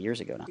 30 years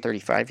ago now,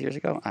 35 years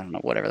ago? I don't know,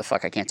 whatever the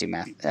fuck, I can't do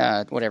math.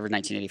 Whatever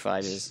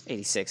 1985 is,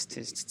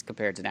 86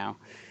 compared to now.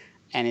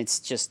 And it's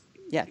just,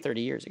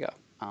 30 years ago.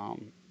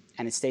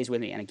 And it stays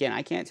with me. And again,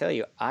 I can't tell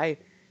you, I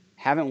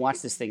haven't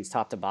watched this thing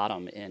top to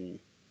bottom in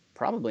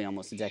probably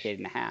almost a decade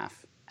and a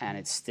half. And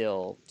it's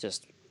still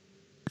just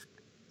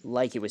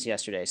like it was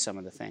yesterday, some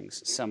of the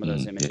things, some of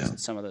those images, and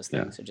some of those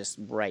things are just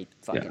right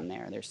fucking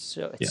there.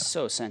 It's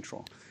so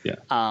central.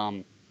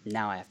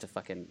 Now I have to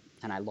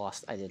and I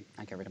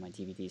got rid of my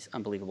DVDs.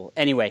 Unbelievable.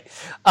 Anyway,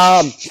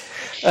 now I'm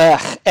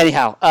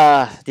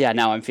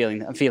feeling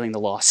the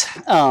loss.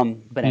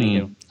 But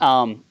anywho,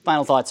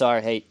 final thoughts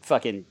are, hey,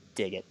 fucking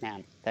dig it,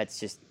 man. That's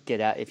just, get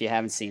out if you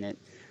haven't seen it.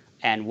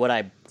 And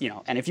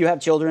and if you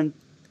have children,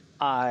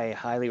 I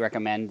highly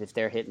recommend, if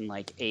they're hitting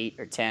 8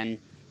 or 10,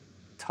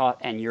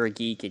 and you're a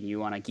geek and you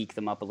want to geek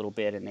them up a little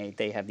bit, and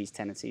they have these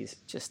tendencies,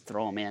 just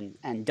throw them in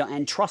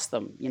and trust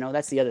them.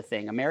 That's the other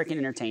thing. American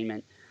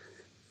entertainment.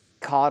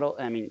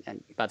 I'm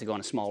about to go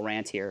on a small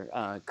rant here.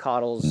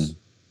 Coddles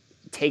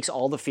takes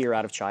all the fear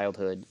out of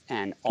childhood,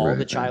 and all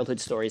the childhood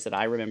stories that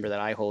I remember that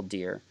I hold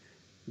dear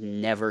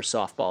never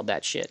softballed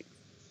that shit.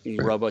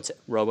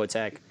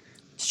 Robotech,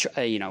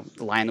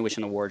 Lion, the Witch,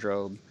 and the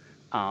Wardrobe,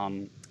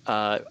 any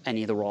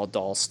of the Roald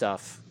Dahl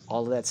stuff,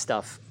 all of that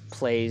stuff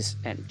plays,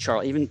 and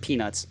even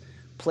Peanuts,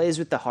 plays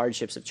with the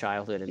hardships of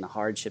childhood and the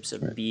hardships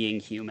of being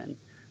human.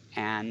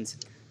 And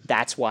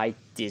that's why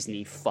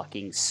Disney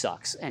fucking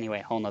sucks.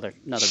 Anyway, whole another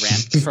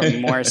rant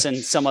from Morrison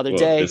some other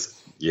day. Just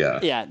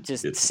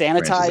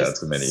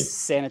sanitized many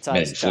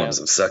forms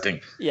of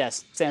sucking.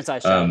 Yes,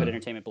 sanitized childhood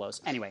entertainment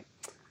blows. Anyway,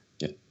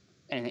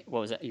 what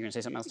was that? You gonna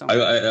say something else, Tom?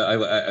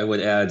 I would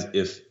add,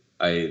 if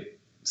I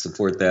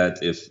support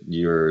that, if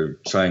you're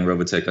trying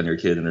Robotech on your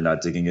kid and they're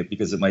not digging it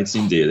because it might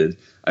seem dated,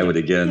 I would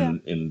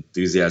again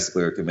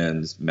enthusiastically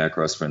recommend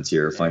Macross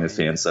Frontier. Find a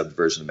fan sub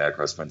version of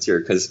Macross Frontier,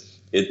 because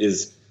it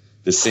is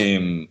the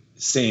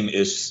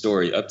same-ish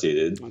story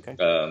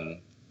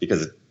updated,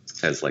 because it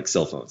has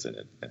cell phones in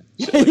it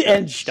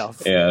and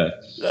stuff.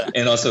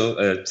 And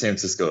also San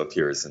Francisco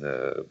appears in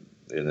a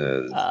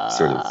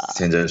sort of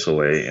tangential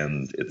way,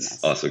 and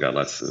it's also got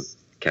lots of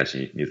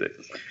catchy music.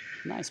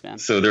 Nice, man.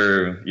 So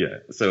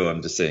so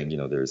I'm just saying,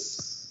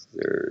 there's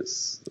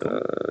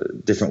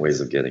different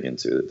ways of getting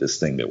into this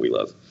thing that we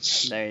love.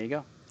 There you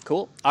go.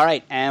 Cool. All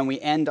right, and we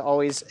end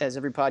always, as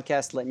every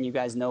podcast, letting you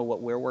guys know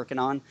what we're working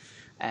on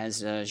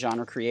as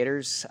genre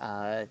creators.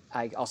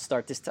 I'll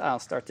start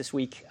this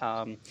week.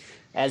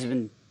 As I've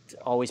been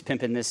always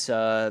pimping this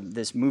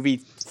movie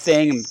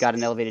thing. I've got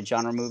an elevated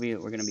genre movie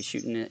that we're going to be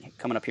shooting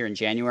coming up here in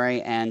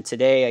January. And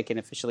today I can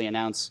officially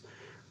announce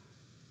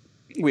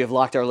We have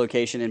locked our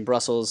location in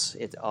Brussels.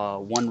 It's a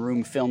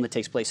one-room film that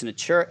takes place in a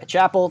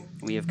chapel.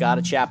 We have got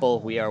a chapel.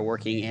 We are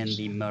working in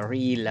the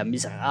Marie la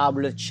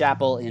Miserable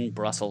Chapel in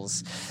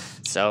Brussels.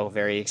 So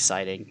very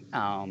exciting.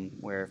 I'm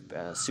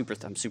super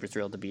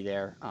thrilled to be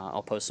there.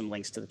 I'll post some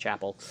links to the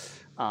chapel.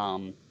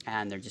 And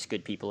they're just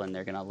good people, and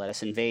they're going to let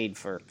us invade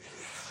for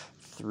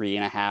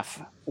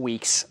 3.5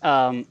 weeks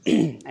and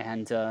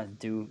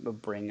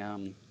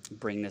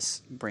bring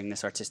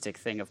this artistic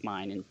thing of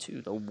mine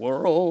into the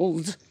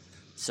world.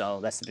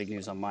 So that's the big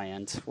news on my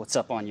end. What's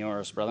up on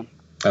yours, brother?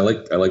 I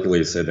like the way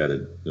you said that.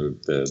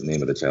 The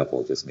name of the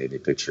chapel just made me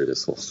picture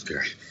this whole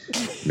very,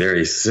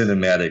 very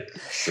cinematic,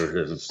 sort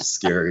of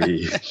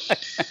scary.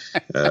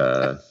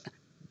 I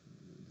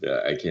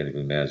can't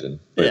even imagine.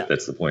 But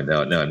that's the point.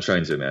 Now I'm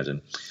trying to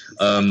imagine.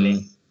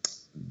 I'd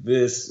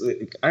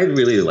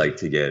really like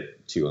to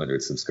get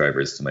 200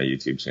 subscribers to my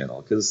YouTube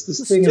channel because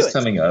this thing is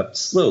coming up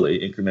slowly,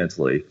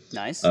 incrementally.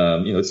 Nice.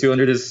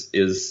 200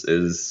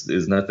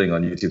 is nothing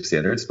on YouTube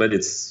standards, but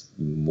it's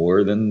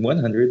more than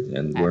 100,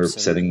 and we're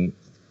setting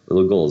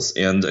little goals.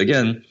 And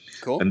again,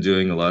 cool. I'm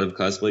doing a lot of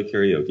cosplay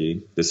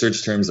karaoke. The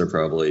search terms are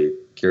probably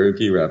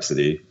karaoke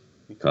Rhapsody,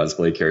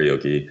 cosplay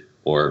karaoke,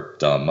 or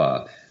Dom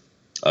Ma.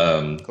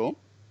 Cool.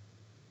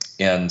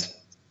 And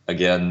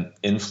again,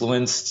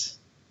 influenced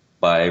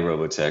by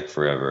Robotech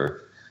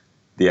forever.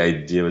 The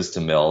idea was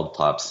to meld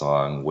pop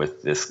song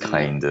with this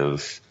kind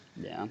of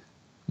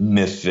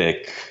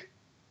mythic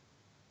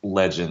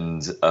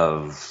legend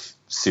of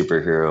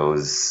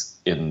superheroes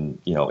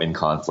in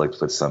conflict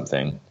with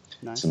something.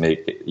 Nice. To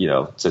make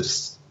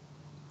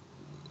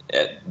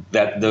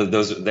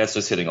that's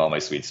just hitting all my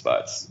sweet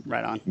spots.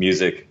 Right on.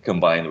 Music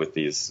combined with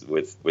the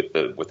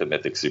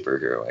mythic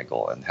superhero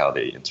angle and how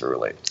they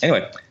interrelate.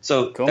 Anyway,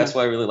 so cool. That's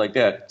why I really like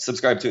that.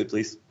 Subscribe to it,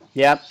 please.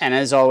 Yep, and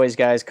as always,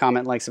 guys,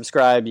 comment, like,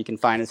 subscribe. You can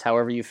find us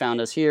however you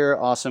found us here.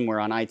 Awesome, we're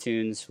on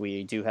iTunes.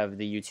 We do have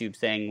the YouTube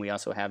thing. We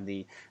also have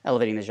the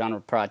Elevating the Genre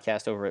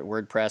podcast over at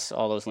WordPress.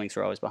 All those links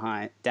are always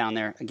down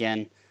there.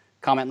 Again,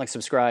 comment, like,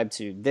 subscribe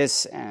to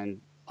this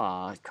and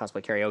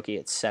Cosplay Karaoke,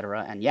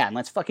 etc. And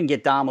let's fucking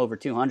get Dom over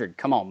 200.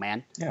 Come on,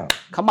 man. Yeah.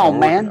 Come on,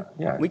 man.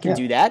 Yeah. We can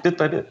do that. Bit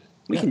by bit.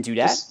 We can do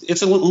that.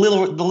 It's the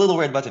little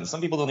red button.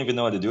 Some people don't even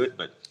know how to do it,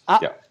 but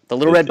the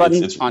little red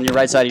button on your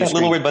right side of your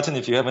screen. That little red button,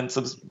 if you haven't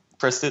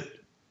pressed it,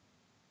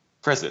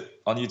 press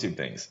it on YouTube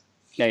things.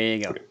 There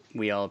you go. Okay.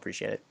 We all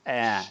appreciate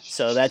it.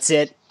 So that's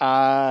it.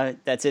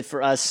 That's it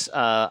for us.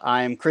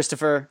 I'm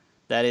Christopher.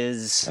 That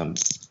is...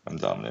 I'm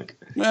Dominic.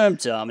 I'm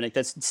Dominic.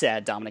 That's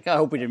sad, Dominic. I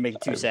hope we didn't make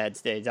it too sad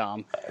today,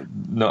 Dom.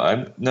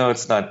 No,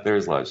 it's not.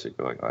 There's a lot of shit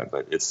going on,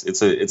 but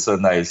it's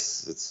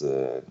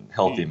a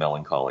healthy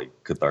melancholy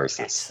catharsis.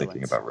 Excellent.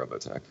 Thinking about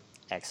Robotech.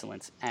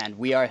 Excellent. And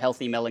we are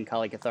healthy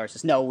melancholy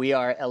catharsis. No, we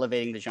are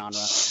elevating the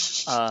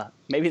genre.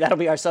 Maybe that'll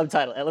be our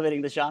subtitle: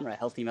 Elevating the Genre,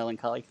 Healthy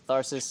Melancholy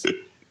Catharsis.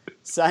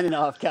 Signing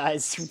off,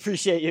 guys.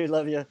 Appreciate you.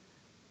 Love you.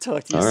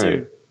 Talk to you soon.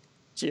 Right.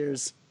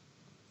 Cheers.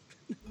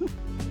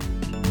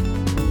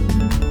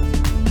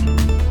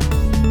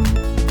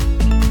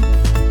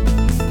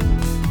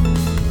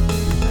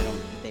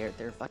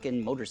 They're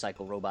fucking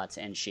motorcycle robots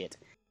and shit.